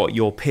can't do what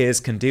your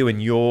peers can do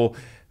and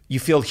you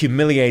feel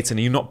humiliated and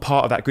you're not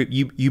part of that group,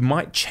 you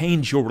might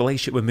change your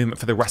relationship with movement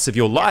for the rest of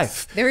your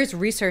life. There is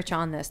research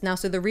on this now.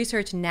 So the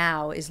research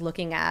now is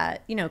looking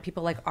at,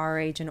 people like our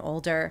age and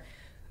older,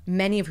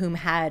 many of whom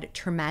had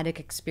traumatic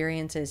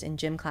experiences in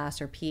gym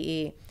class or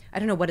PE. I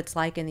don't know what it's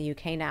like in the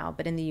UK now,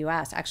 but in the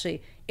US,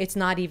 actually, it's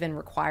not even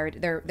required.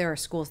 There are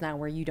schools now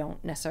where you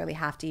don't necessarily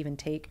have to even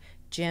take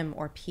gym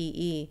or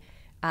PE.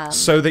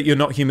 So that you're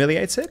not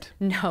humiliated?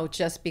 No,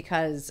 just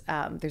because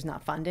there's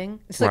not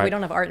funding. It's like we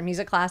don't have art and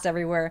music class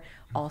everywhere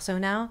also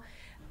now.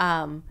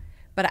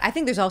 But I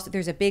think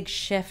there's a big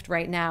shift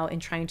right now in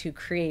trying to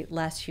create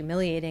less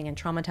humiliating and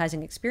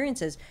traumatizing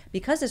experiences,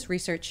 because this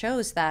research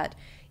shows that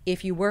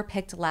if you were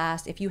picked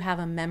last, if you have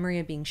a memory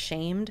of being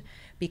shamed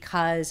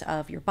because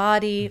of your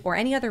body or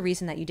any other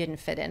reason that you didn't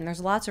fit in,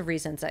 there's lots of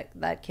reasons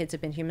that kids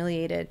have been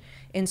humiliated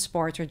in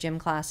sports or gym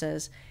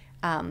classes,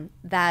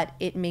 that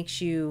it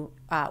makes you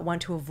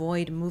want to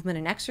avoid movement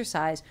and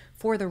exercise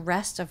for the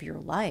rest of your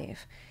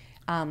life.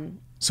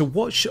 So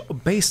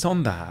based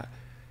on that,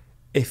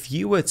 if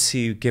you were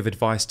to give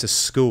advice to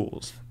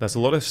schools, there's a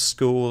lot of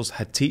schools,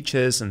 head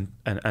teachers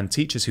and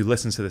teachers who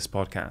listen to this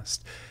podcast.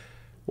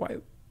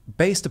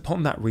 Based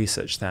upon that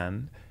research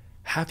then,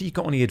 have you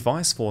got any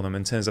advice for them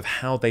in terms of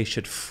how they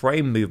should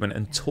frame movement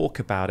and talk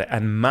about it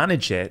and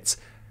manage it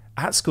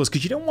at schools?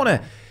 Because you don't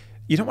want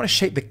to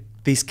shape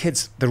these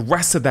kids the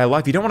rest of their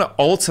life. You don't want to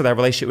alter their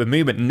relationship with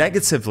movement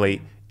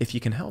negatively if you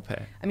can help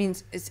it. I mean,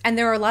 and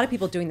there are a lot of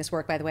people doing this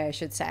work, by the way, I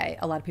should say,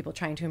 a lot of people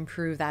trying to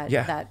improve that,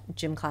 that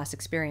gym class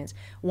experience.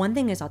 One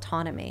thing is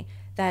autonomy,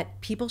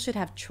 that people should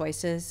have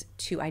choices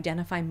to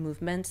identify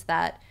movements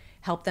that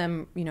help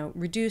them, you know,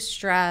 reduce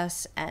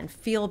stress and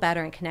feel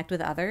better and connect with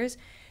others.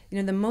 You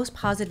know, the most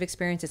positive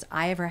experiences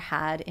I ever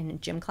had in a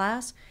gym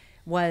class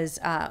was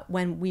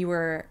when we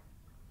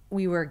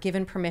were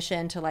given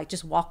permission to like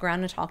just walk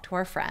around and talk to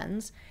our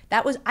friends.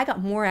 I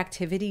got more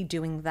activity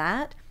doing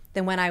that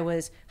than when I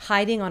was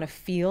hiding on a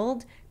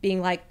field being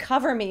like,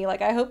 cover me,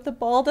 like I hope the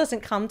ball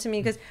doesn't come to me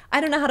because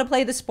I don't know how to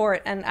play the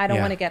sport and I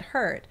don't want to get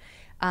hurt.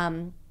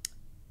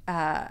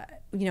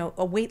 You know,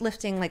 a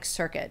weightlifting like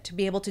circuit, to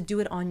be able to do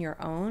it on your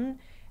own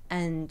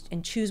and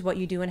choose what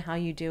you do and how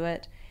you do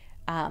it.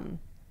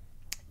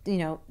 You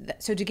know,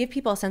 so to give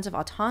people a sense of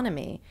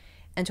autonomy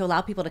and to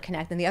allow people to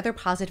connect. And the other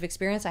positive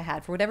experience I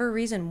had, for whatever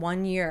reason,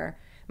 one year,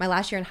 my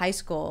last year in high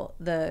school,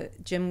 the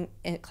gym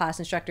class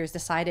instructors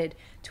decided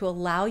to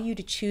allow you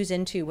to choose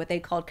into what they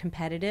called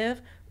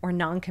competitive or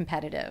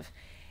non-competitive.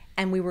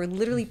 And we were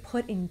literally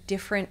put in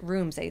different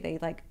rooms. They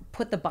like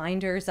put the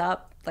binders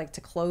up like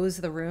to close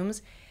the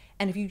rooms.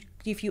 And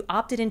if you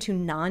opted into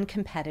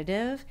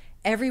non-competitive,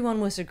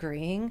 everyone was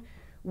agreeing,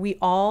 we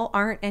all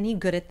aren't any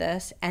good at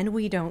this and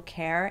we don't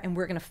care and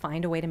we're gonna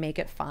find a way to make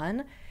it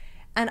fun.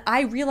 And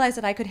I realized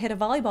that I could hit a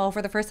volleyball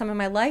for the first time in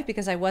my life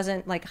because I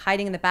wasn't like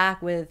hiding in the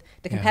back with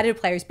the competitive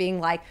players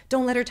being like,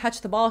 don't let her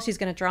touch the ball, she's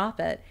gonna drop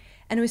it.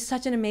 And it was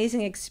such an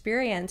amazing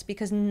experience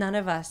because none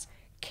of us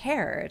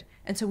cared.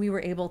 And so we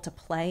were able to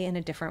play in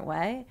a different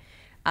way.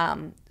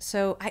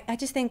 So I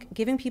just think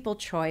giving people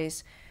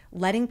choice,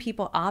 letting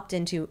people opt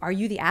into, are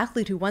you the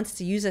athlete who wants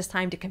to use this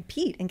time to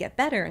compete and get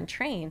better and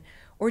train?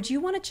 Or do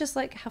you want to just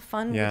like have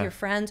fun with your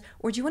friends?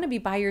 Or do you want to be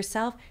by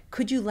yourself?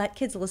 Could you let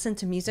kids listen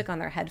to music on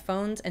their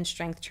headphones and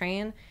strength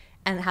train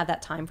and have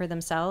that time for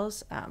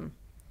themselves?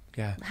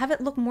 Have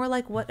it look more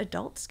like what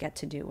adults get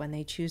to do when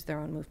they choose their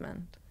own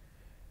movement.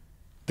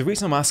 The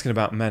reason I'm asking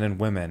about men and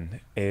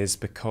women is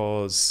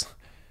because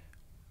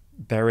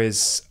there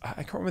is,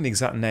 I can't remember the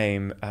exact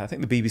name, I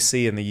think the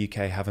BBC in the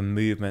UK have a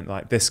movement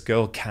like This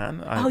Girl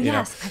Can.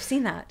 I've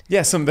seen that.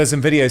 Yeah, there's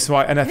some videos. So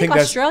I think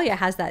Australia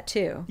has that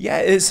too. Yeah,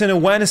 it's an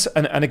awareness.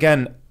 And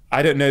again,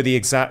 I don't know the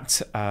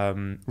exact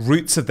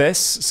roots of this.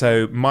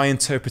 So my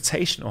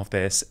interpretation of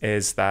this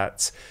is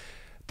that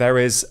there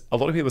is a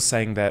lot of people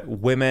saying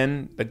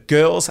that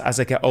girls as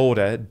they get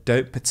older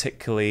don't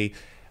particularly,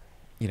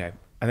 you know,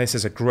 and this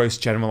is a gross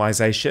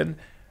generalization,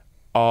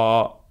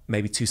 are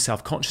maybe too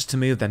self-conscious to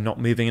move, they're not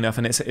moving enough.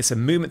 And it's a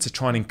movement to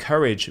try and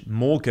encourage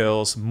more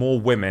girls,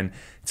 more women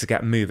to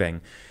get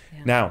moving.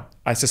 Yeah. Now,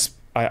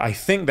 I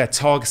think they're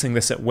targeting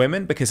this at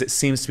women because it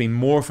seems to be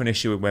more of an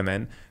issue with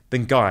women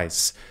than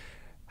guys.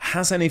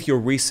 Has any of your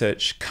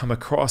research come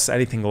across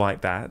anything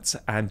like that?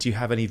 And do you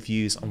have any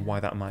views on why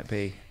that might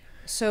be?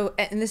 So,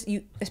 and this,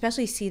 you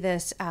especially see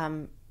this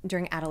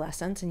during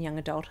adolescence and young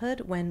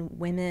adulthood when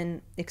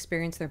women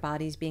experience their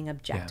bodies being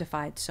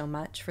objectified so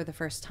much for the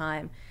first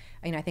time.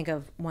 I think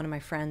of one of my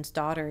friend's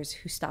daughters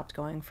who stopped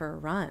going for a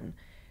run.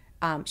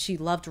 She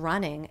loved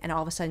running, and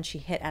all of a sudden she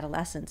hit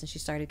adolescence and she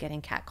started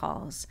getting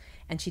catcalls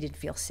and she didn't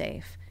feel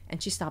safe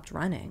and she stopped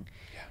running.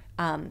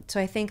 So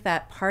I think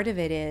that part of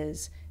it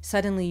is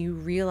suddenly you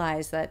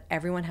realize that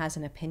everyone has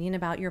an opinion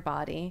about your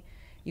body.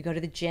 You go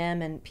to the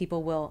gym and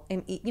people will,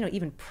 and, you know,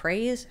 even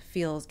praise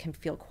can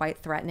feel quite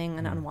threatening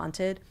and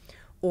unwanted,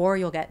 or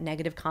you'll get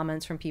negative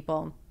comments from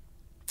people.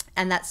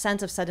 And that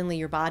sense of suddenly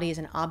your body is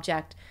an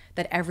object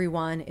that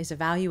everyone is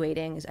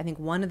evaluating is, I think,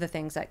 one of the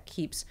things that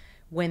keeps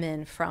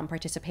women from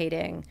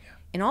participating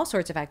in all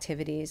sorts of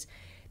activities.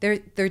 There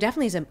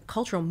definitely is a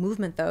cultural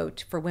movement, though,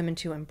 for women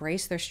to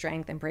embrace their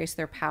strength, embrace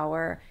their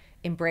power,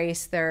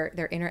 embrace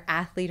their inner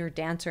athlete or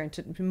dancer, and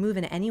to move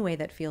in any way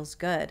that feels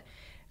good.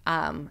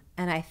 And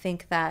I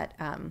think that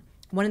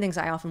one of the things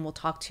I often will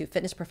talk to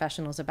fitness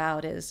professionals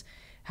about is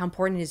how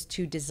important it is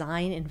to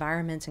design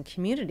environments and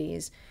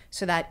communities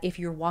so that if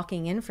you're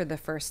walking in for the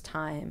first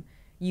time,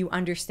 you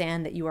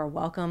understand that you are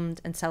welcomed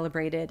and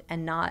celebrated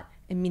and not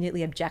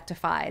immediately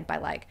objectified by,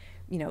 like,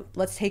 you know,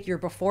 let's take your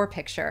before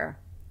picture,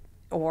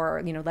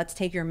 or, you know, let's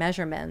take your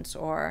measurements,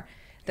 or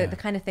the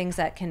kind of things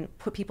that can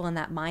put people in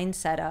that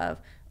mindset of,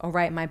 oh,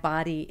 right, my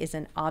body is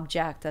an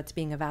object that's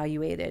being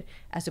evaluated,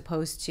 as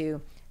opposed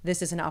to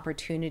this is an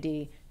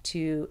opportunity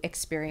to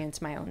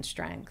experience my own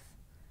strength.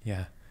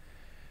 Yeah.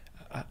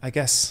 I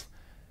guess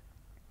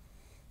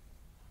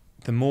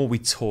the more we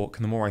talk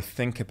and the more I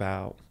think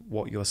about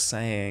what you're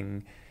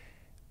saying,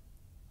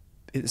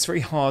 it's very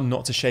hard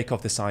not to shake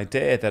off this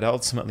idea that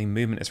ultimately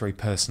movement is very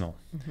personal.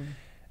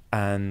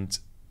 And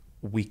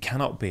we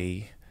cannot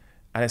be,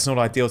 and it's not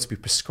ideal to be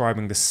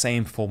prescribing the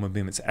same form of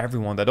movement to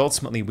everyone, that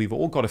ultimately we've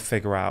all got to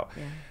figure out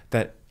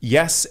that,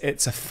 yes,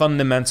 it's a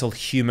fundamental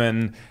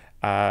human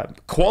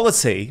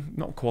quality,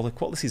 not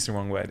quality is the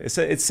wrong word.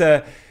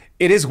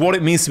 It is what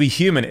it means to be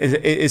human,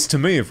 is to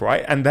move,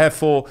 right? And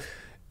therefore,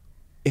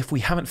 if we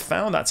haven't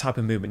found that type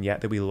of movement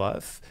yet that we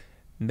love,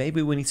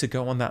 maybe we need to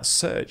go on that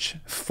search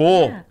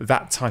for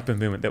that type of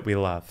movement that we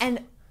love.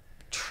 And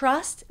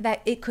trust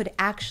that it could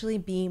actually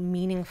be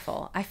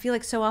meaningful. I feel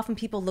like so often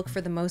people look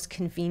for the most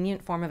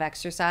convenient form of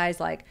exercise.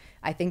 Like,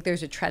 I think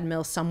there's a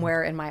treadmill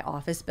somewhere in my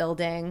office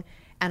building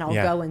and I'll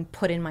go and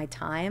put in my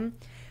time.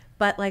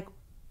 But like,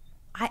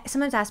 I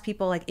sometimes ask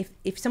people, like,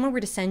 if someone were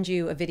to send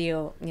you a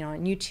video, you know,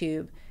 on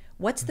YouTube,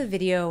 what's the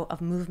video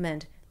of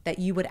movement that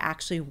you would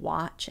actually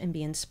watch and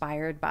be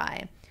inspired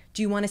by?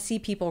 Do you want to see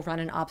people run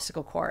an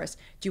obstacle course?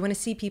 Do you want to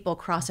see people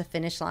cross a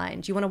finish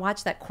line? Do you want to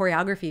watch that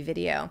choreography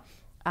video?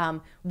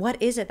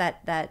 What is it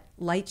that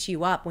lights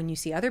you up when you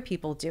see other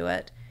people do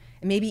it?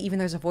 And maybe even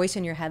there's a voice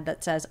in your head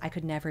that says, I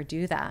could never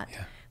do that.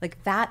 Yeah.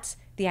 Like, that's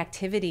the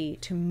activity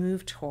to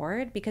move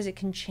toward, because it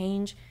can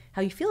change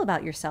how you feel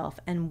about yourself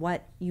and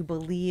what you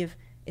believe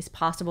is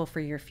possible for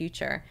your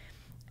future.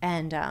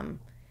 And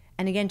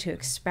again, to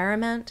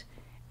experiment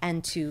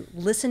and to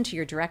listen to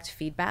your direct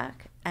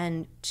feedback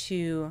and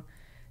to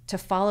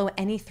follow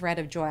any thread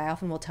of joy. I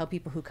often will tell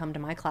people who come to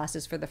my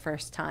classes for the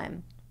first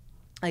time,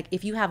 like,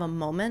 if you have a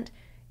moment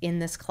in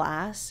this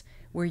class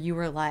where you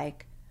were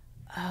like,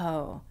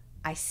 oh,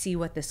 I see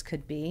what this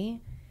could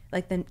be,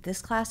 like, then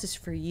this class is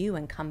for you,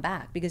 and come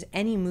back. Because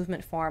any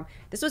movement form,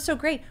 this was so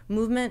great.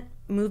 Movement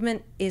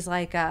is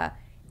like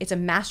it's a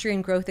mastery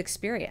and growth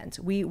experience.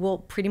 We will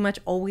pretty much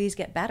always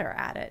get better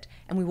at it,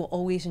 and we will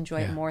always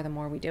enjoy it more the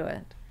more we do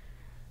it.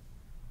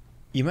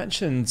 You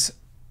mentioned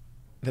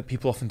that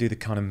people often do the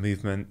kind of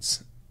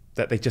movements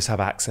that they just have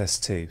access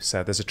to.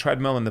 So there's a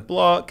treadmill in the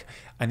block,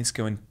 and it's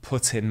going,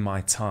 put in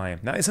my time.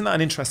 Now, isn't that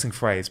an interesting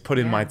phrase, put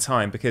in my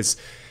time? Because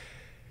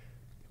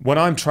when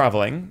I'm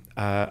traveling,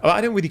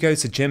 I don't really go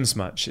to gyms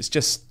much. It's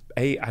just,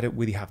 I don't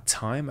really have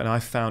time, and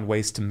I've found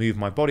ways to move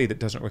my body that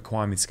doesn't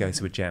require me to go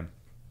to a gym.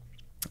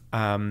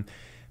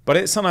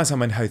 But sometimes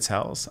I'm in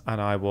hotels,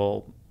 and I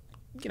will,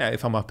 you know,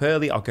 if I'm up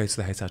early, I'll go to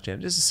the hotel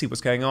gym just to see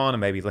what's going on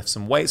and maybe lift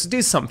some weights or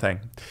do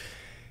something.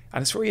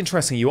 And it's really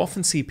interesting. You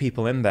often see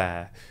people in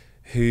there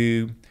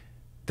who,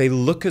 they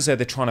look as though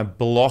they're trying to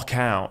block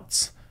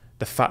out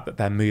the fact that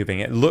they're moving.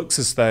 It looks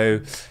as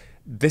though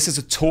this is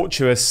a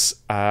tortuous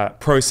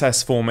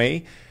process for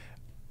me.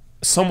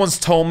 Someone's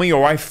told me,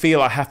 or I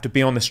feel I have to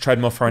be on this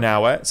treadmill for an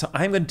hour, so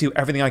I'm going to do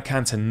everything I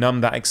can to numb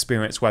that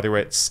experience, whether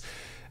it's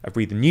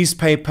read the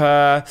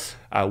newspaper,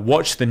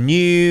 watch the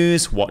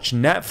news, watch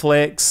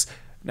Netflix.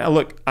 Now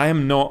look, I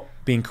am not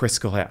being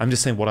critical here. I'm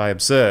just saying what I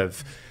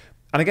observe.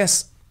 And I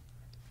guess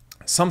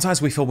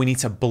sometimes we feel we need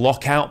to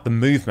block out the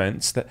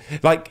movements, that,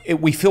 like,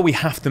 we feel we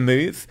have to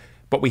move,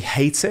 but we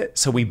hate it,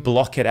 so we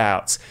block it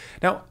out.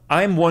 Now,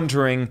 I'm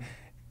wondering,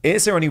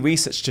 is there any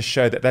research to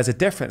show that there's a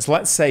difference?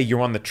 Let's say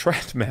you're on the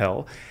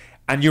treadmill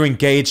and you're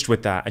engaged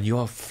with that, and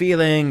you're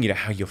feeling, you know,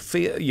 how you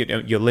feel, you know,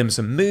 your limbs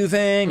are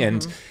moving,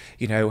 and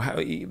you know how,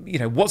 you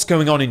know, what's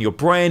going on in your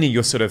brain, and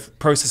you're sort of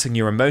processing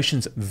your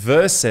emotions,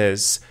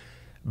 versus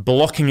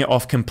blocking it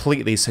off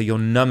completely, so you're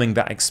numbing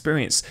that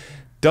experience.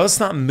 Does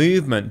that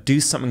movement do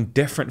something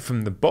different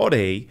from the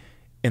body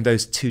in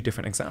those two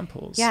different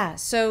examples? Yeah.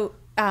 So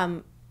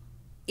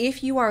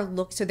if you are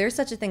so there's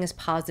such a thing as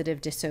positive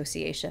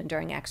dissociation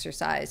during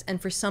exercise.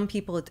 And for some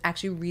people, it's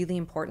actually really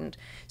important.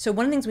 So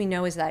one of the things we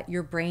know is that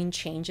your brain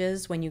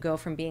changes when you go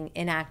from being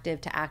inactive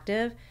to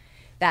active,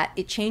 that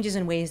it changes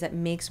in ways that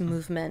makes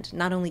movement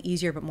not only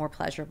easier, but more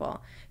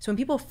pleasurable. So when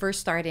people first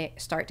start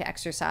to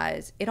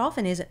exercise, it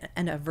often is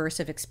an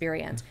aversive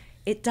experience.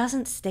 It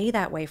doesn't stay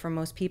that way for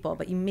most people,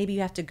 but maybe you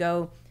have to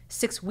go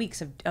 6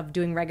 weeks of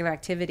doing regular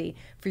activity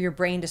for your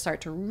brain to start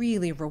to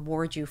really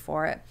reward you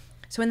for it.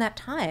 So in that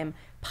time,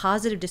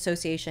 positive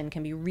dissociation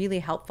can be really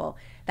helpful.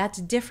 That's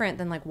different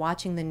than like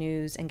watching the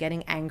news and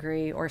getting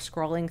angry, or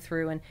scrolling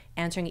through and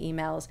answering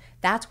emails.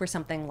 That's where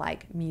something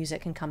like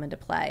music can come into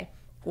play,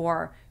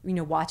 or, you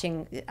know,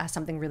 watching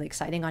something really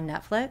exciting on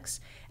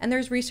Netflix. And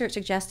there's research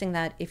suggesting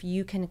that if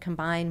you can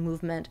combine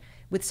movement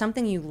with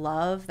something you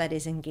love that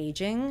is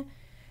engaging,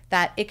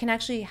 that it can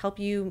actually help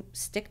you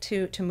stick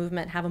to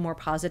movement, have a more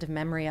positive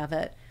memory of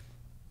it.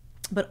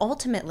 But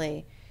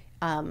ultimately,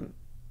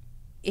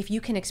 if you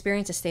can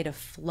experience a state of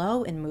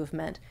flow in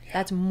movement,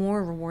 that's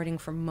more rewarding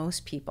for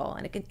most people.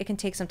 And it can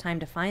take some time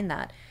to find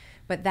that.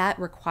 But that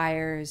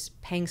requires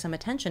paying some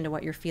attention to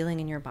what you're feeling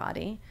in your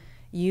body,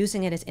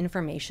 using it as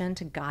information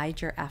to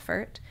guide your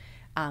effort,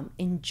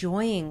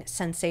 enjoying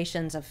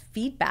sensations of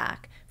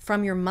feedback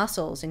from your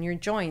muscles and your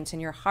joints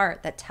and your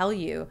heart that tell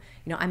you,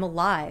 you know, I'm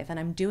alive and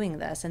I'm doing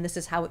this, and this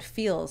is how it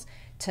feels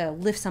to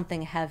lift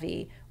something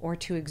heavy or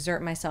to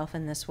exert myself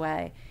in this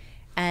way.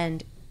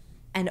 And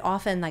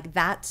often, like,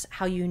 that's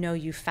how you know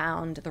you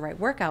found the right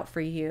workout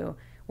for you,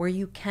 where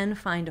you can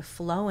find a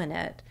flow in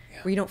it,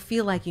 where you don't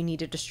feel like you need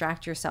to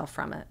distract yourself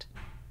from it.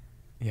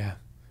 Yeah.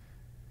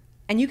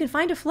 And you can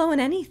find a flow in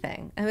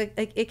anything. Like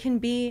it can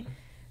be,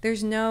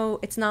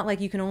 it's not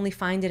like you can only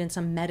find it in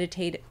some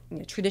meditative, you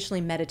know, traditionally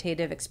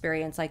meditative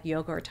experience like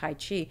yoga or Tai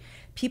Chi.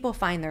 People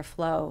find their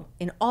flow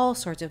in all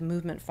sorts of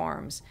movement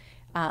forms.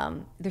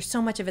 There's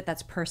so much of it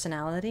that's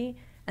personality,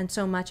 and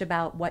so much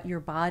about what your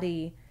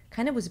body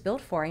kind of was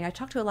built for. And I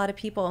talked to a lot of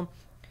people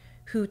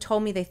who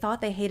told me they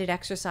thought they hated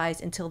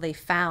exercise until they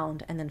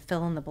found, and then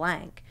fill in the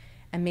blank.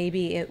 and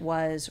maybe it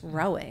was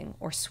rowing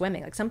or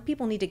swimming. Like some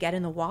people need to get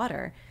in the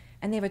water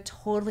and they have a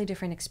totally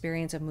different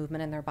experience of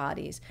movement in their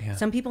bodies. Yeah.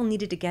 Some people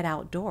needed to get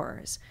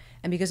outdoors.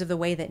 And because of the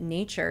way that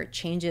nature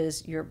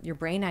changes your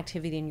brain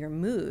activity and your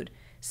mood,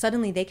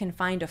 suddenly they can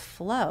find a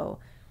flow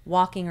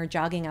walking or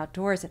jogging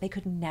outdoors that they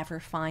could never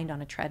find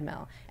on a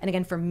treadmill. And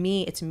again, for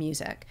me, it's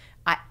music.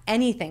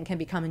 Anything can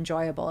become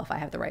enjoyable if I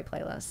have the right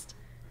playlist.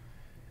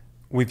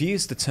 We've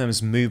used the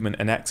terms movement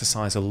and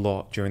exercise a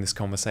lot during this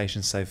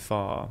conversation so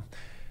far.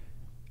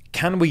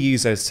 Can we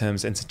use those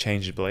terms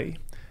interchangeably,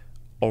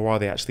 or are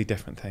they actually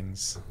different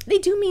things? They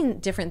do mean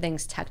different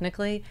things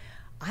technically.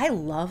 I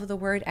love the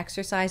word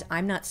exercise.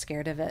 I'm not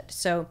scared of it.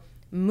 So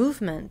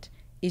movement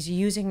is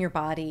using your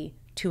body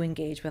to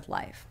engage with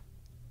life.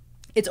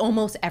 It's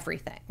almost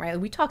everything, right?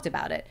 We talked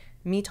about it.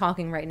 Me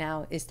talking right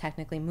now is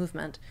technically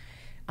movement.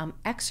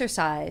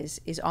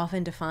 Exercise is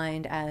often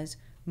defined as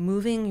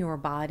moving your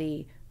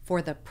body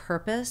for the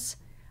purpose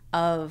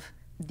of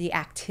the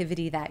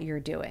activity that you're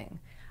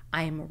doing.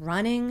 I am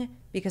running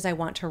because I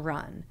want to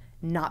run,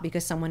 not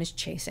because someone is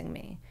chasing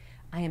me.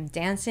 I am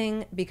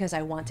dancing because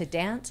I want to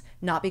dance,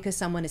 not because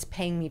someone is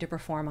paying me to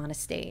perform on a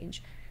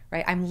stage,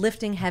 right? I'm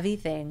lifting heavy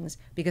things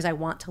because I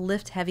want to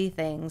lift heavy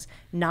things,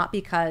 not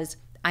because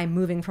I'm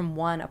moving from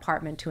one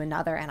apartment to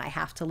another and I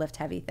have to lift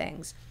heavy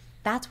things.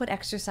 That's what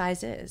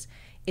exercise is.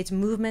 It's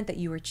movement that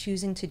you are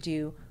choosing to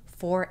do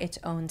for its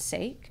own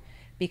sake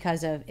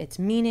because of its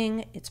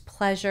meaning, its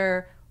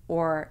pleasure,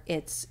 or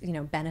its,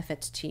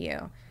 benefits to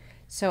you.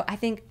 So I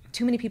think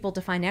too many people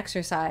define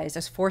exercise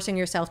as forcing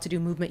yourself to do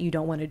movement you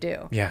don't want to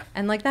do. Yeah.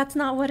 And that's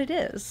not what it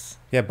is.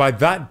 Yeah, by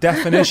that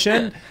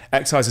definition,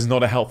 exercise is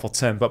not a helpful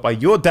term, but by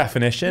your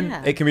definition,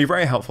 it can be a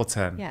very helpful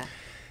term. Yeah.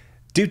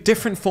 Do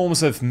different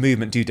forms of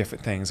movement do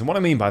different things? And what I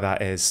mean by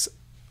that is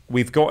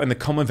we've got in the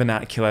common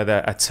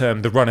vernacular a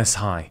term, the runner's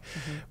high,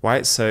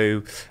 right?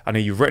 So I know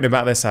you've written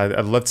about this.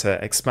 I'd love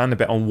to expand a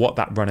bit on what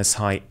that runner's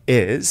high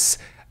is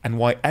and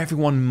why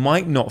everyone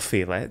might not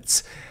feel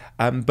it.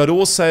 But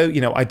also,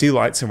 I do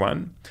like to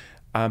run,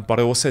 but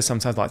I also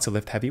sometimes like to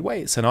lift heavy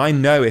weights. And I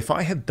know if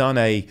I have done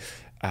a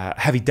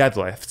heavy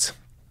deadlift,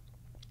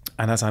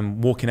 and as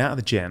I'm walking out of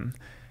the gym,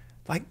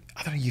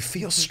 I don't know, you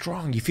feel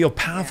strong, you feel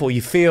powerful,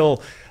 you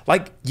feel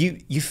like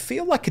you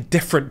feel like a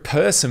different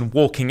person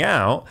walking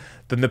out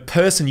than the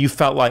person you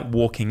felt like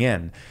walking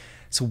in.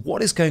 So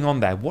what is going on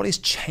there? What is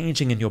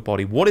changing in your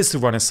body? What is the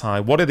runner's high?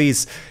 What are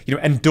these,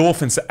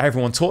 endorphins that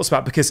everyone talks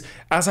about? Because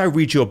as I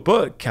read your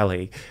book,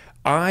 Kelly,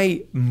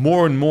 I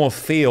more and more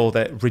feel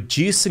that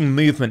reducing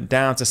movement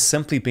down to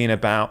simply being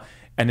about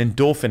an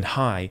endorphin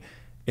high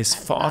is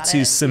far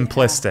too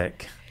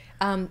simplistic.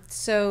 Yeah.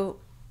 So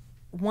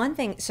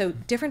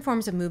different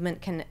forms of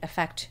movement can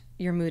affect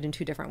your mood in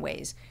two different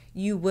ways.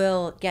 You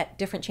will get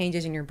different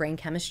changes in your brain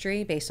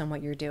chemistry based on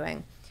what you're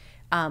doing.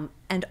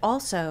 And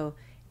also,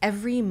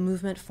 every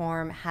movement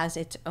form has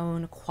its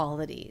own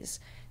qualities.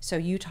 So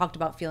you talked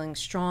about feeling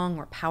strong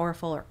or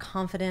powerful or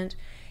confident.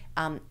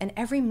 And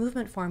every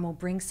movement form will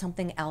bring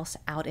something else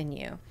out in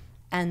you.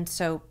 And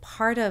so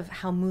part of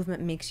how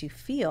movement makes you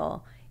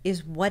feel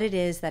is what it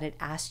is that it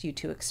asks you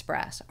to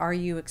express. Are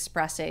you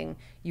expressing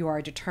your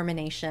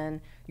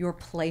determination, your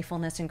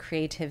playfulness and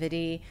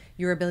creativity,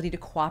 your ability to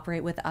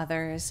cooperate with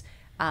others?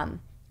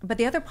 But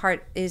the other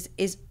part is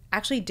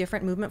actually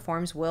different movement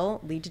forms will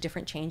lead to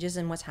different changes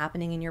in what's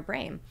happening in your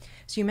brain.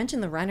 So you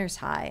mentioned the runner's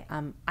high.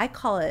 I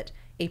call it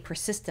a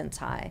persistence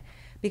high,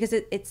 because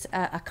it's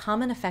a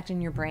common effect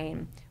in your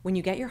brain when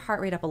you get your heart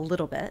rate up a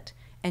little bit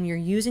and you're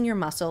using your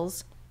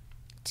muscles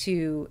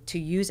to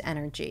use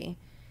energy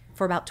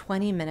for about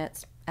 20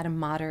 minutes at a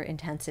moderate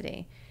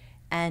intensity.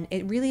 And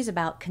it really is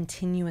about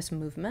continuous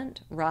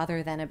movement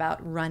rather than about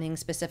running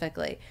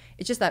specifically.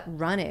 It's just that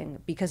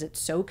running, because it's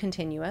so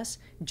continuous,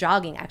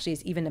 jogging actually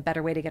is even a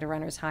better way to get a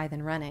runner's high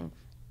than running.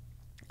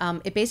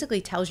 It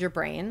basically tells your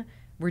brain,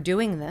 we're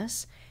doing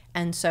this,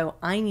 and so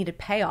I need a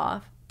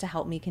payoff to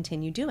help me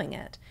continue doing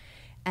it.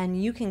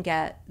 And you can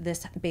get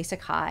this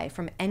basic high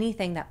from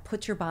anything that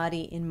puts your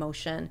body in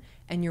motion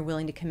and you're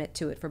willing to commit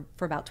to it for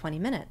about 20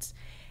 minutes.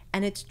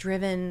 And it's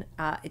driven,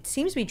 it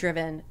seems to be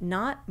driven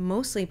not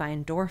mostly by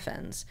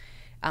endorphins.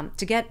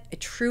 To get a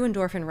true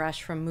endorphin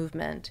rush from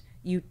movement,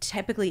 you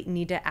typically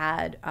need to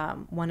add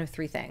one of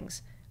three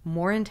things: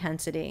 more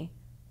intensity,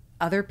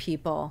 other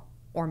people,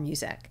 or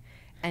music.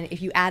 And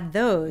if you add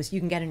those, you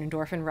can get an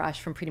endorphin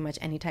rush from pretty much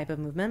any type of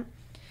movement.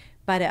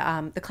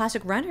 But the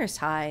classic runner's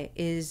high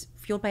is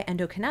fueled by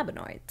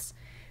endocannabinoids,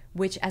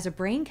 which as a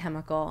brain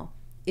chemical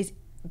is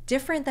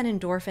different than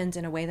endorphins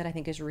in a way that I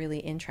think is really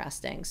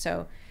interesting.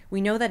 So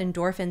we know that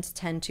endorphins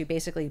tend to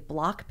basically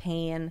block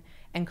pain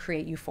and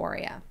create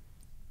euphoria,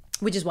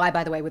 which is why,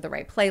 by the way, with the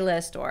right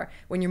playlist or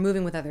when you're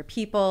moving with other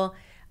people,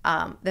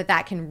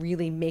 that can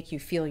really make you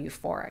feel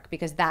euphoric,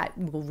 because that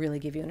will really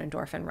give you an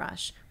endorphin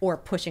rush, or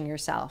pushing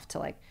yourself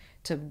to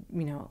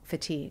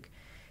fatigue.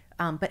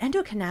 But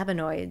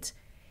endocannabinoids,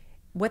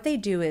 what they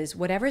do is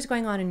whatever is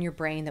going on in your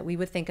brain that we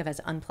would think of as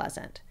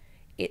unpleasant,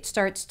 it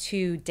starts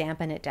to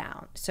dampen it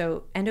down.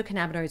 So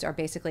endocannabinoids are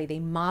basically, they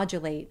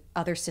modulate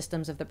other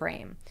systems of the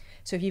brain.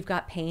 So if you've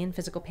got pain,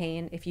 physical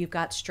pain, if you've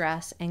got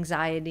stress,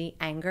 anxiety,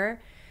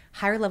 anger,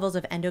 higher levels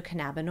of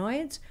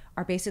endocannabinoids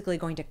are basically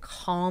going to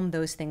calm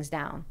those things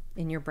down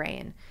in your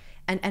brain.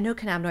 And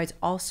endocannabinoids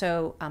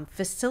also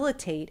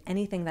facilitate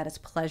anything that is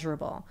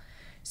pleasurable.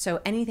 So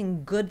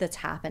anything good that's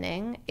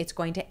happening, it's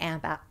going to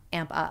amp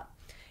up.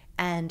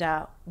 And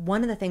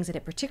one of the things that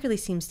it particularly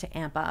seems to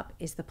amp up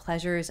is the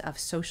pleasures of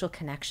social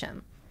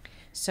connection.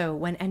 So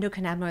when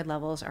endocannabinoid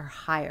levels are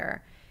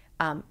higher,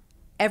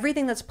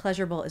 everything that's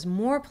pleasurable is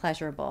more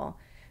pleasurable,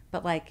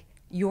 but like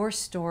your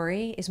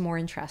story is more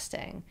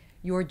interesting.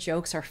 Your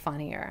jokes are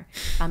funnier.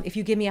 If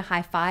you give me a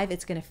high five,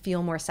 it's going to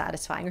feel more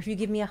satisfying. Or if you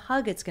give me a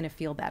hug, it's going to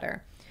feel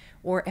better.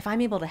 Or if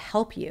I'm able to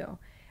help you,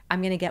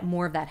 I'm going to get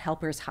more of that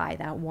helper's high,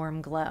 that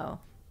warm glow.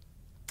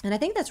 And I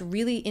think that's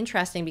really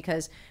interesting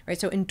because, right,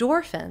 so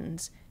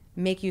endorphins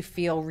make you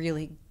feel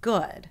really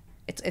good.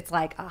 It's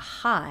like a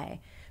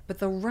high. But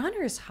the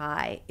runner's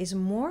high is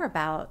more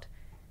about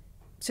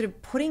sort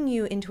of putting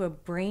you into a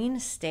brain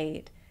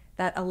state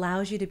that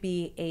allows you to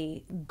be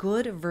a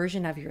good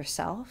version of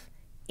yourself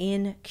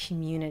in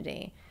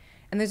community.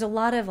 And there's a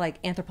lot of like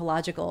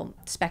anthropological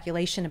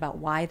speculation about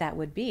why that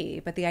would be.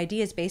 But the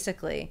idea is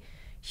basically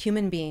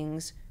human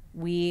beings,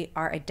 we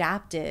are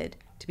adapted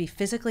to be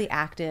physically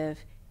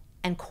active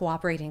and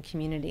cooperate in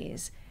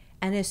communities.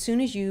 And as soon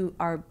as you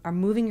are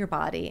moving your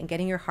body and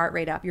getting your heart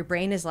rate up, your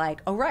brain is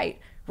like, oh, right,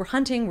 we're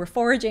hunting, we're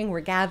foraging, we're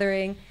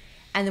gathering.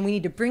 And then we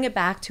need to bring it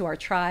back to our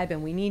tribe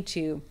and we need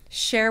to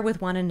share with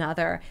one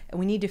another. And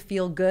we need to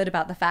feel good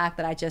about the fact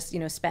that I just,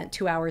 spent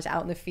 2 hours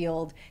out in the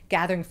field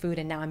gathering food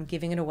and now I'm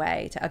giving it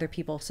away to other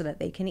people so that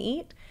they can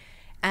eat.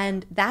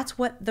 And that's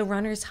what the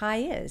runner's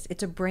high is.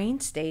 It's a brain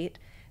state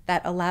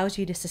that allows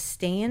you to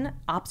sustain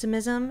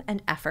optimism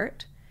and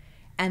effort,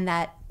 and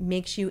that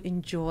makes you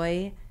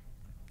enjoy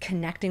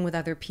connecting with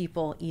other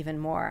people even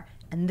more.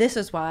 And this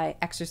is why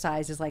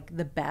exercise is like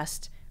the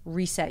best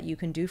reset you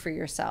can do for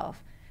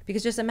yourself.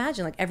 Because just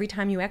imagine, like every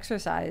time you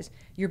exercise,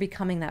 you're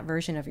becoming that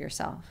version of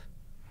yourself.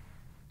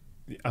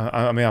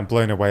 I mean, I'm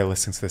blown away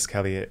listening to this,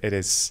 Kelly.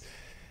 It's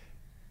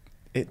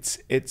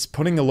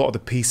putting a lot of the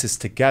pieces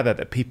together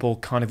that people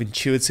kind of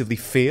intuitively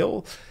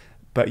feel,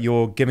 but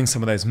you're giving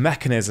some of those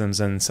mechanisms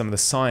and some of the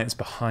science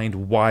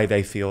behind why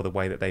they feel the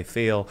way that they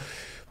feel.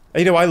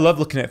 I love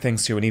looking at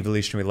things through an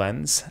evolutionary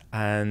lens,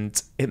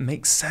 and it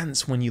makes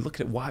sense when you look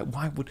at it.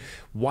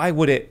 Why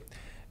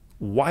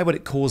would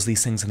it cause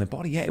these things in the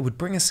body? Yeah, it would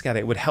bring us together.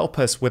 It would help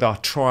us with our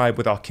tribe,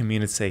 with our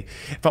community.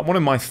 In fact, one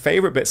of my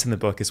favorite bits in the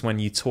book is when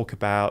you talk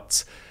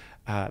about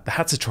the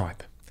Hadza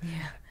tribe,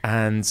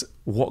 and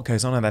what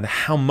goes on, and then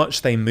how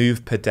much they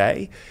move per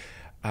day,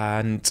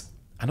 and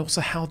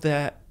also how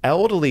their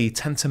elderly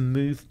tend to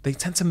move. They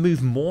tend to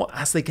move more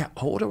as they get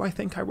older, I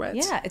think I read.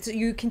 Yeah,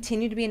 you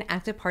continue to be an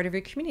active part of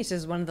your community. So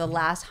this is one of the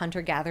last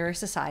hunter-gatherer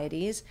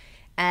societies.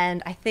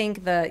 And I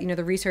think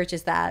the research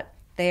is that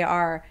they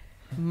are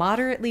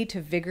moderately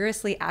to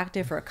vigorously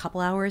active for a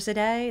couple hours a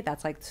day.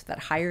 That's like that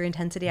higher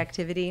intensity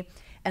activity.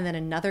 And then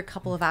another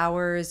couple of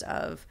hours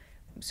of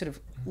sort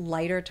of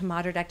lighter to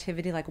moderate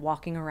activity, like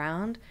walking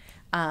around.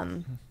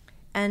 And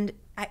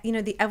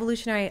the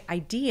evolutionary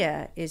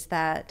idea is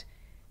that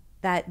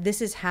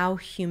this is how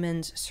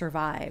humans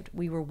survived.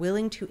 We were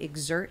willing to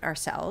exert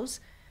ourselves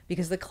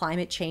because the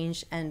climate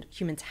changed and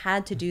humans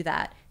had to do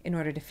that in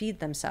order to feed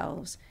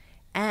themselves.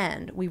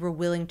 And we were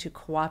willing to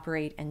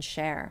cooperate and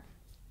share.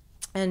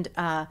 And,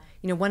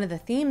 one of the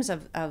themes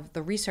of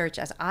the research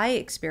as I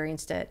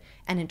experienced it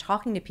and in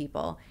talking to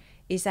people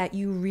is that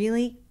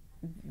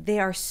they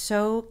are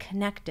so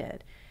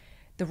connected.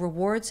 The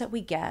rewards that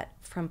we get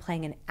from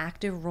playing an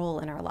active role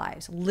in our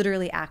lives,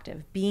 literally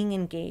active, being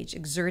engaged,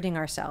 exerting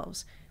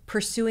ourselves,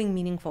 pursuing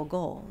meaningful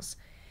goals,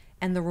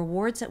 and the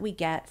rewards that we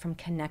get from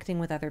connecting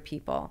with other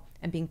people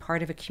and being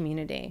part of a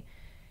community,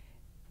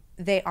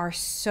 they are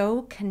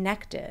so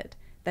connected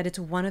that it's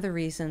one of the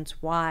reasons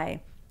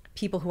why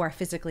people who are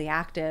physically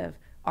active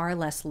are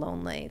less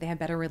lonely. They have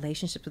better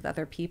relationships with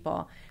other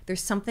people.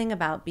 There's something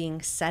about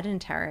being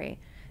sedentary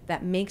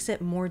that makes it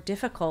more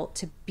difficult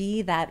to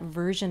be that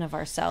version of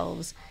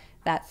ourselves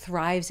that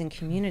thrives in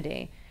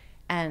community.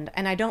 And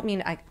I don't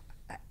mean, I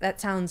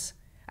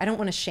don't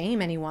want to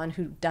shame anyone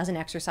who doesn't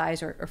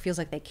exercise or feels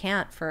like they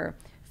can't for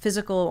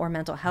physical or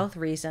mental health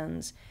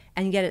reasons.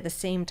 And yet at the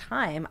same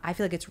time, I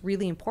feel like it's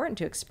really important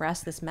to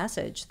express this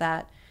message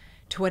that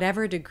to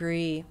whatever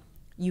degree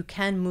you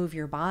can move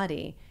your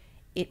body,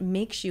 it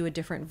makes you a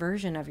different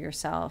version of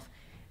yourself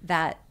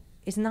that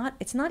it's not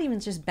even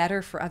just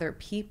better for other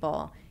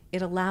people.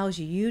 It allows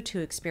you to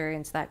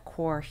experience that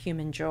core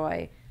human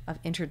joy of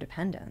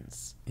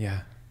interdependence.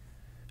 Yeah.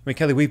 I mean,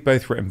 Kelly, we've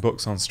both written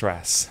books on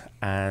stress,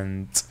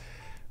 and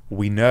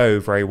we know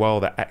very well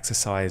that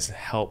exercise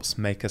helps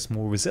make us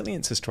more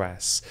resilient to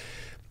stress.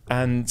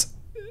 And,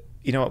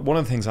 one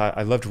of the things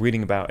I loved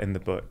reading about in the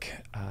book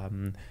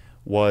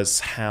was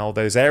how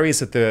those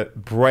areas of the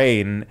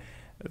brain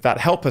that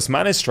help us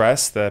manage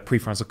stress, the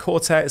prefrontal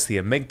cortex, the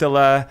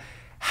amygdala,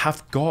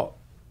 have got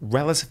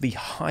relatively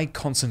high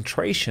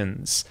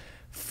concentrations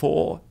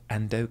for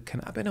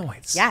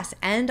endocannabinoids. Yes,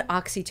 and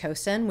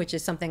oxytocin, which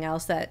is something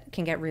else that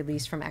can get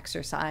released from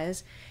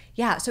exercise.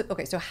 Yeah,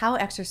 so how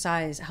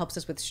exercise helps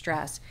us with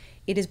stress,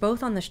 it is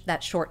both on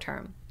that short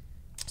term.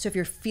 So if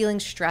you're feeling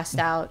stressed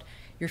out,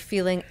 you're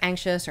feeling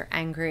anxious or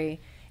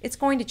angry, it's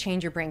going to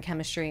change your brain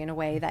chemistry in a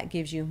way that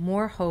gives you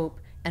more hope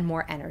and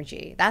more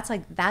energy. That's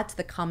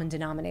the common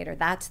denominator.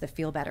 That's the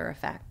feel better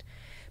effect.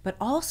 But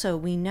also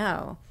we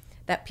know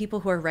that people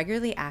who are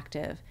regularly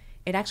active,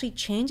 it actually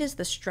changes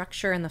the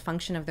structure and the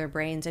function of their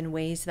brains in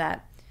ways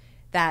that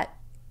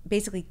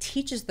basically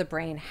teaches the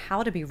brain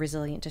how to be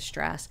resilient to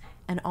stress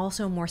and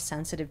also more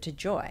sensitive to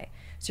joy.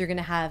 So you're going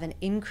to have an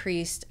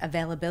increased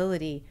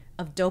availability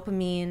of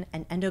dopamine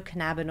and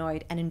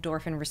endocannabinoid and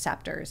endorphin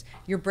receptors.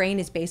 Your brain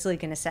is basically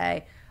going to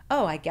say,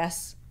 oh, I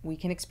guess we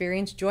can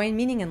experience joy and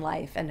meaning in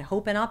life and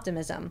hope and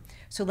optimism.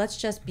 So let's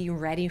just be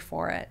ready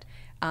for it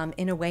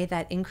in a way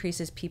that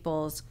increases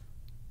people's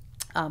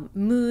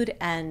mood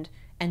and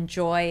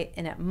joy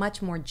in a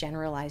much more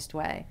generalized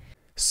way.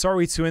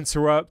 Sorry to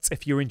interrupt.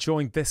 If you're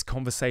enjoying this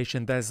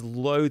conversation, there's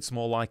loads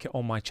more like it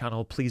on my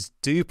channel. Please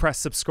do press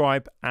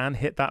subscribe and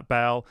hit that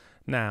bell.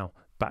 Now,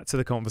 back to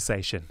the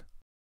conversation.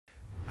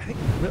 I think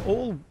we're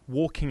all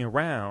walking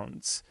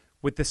around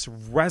with this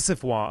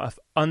reservoir of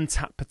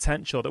untapped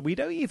potential that we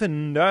don't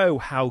even know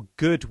how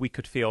good we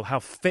could feel, how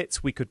fit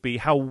we could be,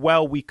 how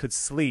well we could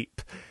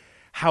sleep,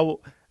 how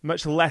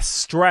much less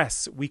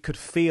stress we could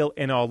feel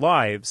in our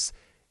lives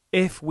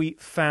if we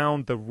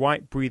found the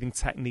right breathing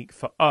technique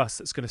for us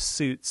that's going to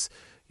suit,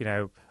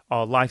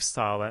 our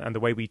lifestyle and the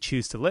way we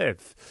choose to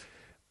live.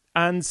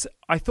 And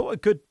I thought a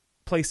good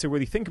place to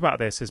really think about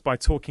this is by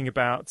talking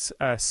about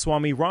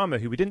Swami Rama,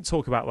 who we didn't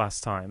talk about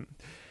last time,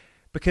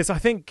 because I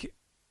think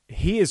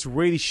he is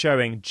really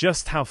showing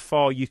just how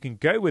far you can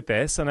go with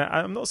this. And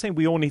I'm not saying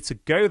we all need to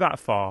go that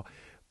far,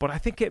 but I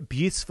think it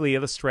beautifully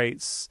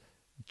illustrates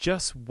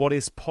just what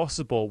is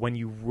possible when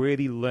you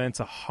really learn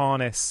to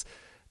harness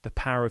the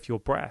power of your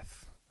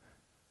breath.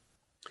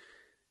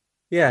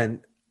 Yeah, and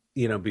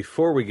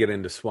before we get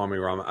into Swami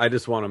Rama, I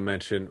just want to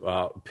mention,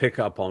 pick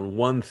up on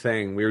one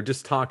thing. We were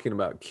just talking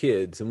about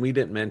kids, and we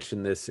didn't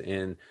mention this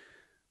in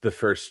the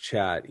first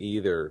chat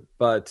either.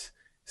 But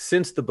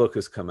since the book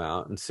has come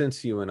out, and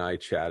since you and I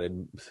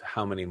chatted,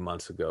 how many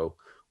months ago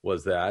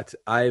was that?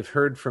 I've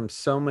heard from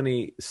so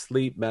many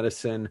sleep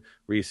medicine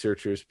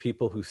researchers,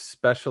 people who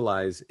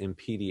specialize in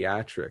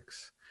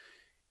pediatrics.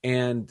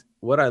 And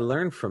what I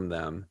learned from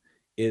them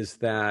is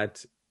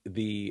that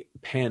the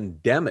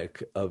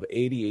pandemic of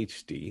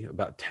ADHD,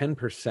 about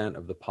 10%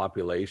 of the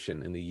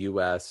population in the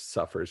US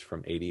suffers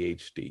from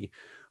ADHD.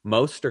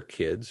 Most are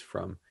kids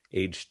from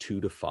age 2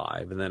 to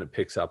 5, and then it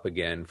picks up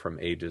again from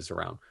ages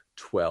around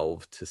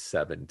 12 to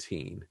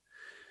 17.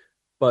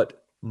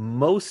 But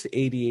most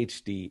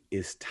ADHD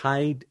is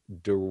tied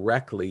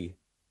directly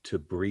to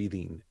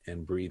breathing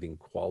and breathing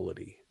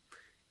quality.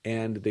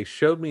 And they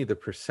showed me the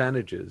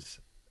percentages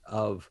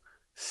of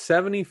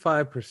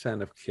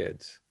 75% of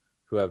kids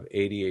who have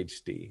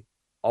ADHD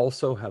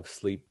also have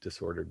sleep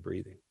disordered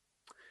breathing.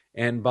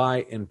 And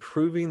by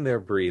improving their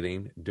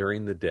breathing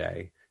during the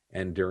day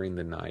and during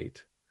the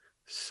night,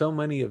 so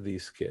many of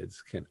these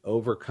kids can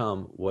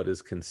overcome what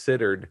is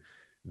considered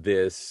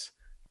this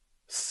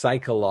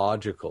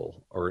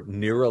psychological or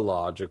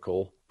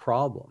neurological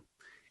problem.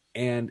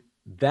 And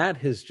that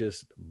has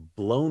just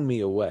blown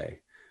me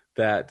away,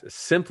 that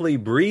simply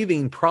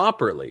breathing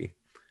properly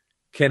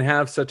can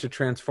have such a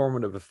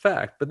transformative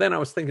effect. But then I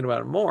was thinking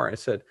about it more. I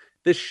said,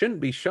 this shouldn't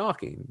be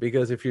shocking,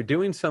 because if you're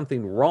doing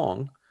something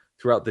wrong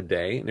throughout the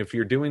day, and if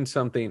you're doing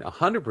something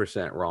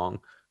 100% wrong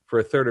for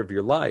a third of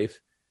your life,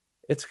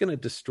 it's going to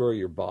destroy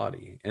your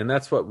body. And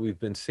that's what we've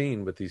been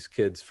seeing with these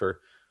kids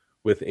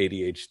with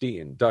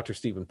ADHD. And Dr.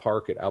 Stephen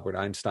Park at Albert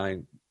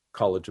Einstein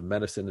College of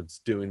Medicine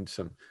is doing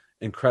some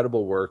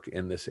incredible work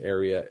in this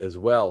area as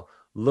well,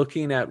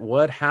 looking at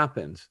what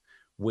happens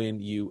when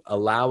you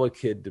allow a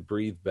kid to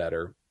breathe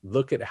better.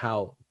 Look at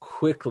how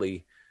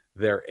quickly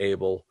they're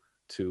able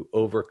to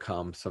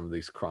overcome some of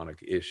these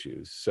chronic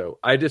issues. So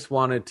I just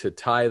wanted to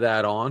tie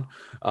that on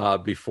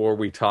before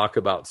we talk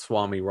about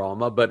Swami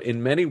Rama. But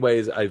in many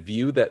ways, I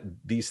view that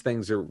these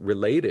things are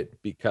related,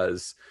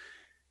 because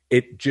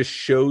it just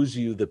shows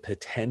you the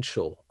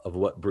potential of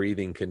what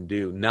breathing can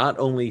do, not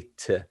only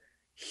to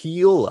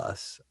heal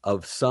us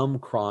of some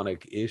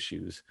chronic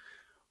issues,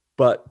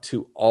 but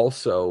to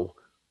also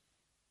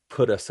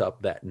put us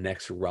up that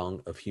next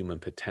rung of human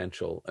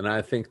potential. And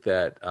I think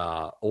that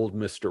old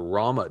Mr.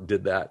 Rama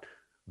did that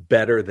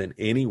better than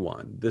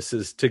anyone. This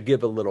is to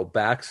give a little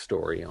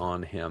backstory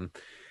on him.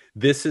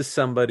 This is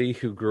somebody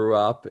who grew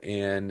up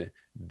in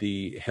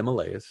the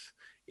Himalayas,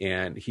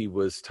 and he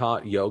was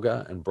taught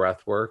yoga and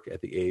breath work at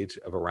the age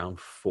of around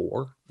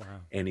 4. Wow.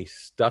 And he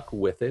stuck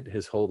with it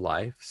his whole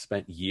life,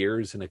 spent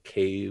years in a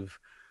cave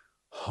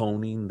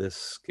honing this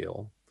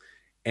skill.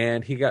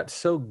 And he got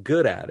so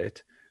good at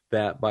it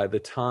that by the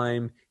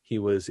time he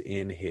was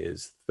in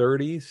his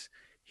 30s,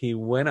 he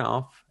went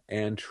off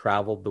and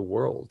traveled the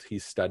world. He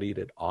studied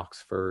at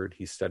Oxford.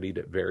 He studied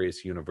at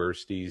various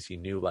universities. He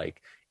knew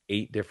like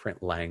 8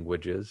 different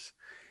languages.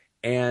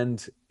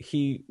 And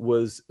he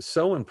was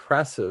so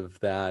impressive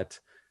that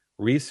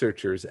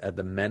researchers at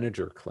the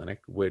Menninger Clinic,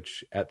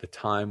 which at the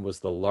time was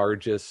the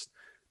largest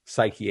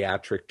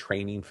psychiatric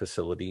training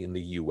facility in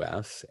the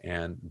US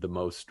and the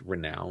most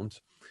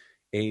renowned,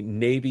 a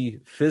Navy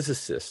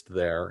physicist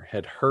there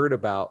had heard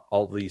about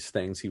all these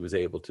things he was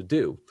able to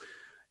do.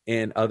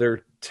 In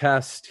other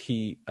tests,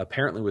 he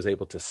apparently was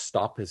able to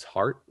stop his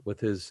heart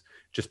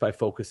just by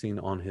focusing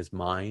on his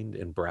mind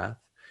and breath.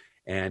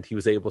 And he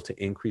was able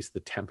to increase the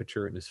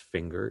temperature in his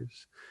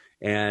fingers.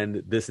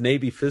 And this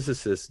Navy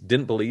physicist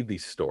didn't believe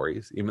these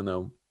stories, even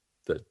though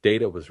the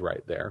data was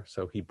right there.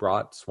 So he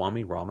brought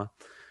Swami Rama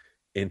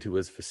into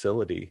his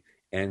facility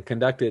and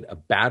conducted a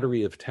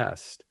battery of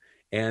tests.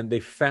 And they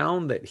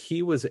found that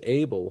he was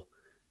able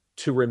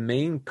to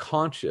remain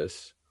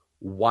conscious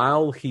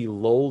while he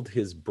lulled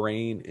his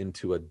brain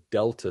into a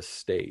delta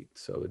state.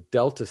 So a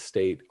delta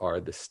state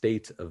are the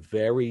states of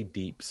very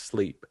deep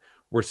sleep.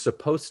 We're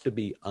supposed to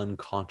be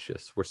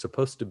unconscious. We're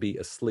supposed to be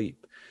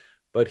asleep.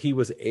 But he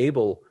was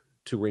able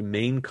to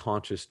remain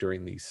conscious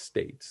during these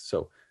states.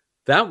 So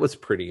that was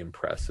pretty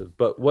impressive.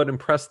 But what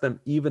impressed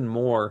them even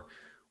more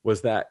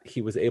was that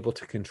he was able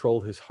to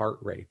control his heart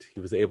rate.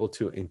 He was able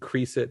to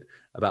increase it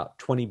about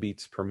 20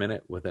 beats per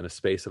minute within a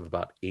space of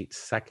about 8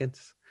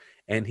 seconds.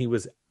 And he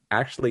was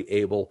actually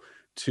able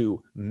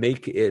to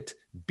make it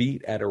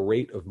beat at a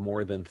rate of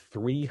more than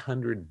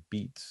 300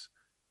 beats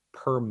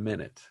per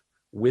minute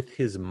with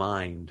his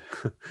mind.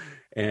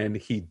 And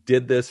he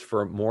did this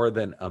for more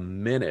than a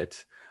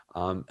minute.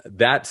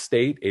 That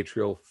state,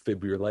 atrial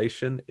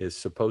fibrillation, is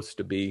supposed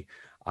to be,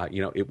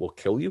 it will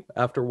kill you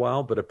after a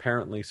while, but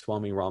apparently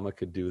Swami Rama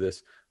could do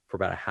this for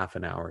about a half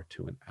an hour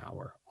to an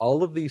hour.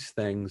 All of these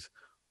things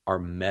are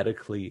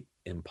medically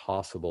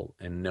impossible,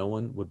 and no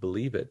one would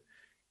believe it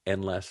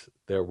unless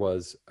there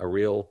was a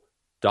real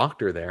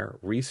doctor there,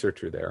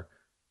 researcher there,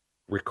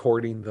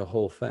 recording the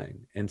whole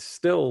thing. And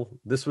still,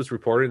 this was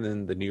reported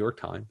in the New York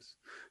Times.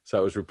 So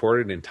it was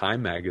reported in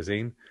Time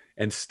magazine.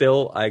 And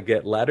still, I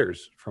get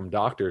letters from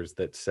doctors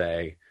that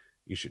say,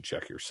 you should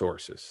check your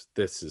sources.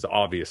 This is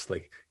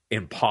obviously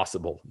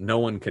impossible. No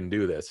one can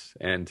do this.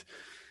 And,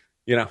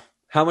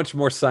 how much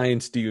more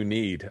science do you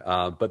need?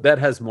 But that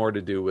has more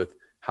to do with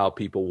how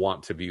people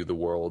want to view the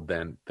world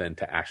than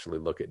to actually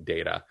look at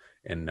data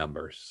and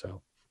numbers.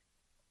 So,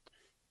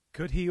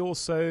 could he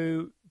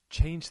also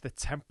change the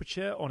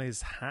temperature on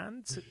his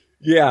hand?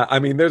 Yeah, I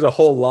mean, there's a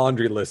whole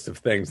laundry list of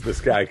things this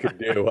guy could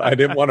do. I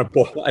didn't want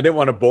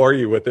to bore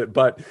you with it,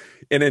 but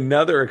in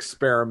another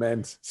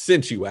experiment,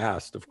 since you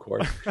asked, of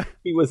course,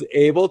 he was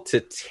able to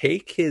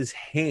take his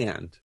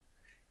hand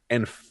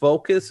and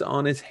focus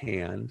on his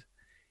hand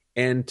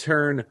and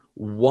turn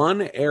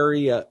one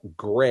area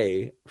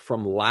gray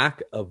from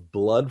lack of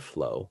blood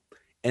flow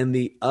and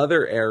the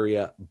other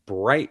area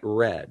bright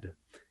red.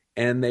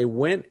 And they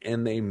went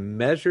and they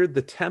measured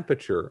the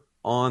temperature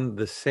on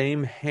the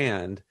same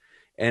hand,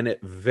 and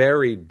it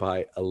varied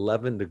by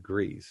 11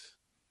 degrees.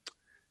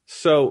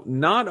 So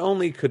not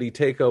only could he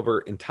take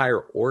over entire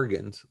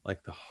organs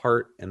like the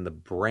heart and the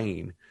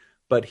brain,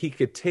 but he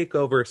could take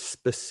over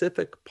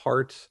specific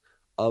parts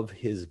of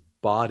his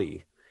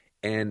body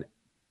and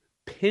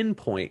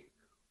pinpoint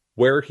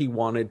where he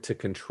wanted to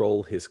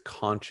control his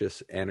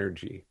conscious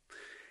energy.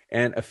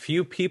 And a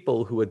few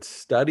people who had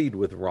studied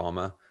with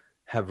Rama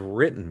have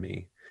written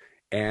me,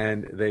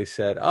 and they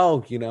said,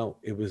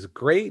 it was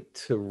great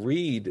to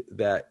read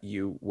that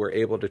you were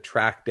able to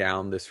track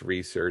down this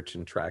research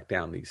and track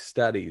down these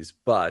studies,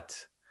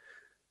 but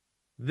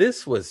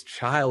this was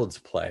child's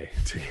play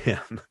to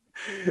him.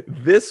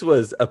 This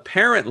was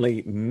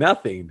apparently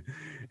nothing.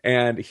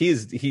 And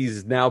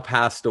he's now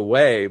passed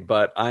away,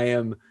 but I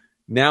am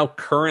now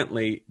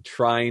currently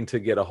trying to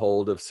get a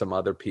hold of some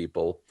other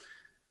people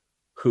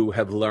who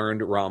have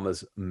learned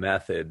Rama's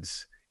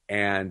methods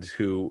and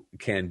who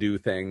can do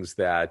things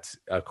that,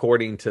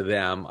 according to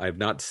them, I've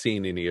not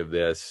seen any of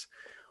this,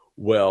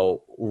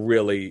 will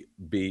really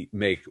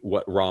make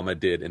what Rama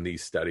did in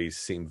these studies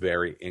seem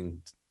very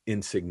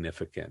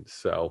insignificant.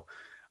 So,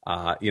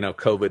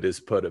 COVID has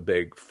put a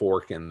big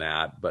fork in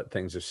that, but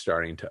things are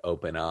starting to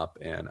open up,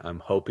 and I'm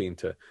hoping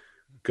to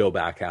go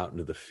back out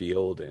into the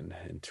field and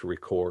to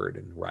record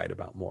and write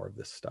about more of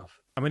this stuff.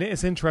 I mean, it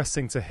is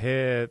interesting to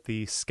hear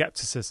the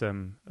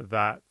skepticism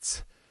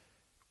that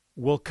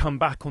will come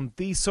back on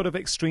these sort of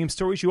extreme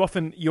stories. You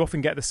often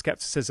get the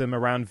skepticism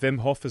around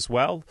Wim Hof as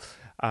well.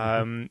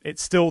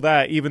 It's still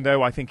there, even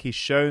though I think he's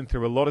shown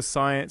through a lot of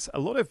science, a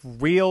lot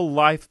of real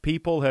life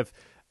people have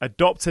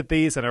adopted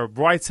these and are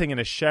writing and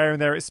are sharing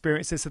their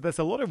experiences. So there's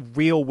a lot of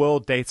real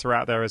world data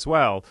out there as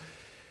well.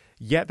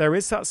 Yet there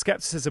is that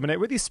skepticism, and it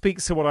really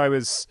speaks to what I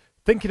was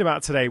thinking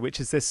about today, which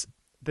is this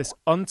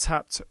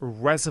untapped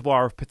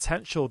reservoir of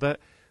potential that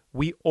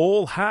we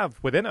all have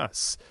within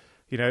us.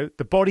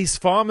 The body's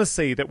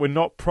pharmacy that we're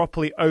not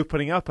properly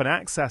opening up and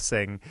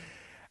accessing.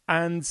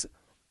 And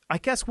I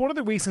guess one of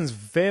the reasons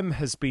Vim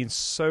has been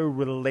so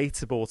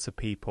relatable to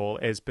people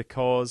is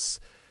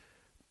because,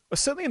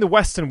 certainly in the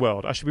Western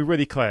world, I should be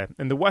really clear,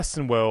 in the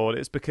Western world,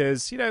 it's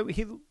because, he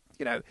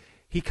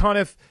kind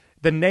of,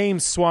 the name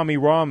Swami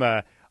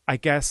Rama, I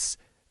guess,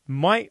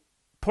 might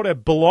put a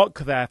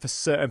block there for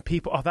certain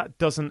people. Oh, that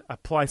doesn't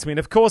apply to me. And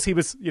of course he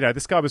was,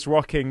 this guy was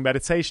rocking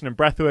meditation and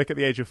breathwork at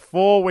the age of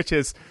 4, which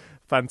is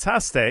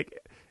fantastic,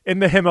 in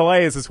the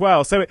Himalayas as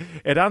well. So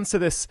it answered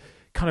this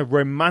kind of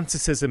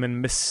romanticism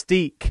and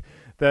mystique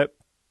that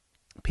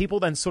people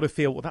then sort of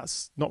feel, well,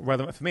 that's not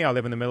relevant for me. I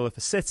live in the middle of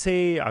the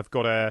city. I've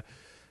got to,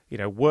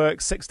 work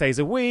 6 days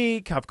a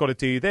week. I've got to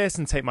do this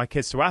and take my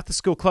kids to after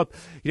school club.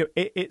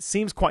 It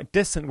seems quite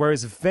distant,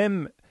 whereas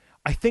Vim,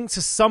 I think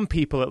to some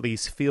people at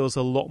least, feels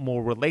a lot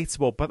more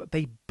relatable, but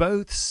they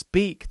both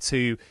speak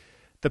to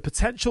the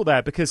potential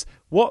there, because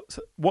what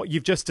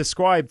you've just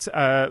described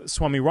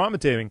Swami Rama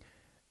doing,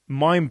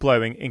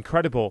 mind-blowing,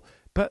 incredible.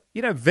 But,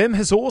 Vim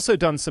has also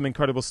done some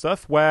incredible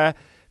stuff where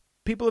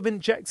people have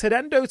injected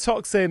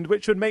endotoxin,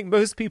 which would make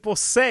most people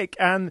sick.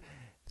 And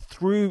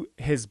through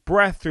his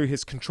breath, through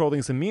his controlling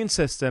his immune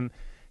system,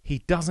 he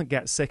doesn't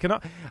get sick. And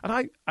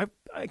I've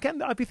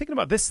been thinking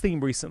about this theme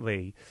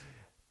recently,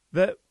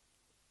 that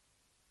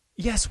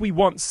yes, we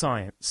want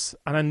science.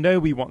 And I know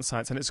we want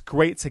science. And it's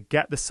great to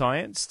get the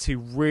science to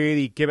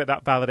really give it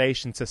that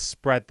validation to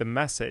spread the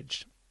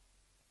message.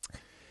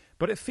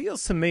 But it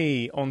feels to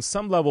me on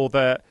some level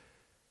that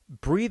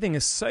breathing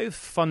is so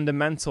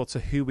fundamental to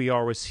who we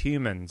are as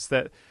humans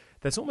that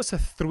there's almost a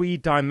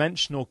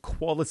 3-dimensional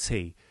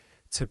quality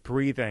to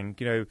breathing.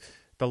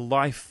 The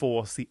life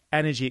force, the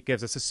energy it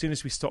gives us. As soon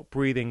as we stop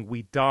breathing,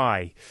 we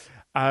die.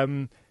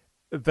 That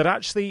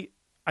actually,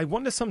 I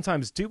wonder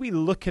sometimes, do we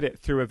look at it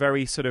through a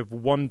very sort of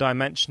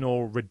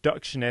one-dimensional,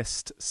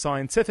 reductionist,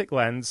 scientific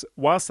lens?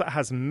 Whilst that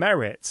has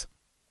merit,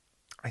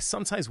 I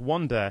sometimes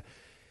wonder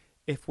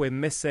if we're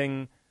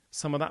missing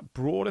some of that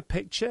broader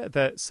picture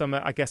that some,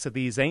 I guess, of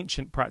these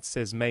ancient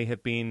practices may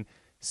have been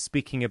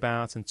speaking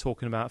about and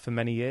talking about for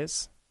many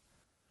years?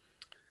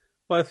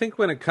 Well, I think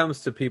when it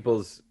comes to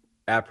people's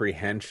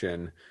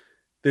apprehension,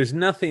 there's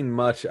nothing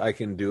much I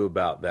can do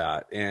about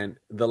that. And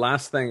the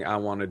last thing I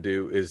want to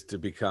do is to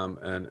become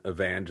an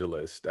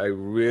evangelist. I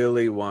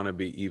really want to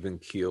be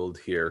even-keeled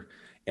here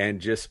and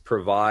just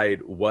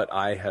provide what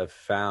I have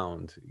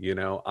found.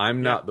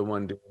 I'm not the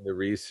one doing the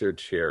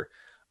research here.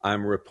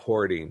 I'm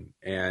reporting,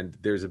 and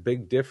there's a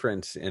big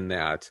difference in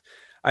that.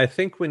 I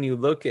think when you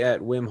look at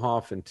Wim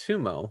Hof and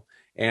Tumo,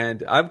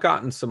 and I've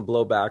gotten some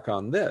blowback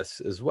on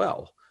this as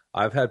well.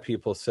 I've had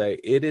people say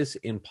it is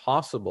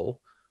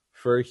impossible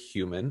for a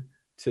human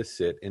to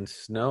sit in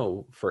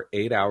snow for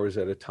 8 hours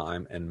at a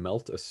time and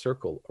melt a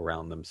circle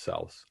around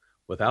themselves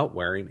without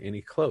wearing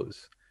any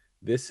clothes.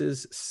 This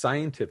is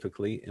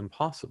scientifically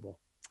impossible.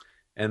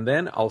 And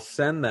then I'll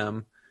send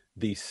them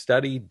the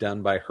study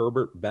done by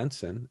Herbert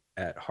Benson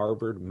at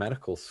Harvard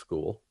Medical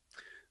School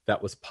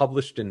that was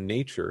published in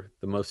Nature,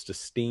 the most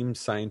esteemed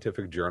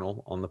scientific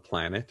journal on the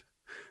planet,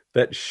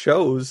 that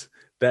shows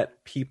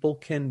that people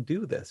can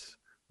do this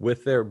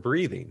with their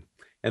breathing.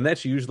 And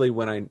that's usually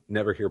when I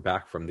never hear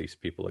back from these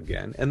people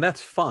again. And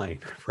that's fine,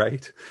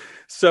 right?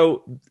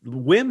 So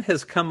Wim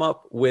has come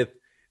up with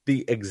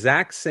the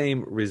exact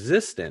same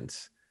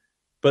resistance,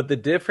 but the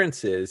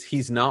difference is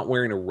he's not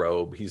wearing a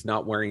robe. He's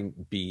not wearing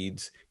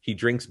beads. He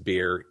drinks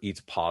beer,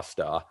 eats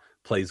pasta,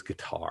 plays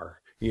guitar,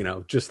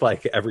 just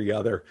like every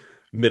other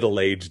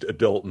middle-aged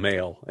adult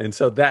male. And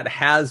so that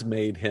has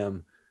made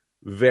him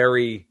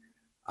very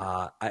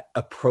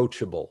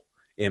approachable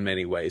in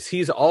many ways.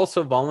 He's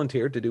also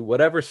volunteered to do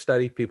whatever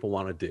study people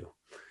want to do.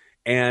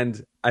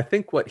 And I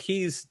think what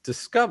he's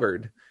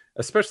discovered,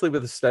 especially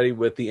with the study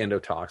with the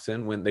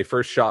endotoxin, when they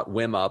first shot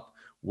Wim up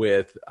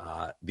with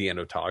the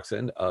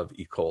endotoxin of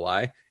E.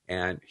 coli,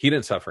 and he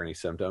didn't suffer any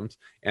symptoms.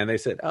 And they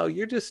said, "Oh,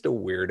 you're just a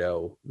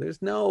weirdo.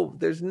 There's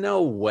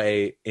no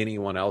way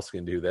anyone else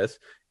can do this."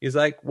 He's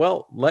like,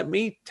 "Well, let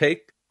me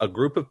take a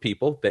group of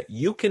people that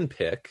you can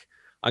pick.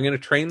 I'm going to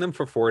train them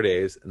for 4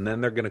 days, and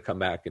then they're going to come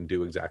back and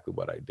do exactly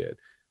what I did,"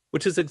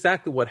 which is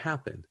exactly what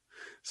happened.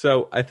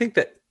 So I think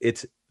that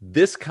it's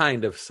this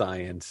kind of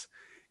science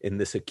in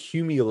this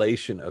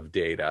accumulation of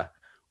data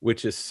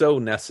which is so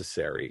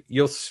necessary.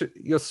 You'll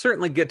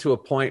certainly get to a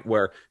point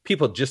where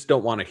people just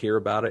don't want to hear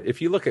about it.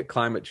 If you look at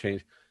climate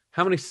change,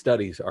 how many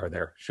studies are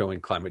there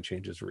showing climate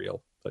change is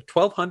real? Like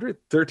 1,200,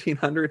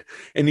 1,300?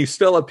 And you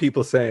still have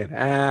people saying,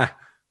 I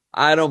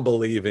don't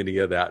believe any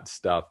of that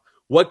stuff.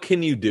 What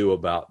can you do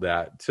about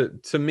that?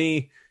 To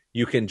me,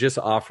 you can just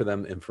offer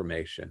them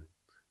information,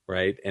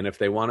 right? And if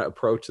they want to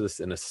approach this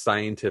in a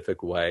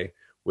scientific way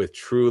with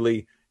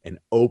truly an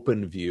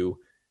open view,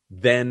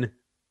 then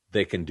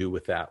they can do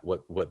with that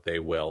what they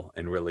will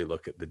and really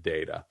look at the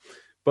data.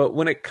 But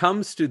when it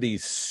comes to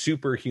these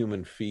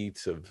superhuman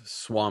feats of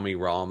Swami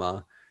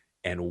Rama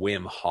and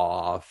Wim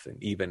Hof,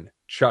 and even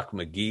Chuck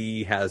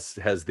McGee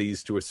has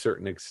these to a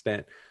certain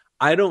extent,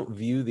 I don't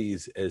view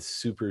these as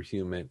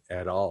superhuman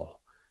at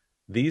all.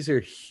 These are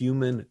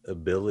human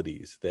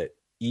abilities that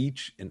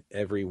each and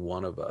every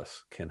one of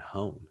us can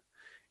hone.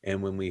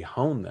 And when we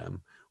hone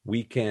them,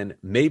 we can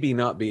maybe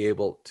not be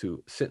able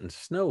to sit in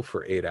snow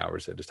for 8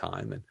 hours at a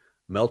time and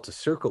melt a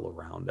circle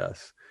around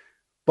us,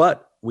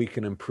 but we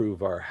can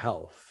improve our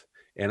health.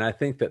 And I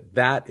think that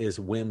that is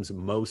Wim's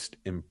most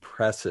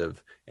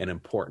impressive and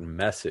important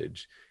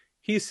message.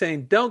 He's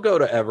saying, don't go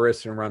to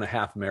Everest and run a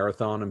half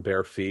marathon in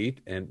bare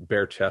feet and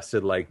bare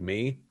chested like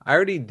me. I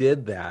already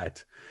did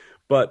that.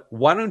 But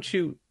why don't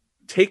you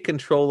take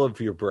control of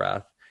your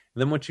breath?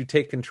 And then once you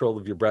take control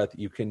of your breath,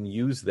 you can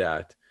use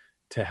that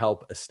to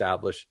help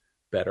establish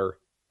better,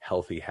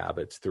 healthy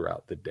habits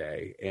throughout the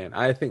day. And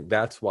I think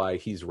that's why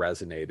he's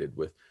resonated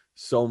with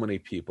so many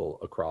people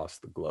across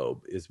the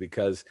globe, is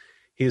because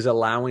he's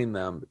allowing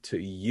them to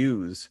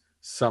use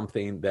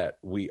something that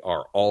we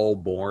are all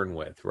born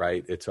with,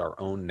 right? It's our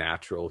own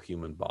natural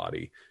human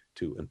body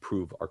to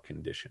improve our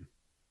condition.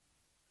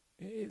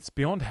 It's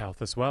beyond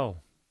health as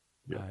well,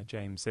 Yeah.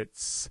 James.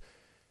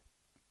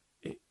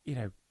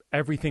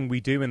 Everything we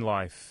do in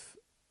life,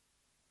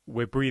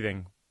 we're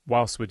breathing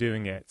whilst we're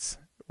doing it,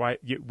 right?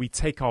 We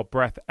take our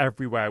breath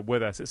everywhere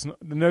with us. It's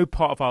no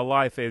part of our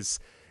life is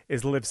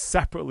lived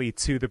separately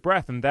to the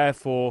breath, and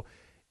therefore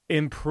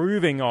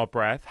improving our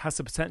breath has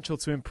the potential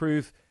to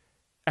improve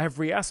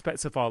every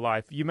aspect of our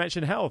life. You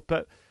mentioned health,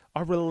 but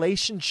our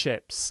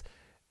relationships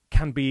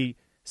can be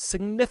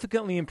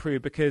significantly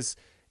improved, because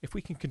if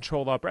we can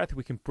control our breath,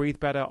 we can breathe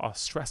better, our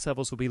stress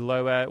levels will be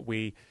lower,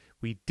 we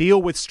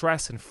deal with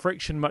stress and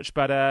friction much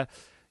better,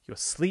 your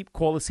sleep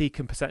quality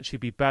can potentially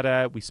be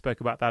better. We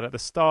spoke about that at the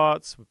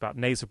start, about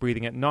nasal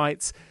breathing at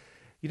night.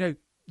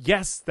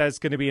 Yes, there's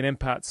going to be an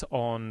impact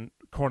on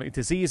chronic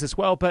disease as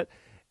well, but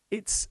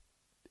it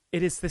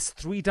is this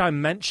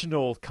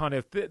three-dimensional kind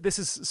of, this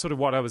is sort of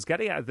what I was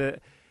getting at,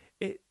 that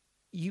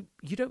you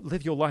don't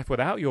live your life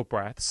without your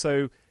breath.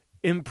 So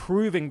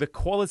improving the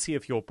quality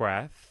of your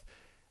breath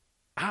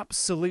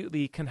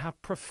absolutely can have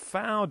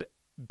profound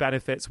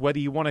benefits, whether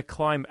you want to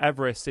climb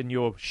Everest in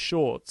your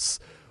shorts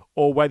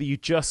or whether you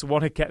just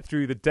want to get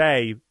through the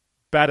day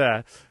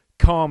better,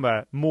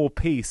 calmer, more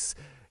peace.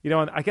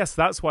 And I guess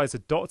that's why as a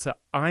doctor,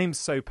 I'm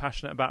so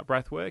passionate about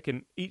breathwork.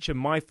 In each of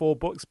my 4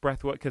 books,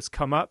 breathwork has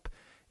come up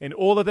in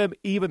all of them,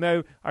 even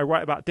though I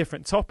write about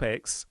different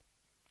topics,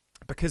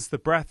 because the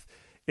breath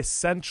is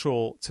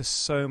central to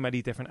so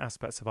many different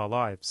aspects of our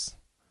lives.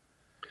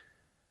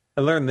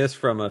 I learned this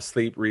from a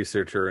sleep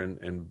researcher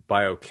and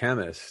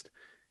biochemist.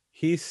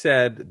 He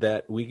said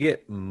that we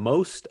get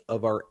most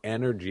of our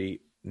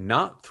energy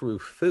not through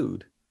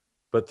food,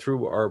 but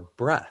through our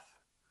breath.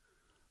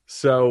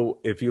 So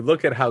if you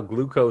look at how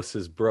glucose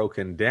is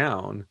broken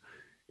down,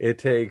 it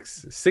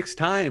takes 6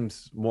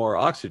 times more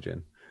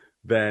oxygen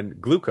than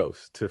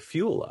glucose to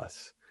fuel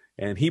us.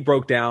 And he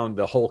broke down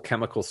the whole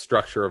chemical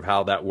structure of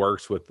how that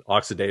works with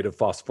oxidative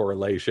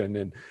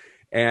phosphorylation.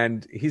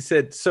 And he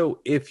said, so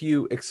if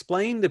you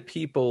explain to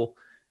people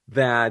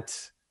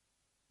that,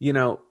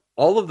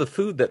 all of the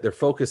food that they're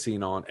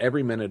focusing on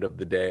every minute of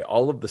the day,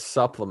 all of the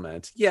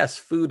supplements, yes,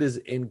 food is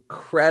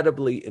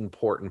incredibly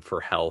important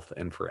for health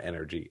and for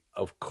energy.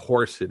 Of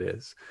course it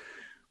is.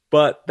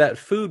 But that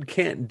food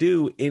can't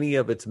do any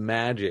of its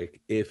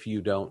magic if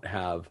you don't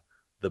have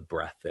the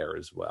breath there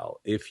as well,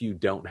 if you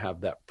don't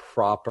have that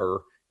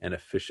proper and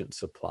efficient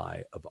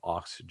supply of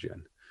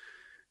oxygen.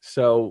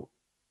 So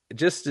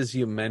just as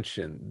you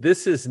mentioned,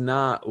 this is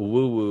not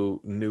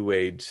woo-woo new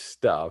age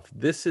stuff.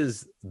 This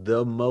is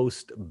the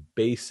most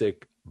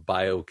basic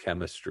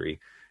biochemistry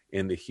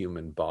in the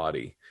human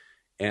body.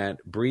 And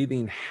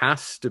breathing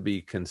has to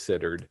be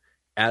considered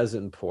as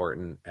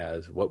important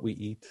as what we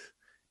eat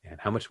and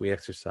how much we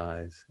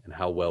exercise and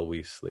how well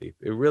we sleep.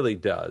 It really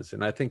does.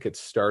 And I think it's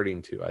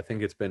starting to. I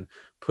think it's been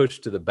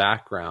pushed to the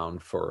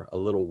background for a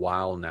little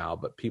while now,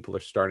 but people are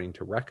starting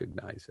to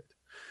recognize it.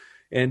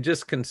 And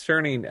just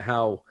concerning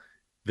how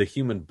the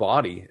human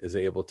body is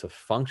able to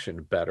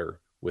function better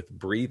with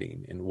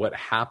breathing and what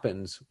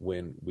happens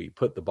when we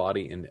put the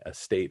body in a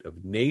state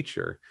of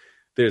nature.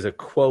 There's a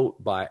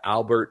quote by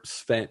Albert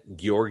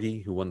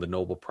Svent-Georgi, who won the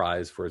Nobel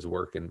Prize for his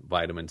work in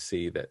vitamin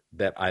C,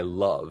 that I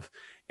love.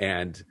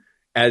 And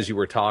as you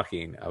were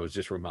talking, I was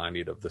just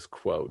reminded of this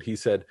quote. He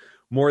said,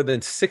 "More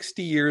than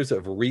 60 years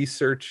of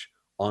research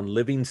on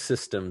living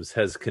systems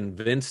has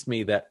convinced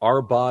me that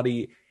our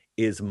body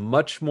is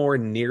much more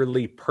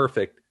nearly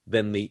perfect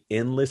than the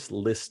endless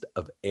list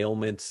of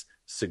ailments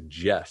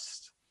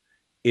suggests.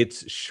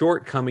 Its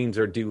shortcomings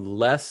are due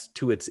less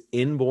to its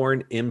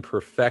inborn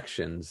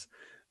imperfections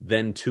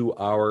than to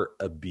our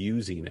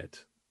abusing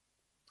it."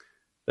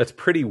 That's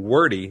pretty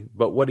wordy,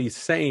 but what he's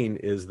saying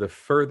is the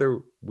further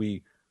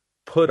we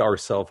put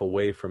ourselves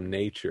away from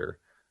nature,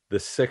 the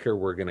sicker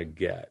we're going to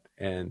get.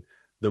 And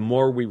the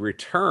more we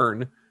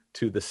return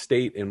to the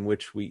state in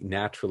which we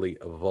naturally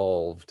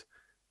evolved,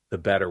 the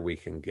better we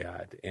can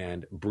get.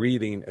 And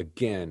breathing,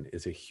 again,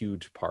 is a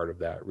huge part of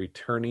that.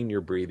 Returning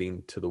your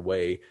breathing to the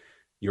way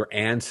your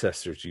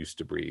ancestors used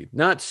to breathe.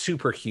 Not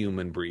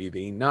superhuman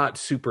breathing, not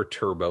super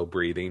turbo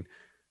breathing.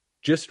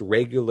 Just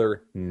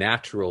regular,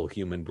 natural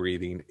human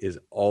breathing is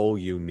all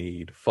you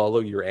need. Follow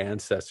your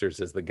ancestors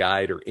as the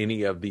guide, or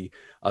any of the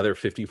other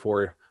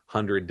 5,400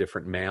 100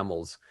 different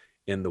mammals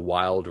in the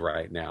wild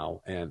right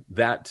now. And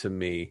that to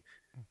me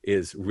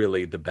is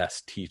really the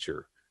best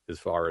teacher as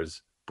far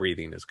as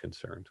breathing is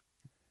concerned.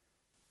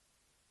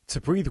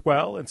 To breathe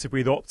well and to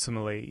breathe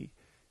optimally,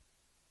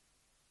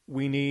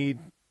 we need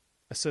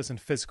a certain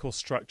physical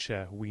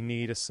structure. We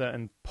need a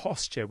certain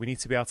posture. We need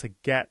to be able to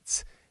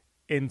get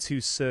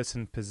into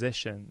certain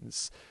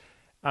positions.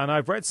 And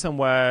I've read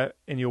somewhere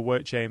in your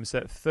work, James,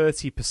 that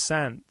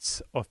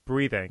 30% of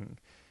breathing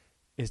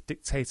is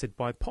dictated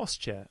by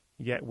posture.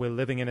 Yet we're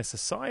living in a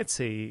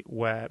society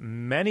where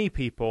many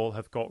people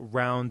have got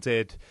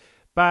rounded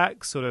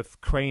backs, sort of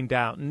craned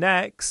out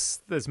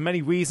necks. There's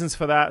many reasons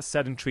for that: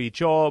 sedentary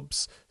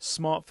jobs,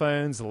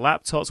 smartphones,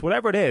 laptops,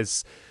 whatever it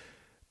is.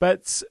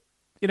 But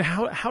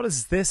how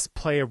does this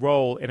play a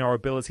role in our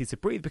ability to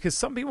breathe? Because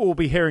some people will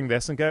be hearing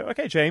this and go,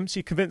 "Okay, James,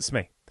 you convinced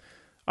me.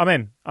 I'm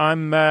in.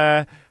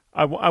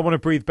 I want to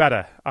breathe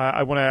better.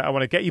 I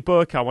want to get your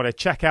book. I want to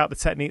check out the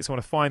techniques. I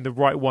want to find the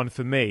right one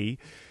for me."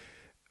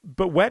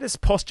 But where does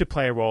posture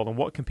play a role, and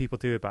what can people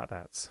do about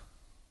that?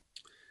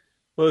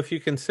 Well, if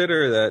you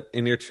consider that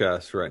in your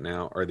chest right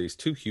now are these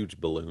two huge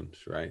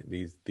balloons, right?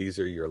 These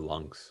are your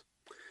lungs.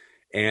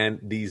 And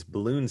these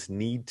balloons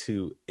need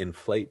to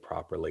inflate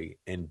properly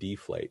and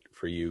deflate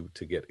for you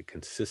to get a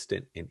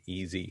consistent and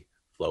easy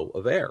flow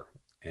of air.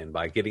 And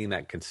by getting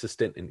that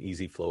consistent and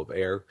easy flow of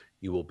air,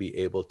 you will be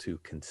able to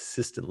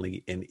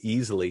consistently and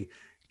easily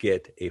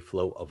get a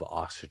flow of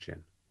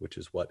oxygen, which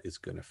is what is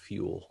going to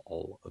fuel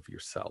all of your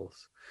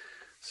cells.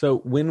 So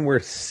when we're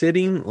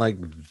sitting like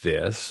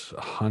this,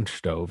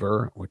 hunched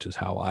over, which is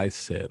how I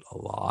sit a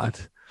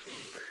lot,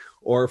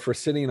 or if we're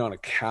sitting on a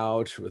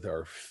couch with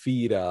our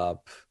feet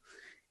up,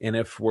 and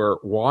if we're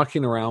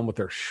walking around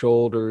with our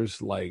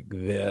shoulders like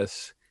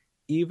this,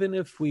 even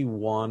if we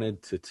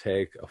wanted to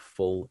take a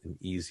full and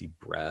easy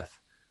breath,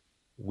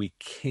 we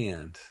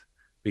can't,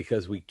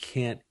 because we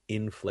can't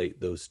inflate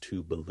those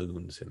two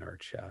balloons in our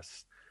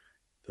chest,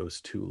 those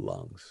two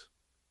lungs.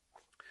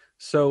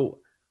 So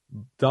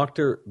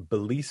Dr.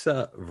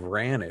 Belisa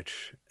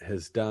Vranich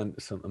has done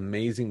some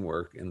amazing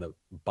work in the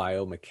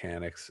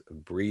biomechanics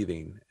of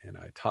breathing. And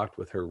I talked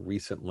with her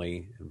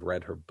recently and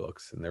read her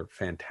books, and they're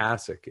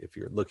fantastic if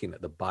you're looking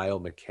at the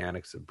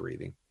biomechanics of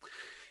breathing.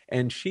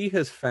 And she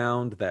has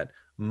found that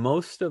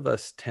most of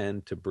us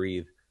tend to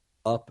breathe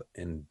up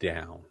and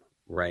down,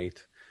 right?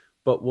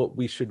 But what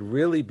we should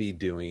really be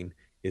doing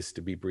is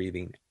to be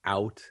breathing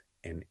out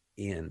and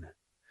in.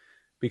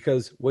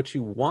 Because what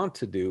you want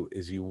to do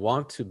is you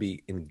want to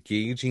be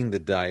engaging the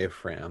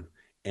diaphragm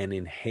and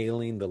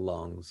inhaling the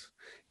lungs,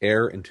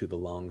 air into the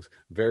lungs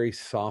very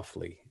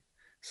softly.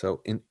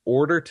 So in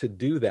order to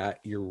do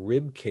that, your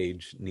rib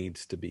cage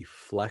needs to be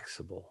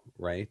flexible,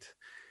 right?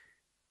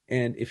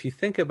 And if you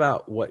think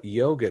about what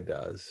yoga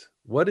does,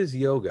 what is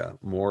yoga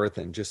more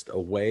than just a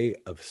way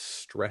of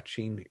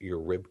stretching your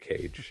rib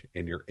cage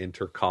and your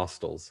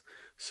intercostals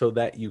so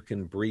that you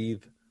can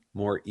breathe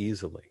more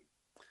easily?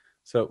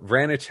 So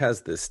Vranich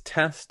has this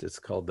test. It's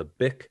called the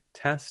BIC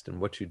test.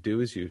 And what you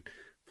do is you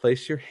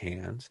place your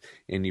hands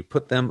and you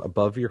put them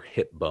above your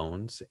hip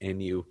bones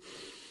and you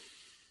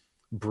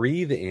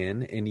breathe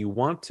in, and you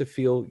want to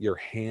feel your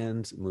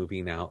hands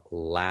moving out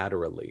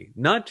laterally,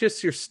 not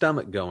just your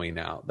stomach going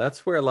out.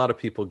 That's where a lot of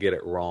people get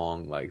it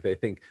wrong. Like they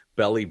think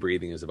belly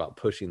breathing is about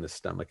pushing the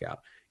stomach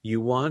out.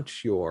 You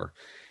want your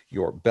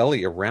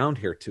belly around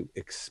here to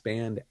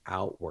expand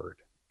outward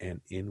and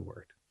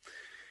inward.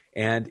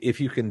 And if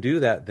you can do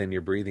that, then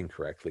you're breathing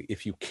correctly.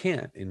 If you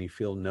can't and you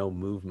feel no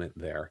movement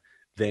there,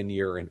 then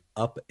you're an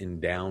up and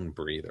down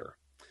breather.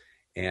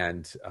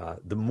 And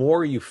the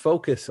more you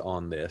focus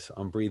on this,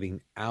 on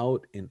breathing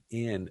out and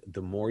in,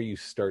 the more you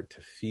start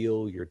to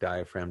feel your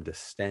diaphragm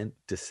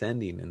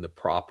descending in the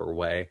proper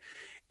way.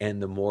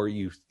 And the more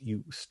you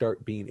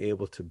start being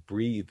able to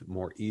breathe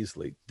more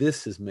easily.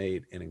 This has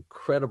made an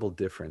incredible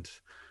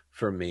difference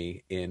for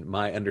me in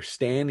my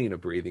understanding of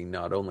breathing.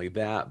 Not only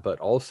that, but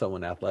also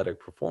in athletic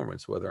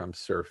performance, whether I'm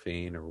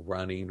surfing or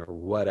running or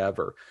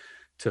whatever,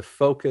 to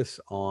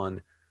focus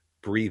on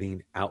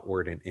breathing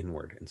outward and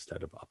inward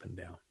instead of up and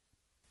down.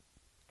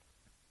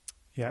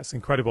 Yeah, it's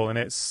incredible. And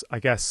it's, I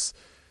guess,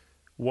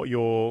 what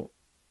you're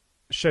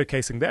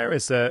showcasing there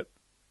is that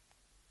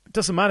it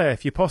doesn't matter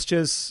if your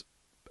posture's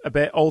a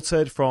bit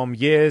altered from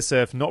years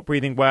of not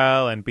breathing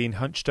well and being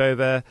hunched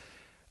over.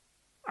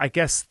 I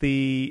guess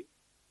the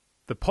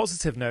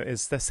positive note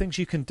is there's things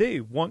you can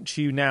do once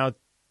you now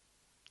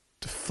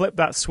flip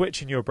that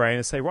switch in your brain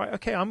and say, right,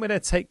 okay, I'm going to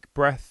take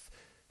breath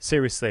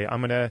seriously.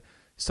 I'm going to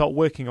start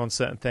working on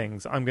certain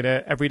things. I'm going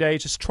to every day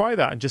just try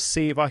that and just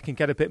see if I can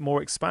get a bit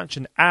more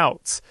expansion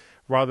out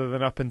rather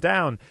than up and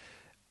down.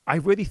 I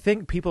really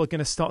think people are going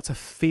to start to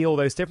feel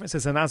those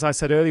differences. And as I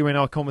said earlier in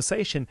our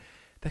conversation,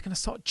 they're going to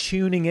start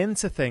tuning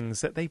into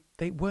things that they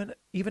weren't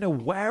even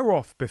aware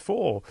of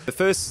before.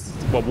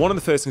 One of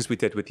the first things we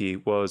did with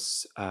you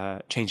was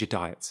change your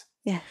diet.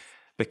 Yeah.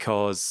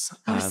 Because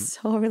I was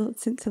so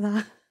reluctant to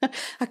that.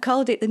 I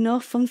called it the no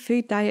fun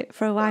food diet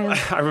for a while.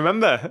 I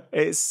remember.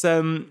 It's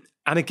and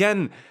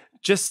again,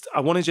 I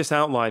want to just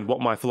outline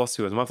what my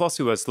philosophy was. My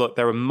philosophy was, look,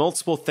 there are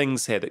multiple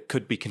things here that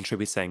could be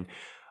contributing.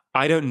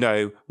 I don't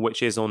know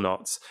which is or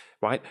not,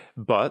 right?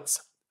 But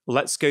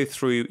let's go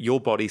through your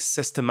body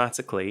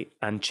systematically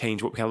and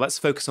change what we can. Let's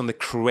focus on the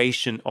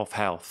creation of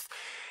health.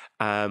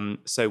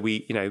 So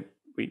we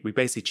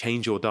basically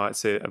change your diet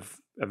to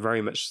a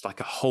very much like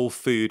a whole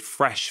food,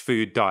 fresh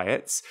food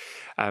diet.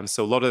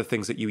 So a lot of the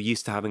things that you were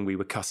used to having, we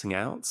were cutting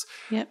out.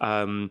 Yep.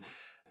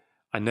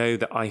 I know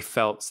that I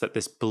felt that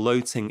this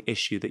bloating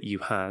issue that you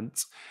had,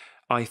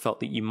 I felt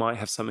that you might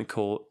have something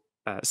called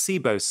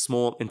SIBO,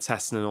 small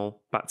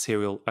intestinal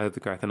bacterial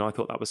overgrowth. And I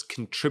thought that was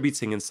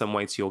contributing in some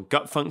way to your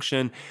gut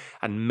function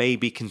and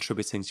maybe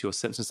contributing to your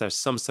symptoms. There's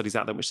some studies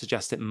out there which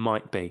suggest it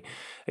might be.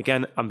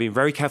 Again, I'm being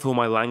very careful with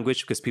my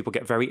language because people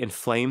get very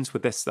inflamed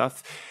with this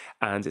stuff.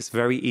 And it's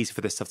very easy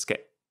for this stuff to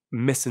get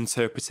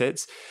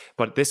misinterpreted.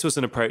 But this was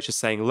an approach of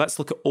saying, let's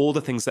look at all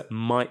the things that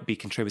might be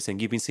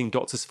contributing. You've been seeing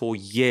doctors for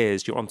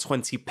years. You're on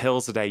 20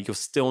 pills a day. You're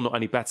still not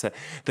any better.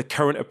 The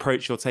current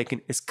approach you're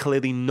taking is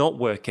clearly not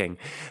working.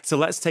 So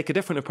let's take a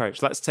different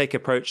approach. Let's take an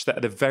approach that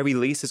at the very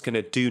least is going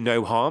to do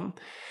no harm.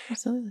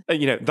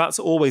 Absolutely. That's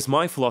always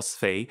my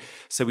philosophy.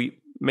 So we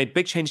made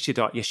big changes to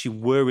your diet. Yes, you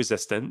were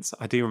resistant.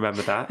 I do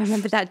remember that. I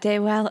remember that day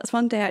well. That's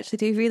one day I actually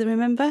do really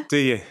remember. Do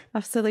you?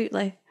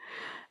 Absolutely.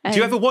 Do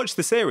you ever watch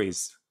the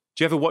series?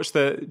 Do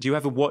you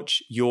ever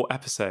watch your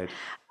episode?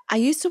 I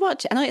used to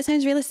watch it. I know it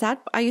sounds really sad,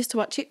 but I used to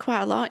watch it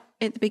quite a lot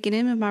at the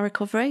beginning of my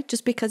recovery,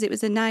 just because it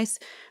was a nice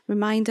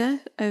reminder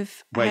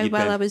of how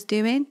well I was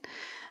doing.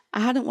 I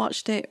hadn't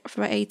watched it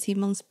for 18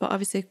 months, but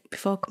obviously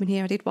before coming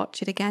here, I did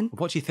watch it again.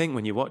 What do you think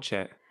when you watch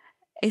it?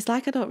 It's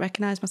like I don't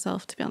recognise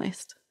myself, to be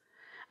honest.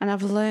 And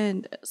I've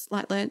learned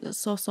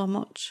so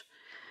much.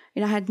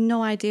 I had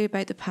no idea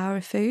about the power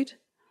of food.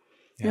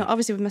 Yeah.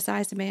 Obviously with my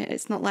size of me,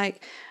 it's not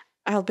like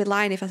I'll be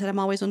lying if I said I'm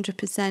always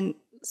 100%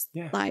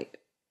 like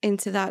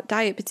into that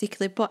diet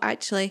particularly, but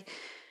actually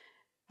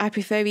I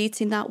prefer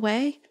eating that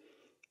way.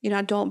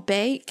 I don't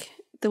bake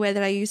the way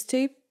that I used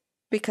to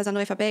because I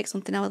know if I bake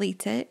something, I will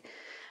eat it.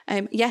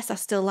 Yes, I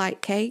still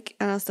like cake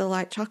and I still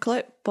like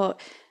chocolate, but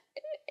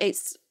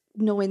it's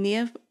nowhere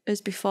near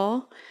as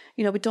before.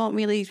 We don't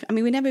really,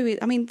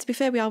 to be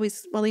fair, we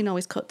always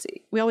cooked.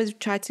 We always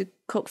tried to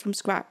cook from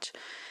scratch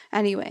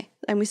anyway,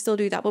 and we still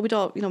do that, but we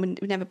don't,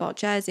 we never bought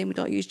jars in, we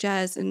don't use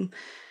jars, and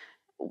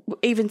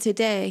even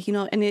today,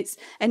 and it's,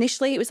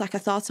 initially it was like I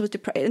thought I was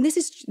depressed, and this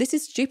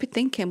is stupid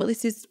thinking, but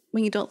this is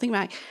when you don't think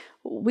right.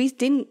 We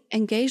didn't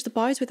engage the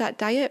boys with that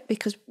diet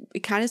because we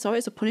kind of saw it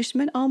as a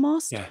punishment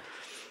almost. Yeah.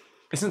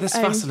 Isn't this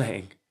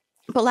fascinating?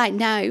 But like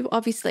now,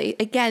 obviously,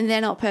 again,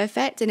 they're not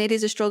perfect and it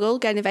is a struggle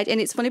getting a veg.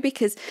 And it's funny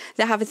because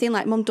they have a thing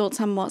like, Mum, don't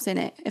tell me what's in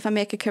it. If I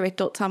make a curry,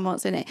 don't tell me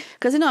what's in it.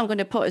 Because I know I'm going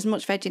to put as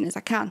much veg in as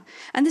I can.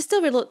 And they're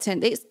still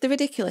reluctant. They're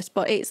ridiculous,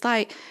 but it's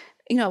like,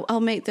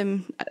 I'll make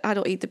them, I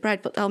don't eat the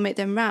bread, but I'll make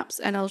them wraps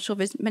and I'll shove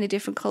as many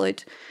different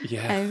coloured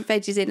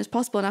veggies in as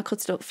possible, and I'll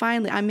cut it up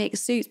finely. I make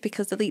soups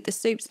because they'll eat the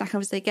soups, and I can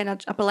obviously, again,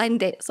 I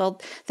blend it so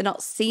they're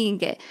not seeing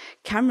it.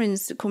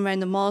 Cameron's come around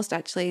the most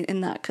actually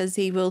in that, because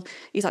he's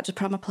like, just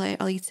put on my plate,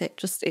 I'll eat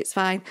it, it's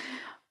fine.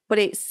 But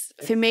it's,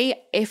 for me,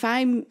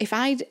 I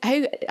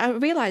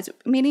realised,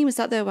 me and he was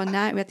sat there one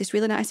night, we had this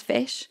really nice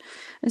fish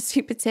and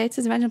sweet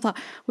potatoes, and I'm like,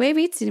 we're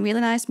eating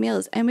really nice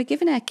meals and we're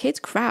giving our kids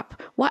crap.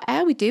 What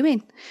are we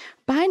doing?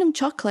 Buying them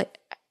chocolate,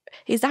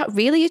 is that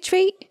really a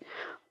treat?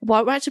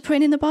 What we're actually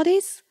putting in the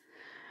bodies?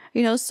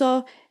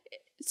 So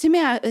to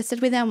me, I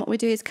said with them, what we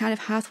do is kind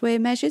of halfway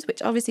measures,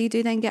 which obviously you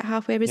do then get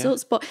halfway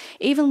results. But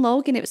even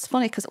Logan, it was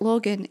funny because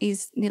Logan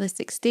is nearly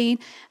 16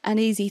 and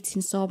he's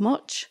eating so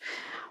much.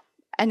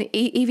 And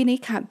even he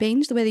can't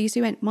binge the way they used to.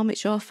 He went, Mum,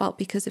 it's your fault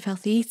because of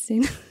healthy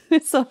eating.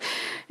 So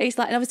it's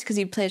like, and obviously because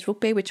he plays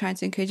rugby, we're trying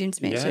to encourage him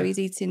to make sure he's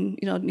eating,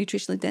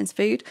 nutritionally dense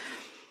food.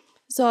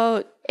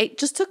 So it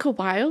just took a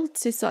while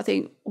to sort of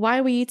think, why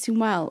are we eating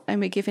well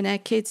and we're giving our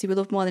kids who we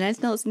love more than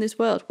anything else in this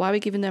world, why are we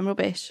giving them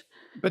rubbish?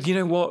 But you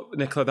know what,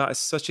 Nicola, that is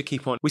such a key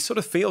point. We sort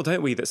of feel,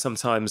 don't we, that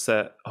sometimes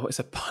that, it's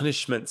a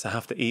punishment to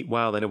have to eat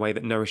well in a way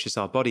that nourishes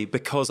our body,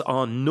 because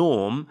our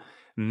norm,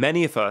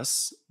 many of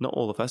us, not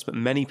all of us, but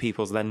many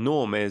people's, their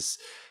norm is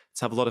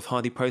to have a lot of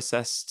highly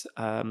processed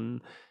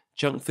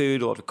junk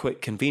food, a lot of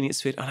quick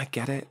convenience food. And I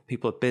get it.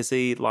 People are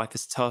busy. Life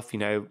is tough.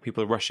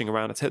 People are rushing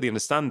around. I totally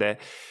understand it.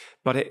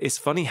 But it's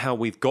funny how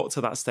we've got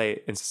to that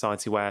state in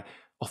society where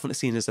often it's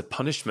seen as a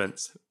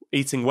punishment.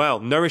 Eating well,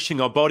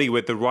 nourishing our body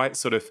with the right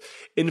sort of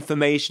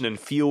information and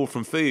fuel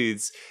from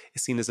foods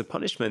is seen as a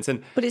punishment.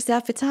 But it's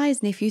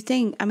advertised. And if you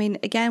think,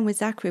 again, with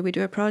Zachary, we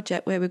do a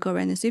project where we go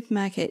around the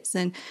supermarkets,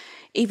 and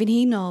even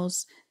he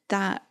knows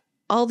that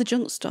all the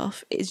junk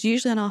stuff is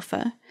usually on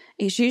offer.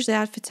 It's usually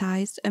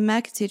advertised and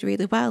marketed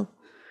really well.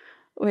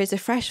 Whereas the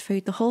fresh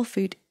food, the whole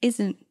food,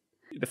 isn't.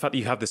 The fact that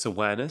you have this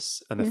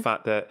awareness and the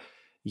fact that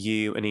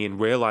you and Ian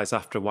realize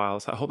after a while,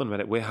 it's like, hold on a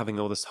minute, we're having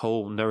all this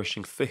whole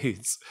nourishing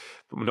foods,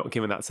 but we're not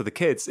giving that to the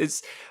kids.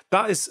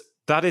 That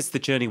is the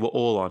journey we're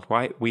all on,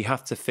 right? We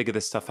have to figure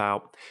this stuff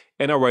out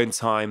in our own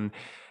time.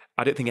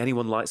 I don't think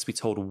anyone likes to be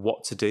told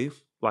what to do,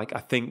 Like, I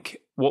think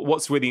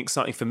what's really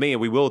exciting for me,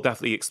 and we will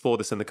definitely explore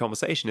this in the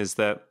conversation, is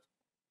that,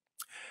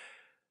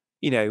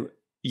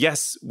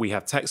 yes, we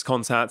have text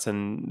contact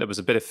and there was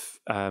a bit of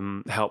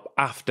help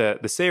after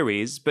the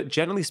series, but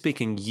generally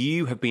speaking,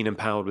 you have been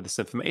empowered with this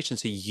information.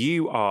 So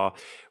you are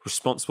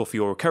responsible for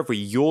your recovery.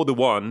 You're the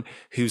one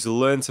who's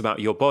learned about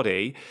your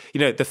body.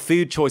 The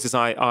food choices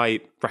I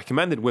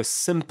recommended were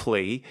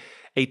simply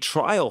a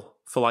trial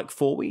for like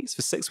 4 weeks,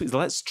 for 6 weeks.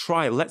 Let's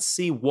try. Let's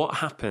see what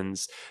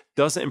happens.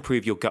 Does it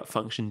improve your gut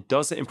function?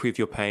 Does it improve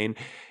your pain?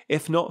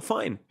 If not,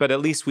 fine. But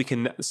at least we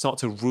can start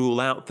to rule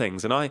out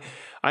things. And I'm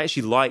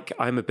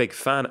a big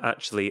fan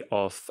actually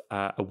of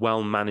a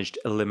well-managed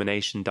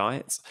elimination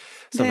diet.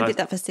 I did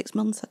that for 6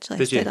 months actually.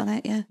 I stayed on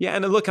it, yeah. Yeah,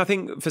 and look, I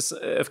think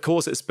of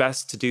course it's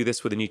best to do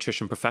this with a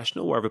nutrition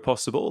professional wherever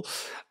possible.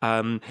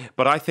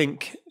 But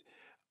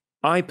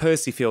I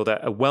personally feel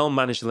that a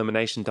well-managed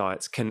elimination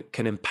diet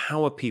can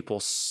empower people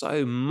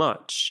so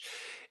much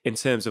in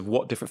terms of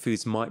what different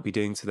foods might be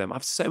doing to them. I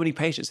have so many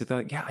patients that are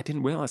like, I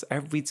didn't realize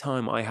every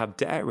time I have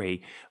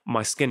dairy,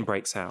 my skin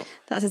breaks out.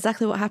 That's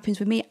exactly what happens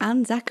with me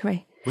and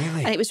Zachary.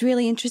 Really? And it was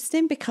really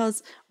interesting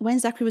because when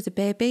Zachary was a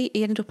baby,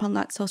 he ended up on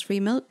lactose-free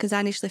milk because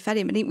I initially fed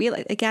him. I didn't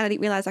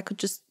realize I could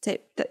just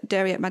take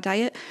dairy out of my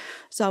diet.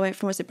 So I went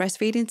from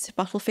breastfeeding to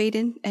bottle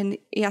feeding, and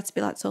he had to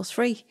be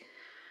lactose-free.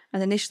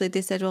 And initially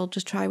they said, well,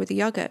 just try with the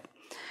yogurt.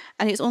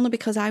 And it's only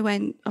because I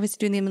went,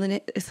 obviously doing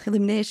the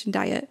elimination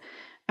diet,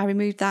 I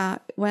removed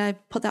that. When I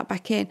put that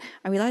back in,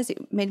 I realised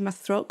it made my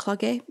throat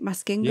cloggy. My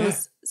skin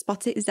goes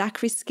spotty.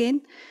 Zachary's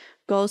skin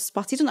goes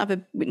spotty.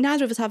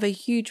 Neither of us have a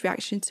huge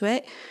reaction to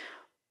it.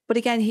 But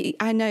again,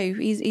 I know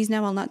he's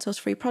now on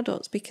lactose-free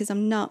products because I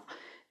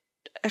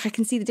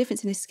can see the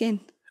difference in his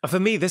skin. And for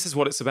me, this is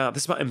what it's about.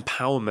 This is about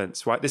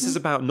empowerment, right? This is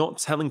about not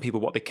telling people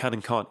what they can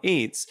and can't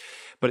eat,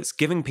 but it's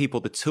giving people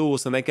the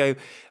tools, and they go,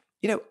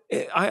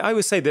 I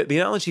always say that the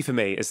analogy for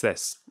me is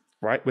this,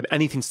 right? With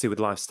anything to do with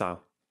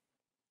lifestyle.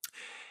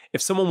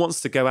 If someone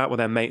wants to go out with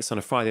their mates on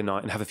a Friday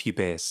night and have a few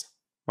beers,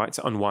 right,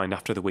 to unwind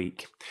after the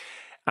week,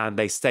 and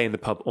they stay in the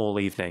pub all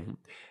evening,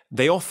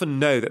 they often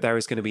know that there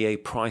is going to be a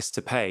price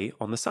to pay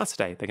on the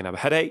Saturday. They're going to have a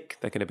headache.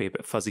 They're going to be a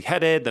bit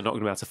fuzzy-headed. They're not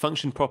going to be able to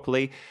function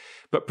properly.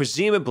 But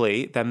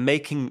presumably, they're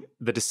making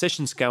the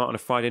decision to go out on a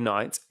Friday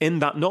night in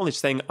that knowledge,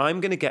 saying, I'm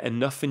going to get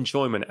enough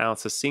enjoyment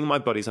out of seeing my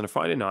buddies on a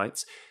Friday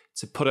night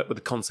to put up with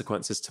the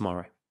consequences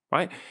tomorrow,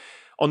 right?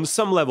 On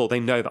some level,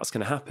 they know that's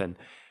going to happen.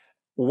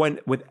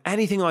 With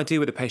anything I do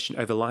with a patient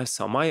over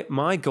lifestyle,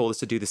 my goal is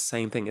to do the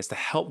same thing, is to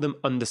help them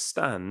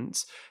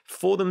understand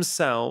for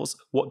themselves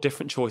what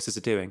different choices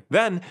are doing.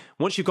 Then,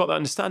 once you've got that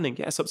understanding,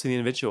 it's up to the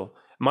individual.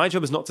 My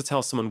job is not to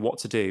tell someone what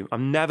to do.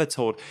 I'm never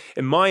told,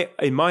 in my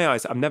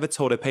eyes, I've never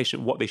told a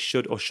patient what they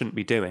should or shouldn't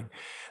be doing.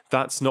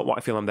 That's not what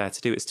I feel I'm there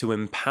to do. It's to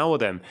empower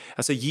them.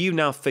 And so you've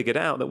now figured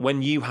out that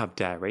when you have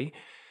dairy,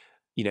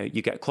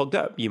 you get clogged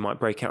up, you might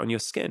break out on your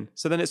skin.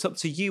 So then it's up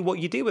to you what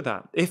you do with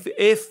that.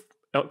 If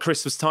at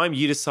Christmas time,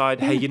 you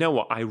decide, hey, you know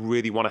what? I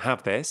really want to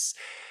have this,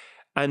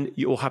 and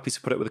you're happy to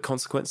put up with the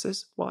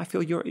consequences. Well, I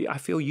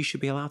feel you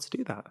should be allowed to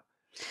do that.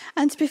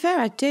 And to be fair,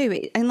 I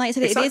do. And like I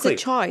said, It is a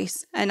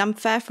choice, and I'm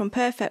far from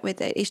perfect with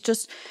it. It's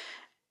just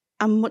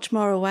I'm much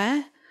more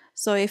aware.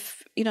 So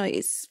if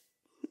it's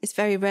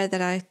very rare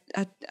that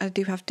I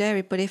do have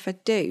dairy, but if I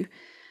do,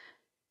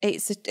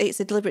 it's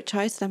a deliberate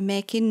choice that I'm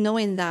making,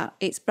 knowing that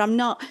but I'm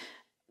not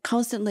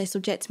constantly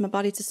subjecting my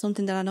body to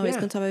something that I know it's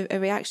going to have a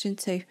reaction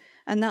to.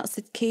 And that's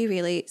the key,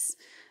 really. It's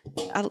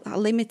I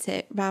limit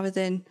it rather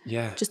than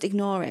just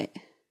ignore it.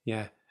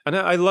 Yeah. And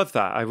I love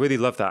that. I really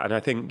love that. And I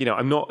think,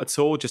 I'm not at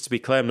all, just to be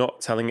clear, I'm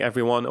not telling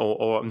everyone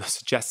or I'm not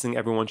suggesting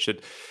everyone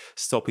should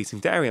stop eating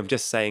dairy. I'm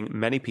just saying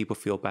many people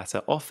feel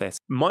better off it.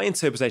 My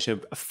interpretation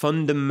of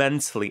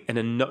fundamentally, in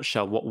a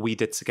nutshell, what we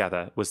did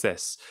together was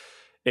this.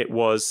 It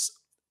was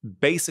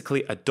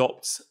basically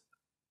adopt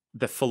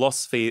the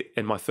philosophy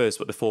in my first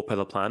book, the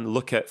 4-pillar plan,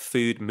 look at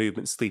food,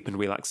 movement, sleep, and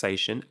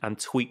relaxation, and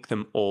tweak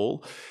them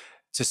all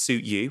to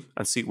suit you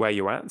and suit where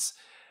you're at.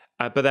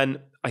 But then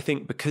I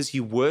think because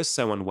you were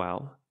so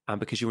unwell and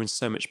because you were in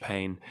so much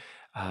pain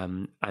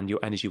and your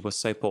energy was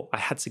so poor, I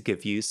had to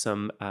give you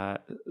some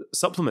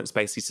supplements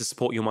basically to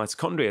support your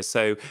mitochondria.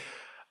 So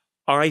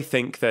I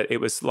think that it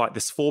was like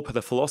this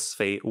 4-pillar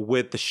philosophy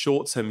with the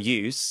short-term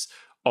use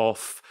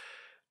of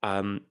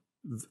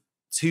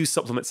 2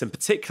 supplements in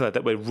particular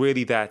that were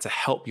really there to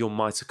help your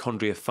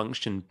mitochondria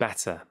function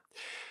better.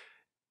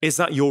 Is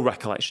that your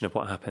recollection of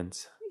what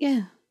happened?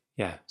 Yeah.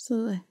 Yeah.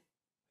 Absolutely.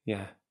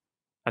 Yeah.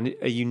 And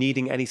are you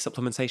needing any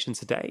supplementation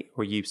today,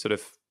 or are you sort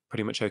of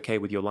pretty much okay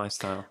with your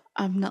lifestyle?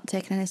 I'm not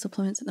taking any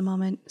supplements at the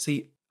moment.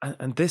 See,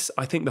 and this,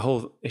 I think the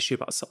whole issue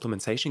about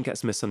supplementation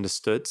gets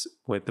misunderstood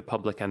with the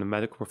public and the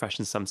medical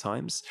profession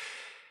sometimes.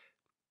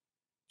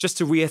 Just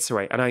to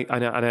reiterate,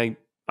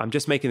 I'm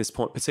just making this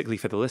point particularly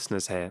for the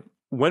listeners here.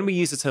 When we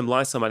use the term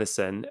lifestyle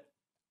medicine,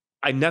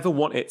 I never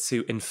want it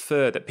to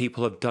infer that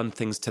people have done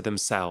things to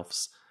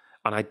themselves.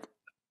 And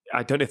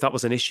I don't know if that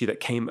was an issue that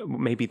came,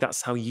 maybe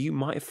that's how you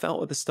might have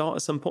felt at the start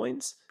at some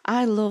points.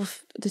 I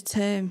love the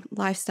term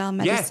lifestyle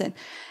medicine.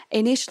 Yeah.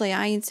 Initially,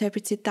 I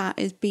interpreted that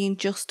as being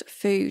just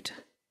food.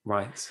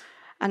 Right.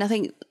 And I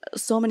think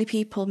so many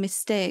people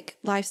mistake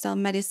lifestyle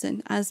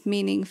medicine as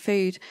meaning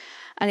food.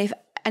 And if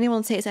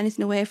anyone takes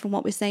anything away from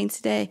what we're saying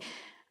today,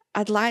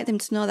 I'd like them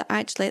to know that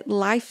actually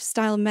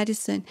lifestyle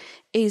medicine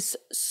is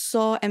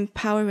so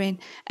empowering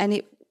and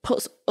it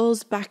puts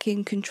us back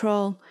in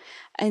control.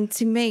 And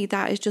to me,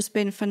 that has just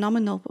been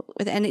phenomenal.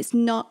 And it's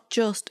not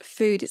just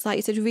food. It's like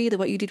you said, really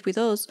what you did with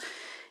us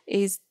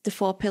is the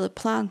 4-pillar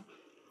plan.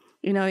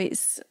 You know,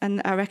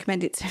 and I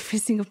recommend it to every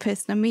single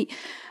person I meet.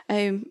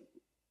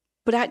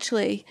 But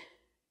actually,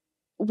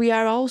 I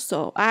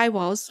don't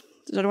want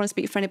to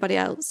speak for anybody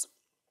else.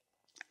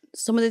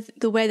 Some of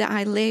the way that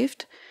I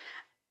lived,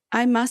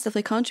 I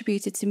massively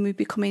contributed to me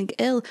becoming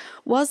ill.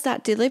 Was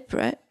that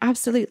deliberate?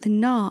 Absolutely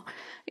not.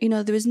 You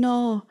know, there was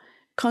no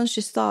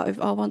conscious thought of,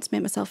 I want to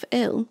make myself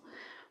ill.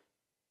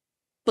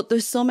 But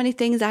there's so many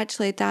things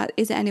actually that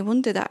isn't any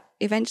wonder that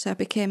eventually I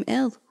became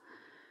ill.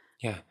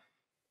 Yeah.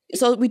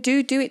 So we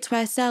do it to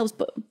ourselves,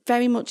 but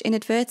very much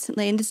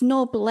inadvertently, and there's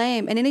no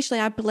blame. And initially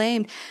I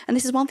blamed, and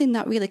this is one thing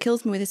that really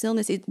kills me with this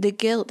illness, is the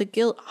guilt. The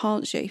guilt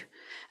haunts you.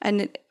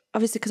 And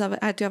obviously, because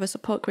I do have a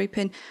support group,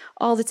 and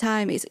all the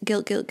time it's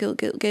guilt,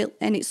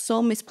 and it's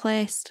so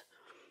misplaced.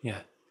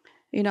 Yeah.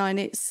 You know, and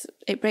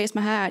it breaks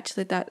my heart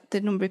actually that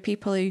the number of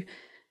people who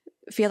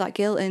feel that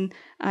guilt, and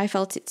I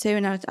felt it too,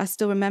 and I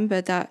still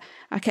remember that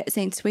I kept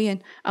saying to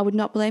Ian, I would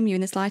not blame you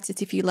in the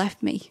slightest if you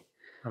left me.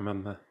 I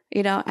remember.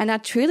 You know, and I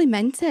truly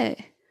meant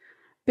it,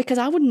 because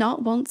I would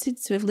not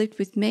wanted to have lived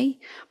with me.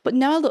 But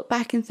now I look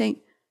back and think,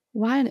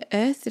 why on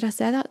earth did I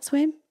say that to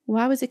him?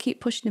 Why was I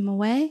keep pushing him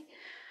away?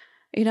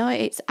 You know,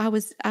 I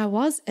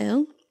was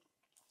ill.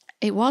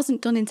 It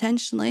wasn't done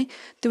intentionally.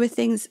 There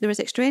was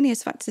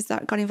extraneous factors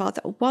that got involved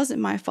that wasn't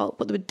my fault,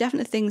 but there were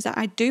definitely things that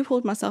I do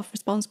hold myself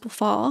responsible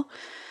for.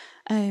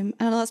 And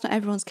I know that's not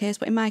everyone's case,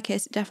 but in my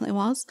case, it definitely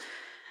was.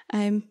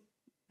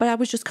 But I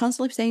was just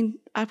constantly saying,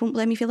 I wouldn't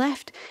blame you if you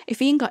left.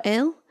 If Ian got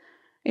ill,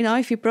 you know,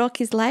 if he broke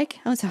his leg,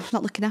 I was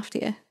not looking after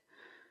you.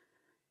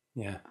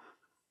 Yeah.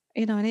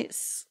 You know, and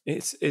there's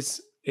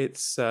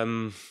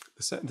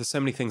so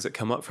many things that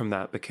come up from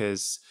that,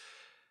 because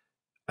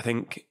I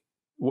think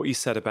what you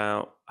said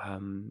about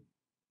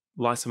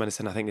lifestyle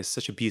medicine, I think, is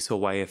such a beautiful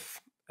way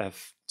of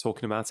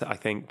talking about it. I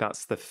think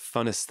that's the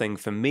funnest thing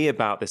for me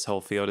about this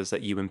whole field, is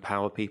that you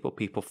empower people.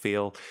 People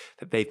feel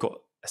that they've got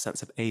a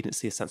sense of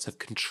agency, a sense of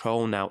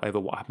control now over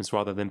what happens,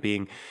 rather than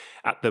being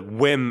at the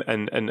whim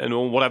and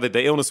whatever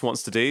the illness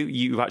wants to do.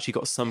 You've actually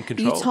got some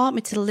control. You taught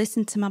me to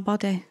listen to my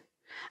body.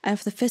 And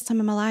for the first time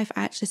in my life,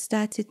 I actually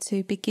started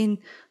to begin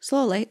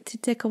slowly, to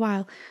take a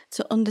while,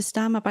 to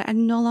understand my body. I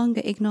no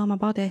longer ignore my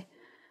body.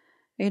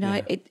 You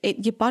know, yeah.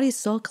 Your body's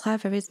so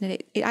clever, isn't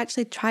it? It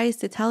actually tries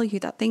to tell you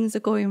that things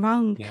are going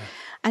wrong. Yeah.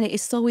 And it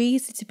is so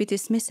easy to be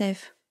dismissive.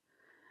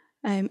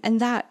 And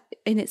that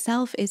in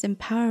itself is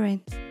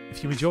empowering.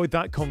 If you enjoyed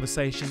that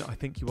conversation, I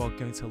think you are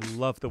going to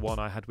love the one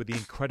I had with the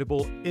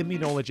incredible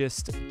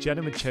immunologist,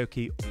 Jenna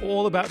Machoki,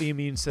 all about the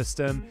immune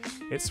system.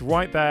 It's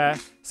right there,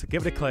 so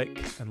give it a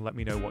click and let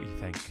me know what you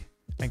think.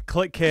 And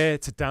click here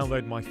to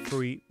download my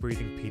free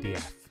breathing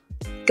PDF.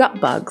 Gut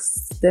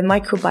bugs, the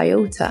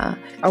microbiota,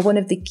 are one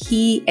of the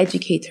key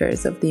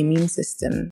educators of the immune system.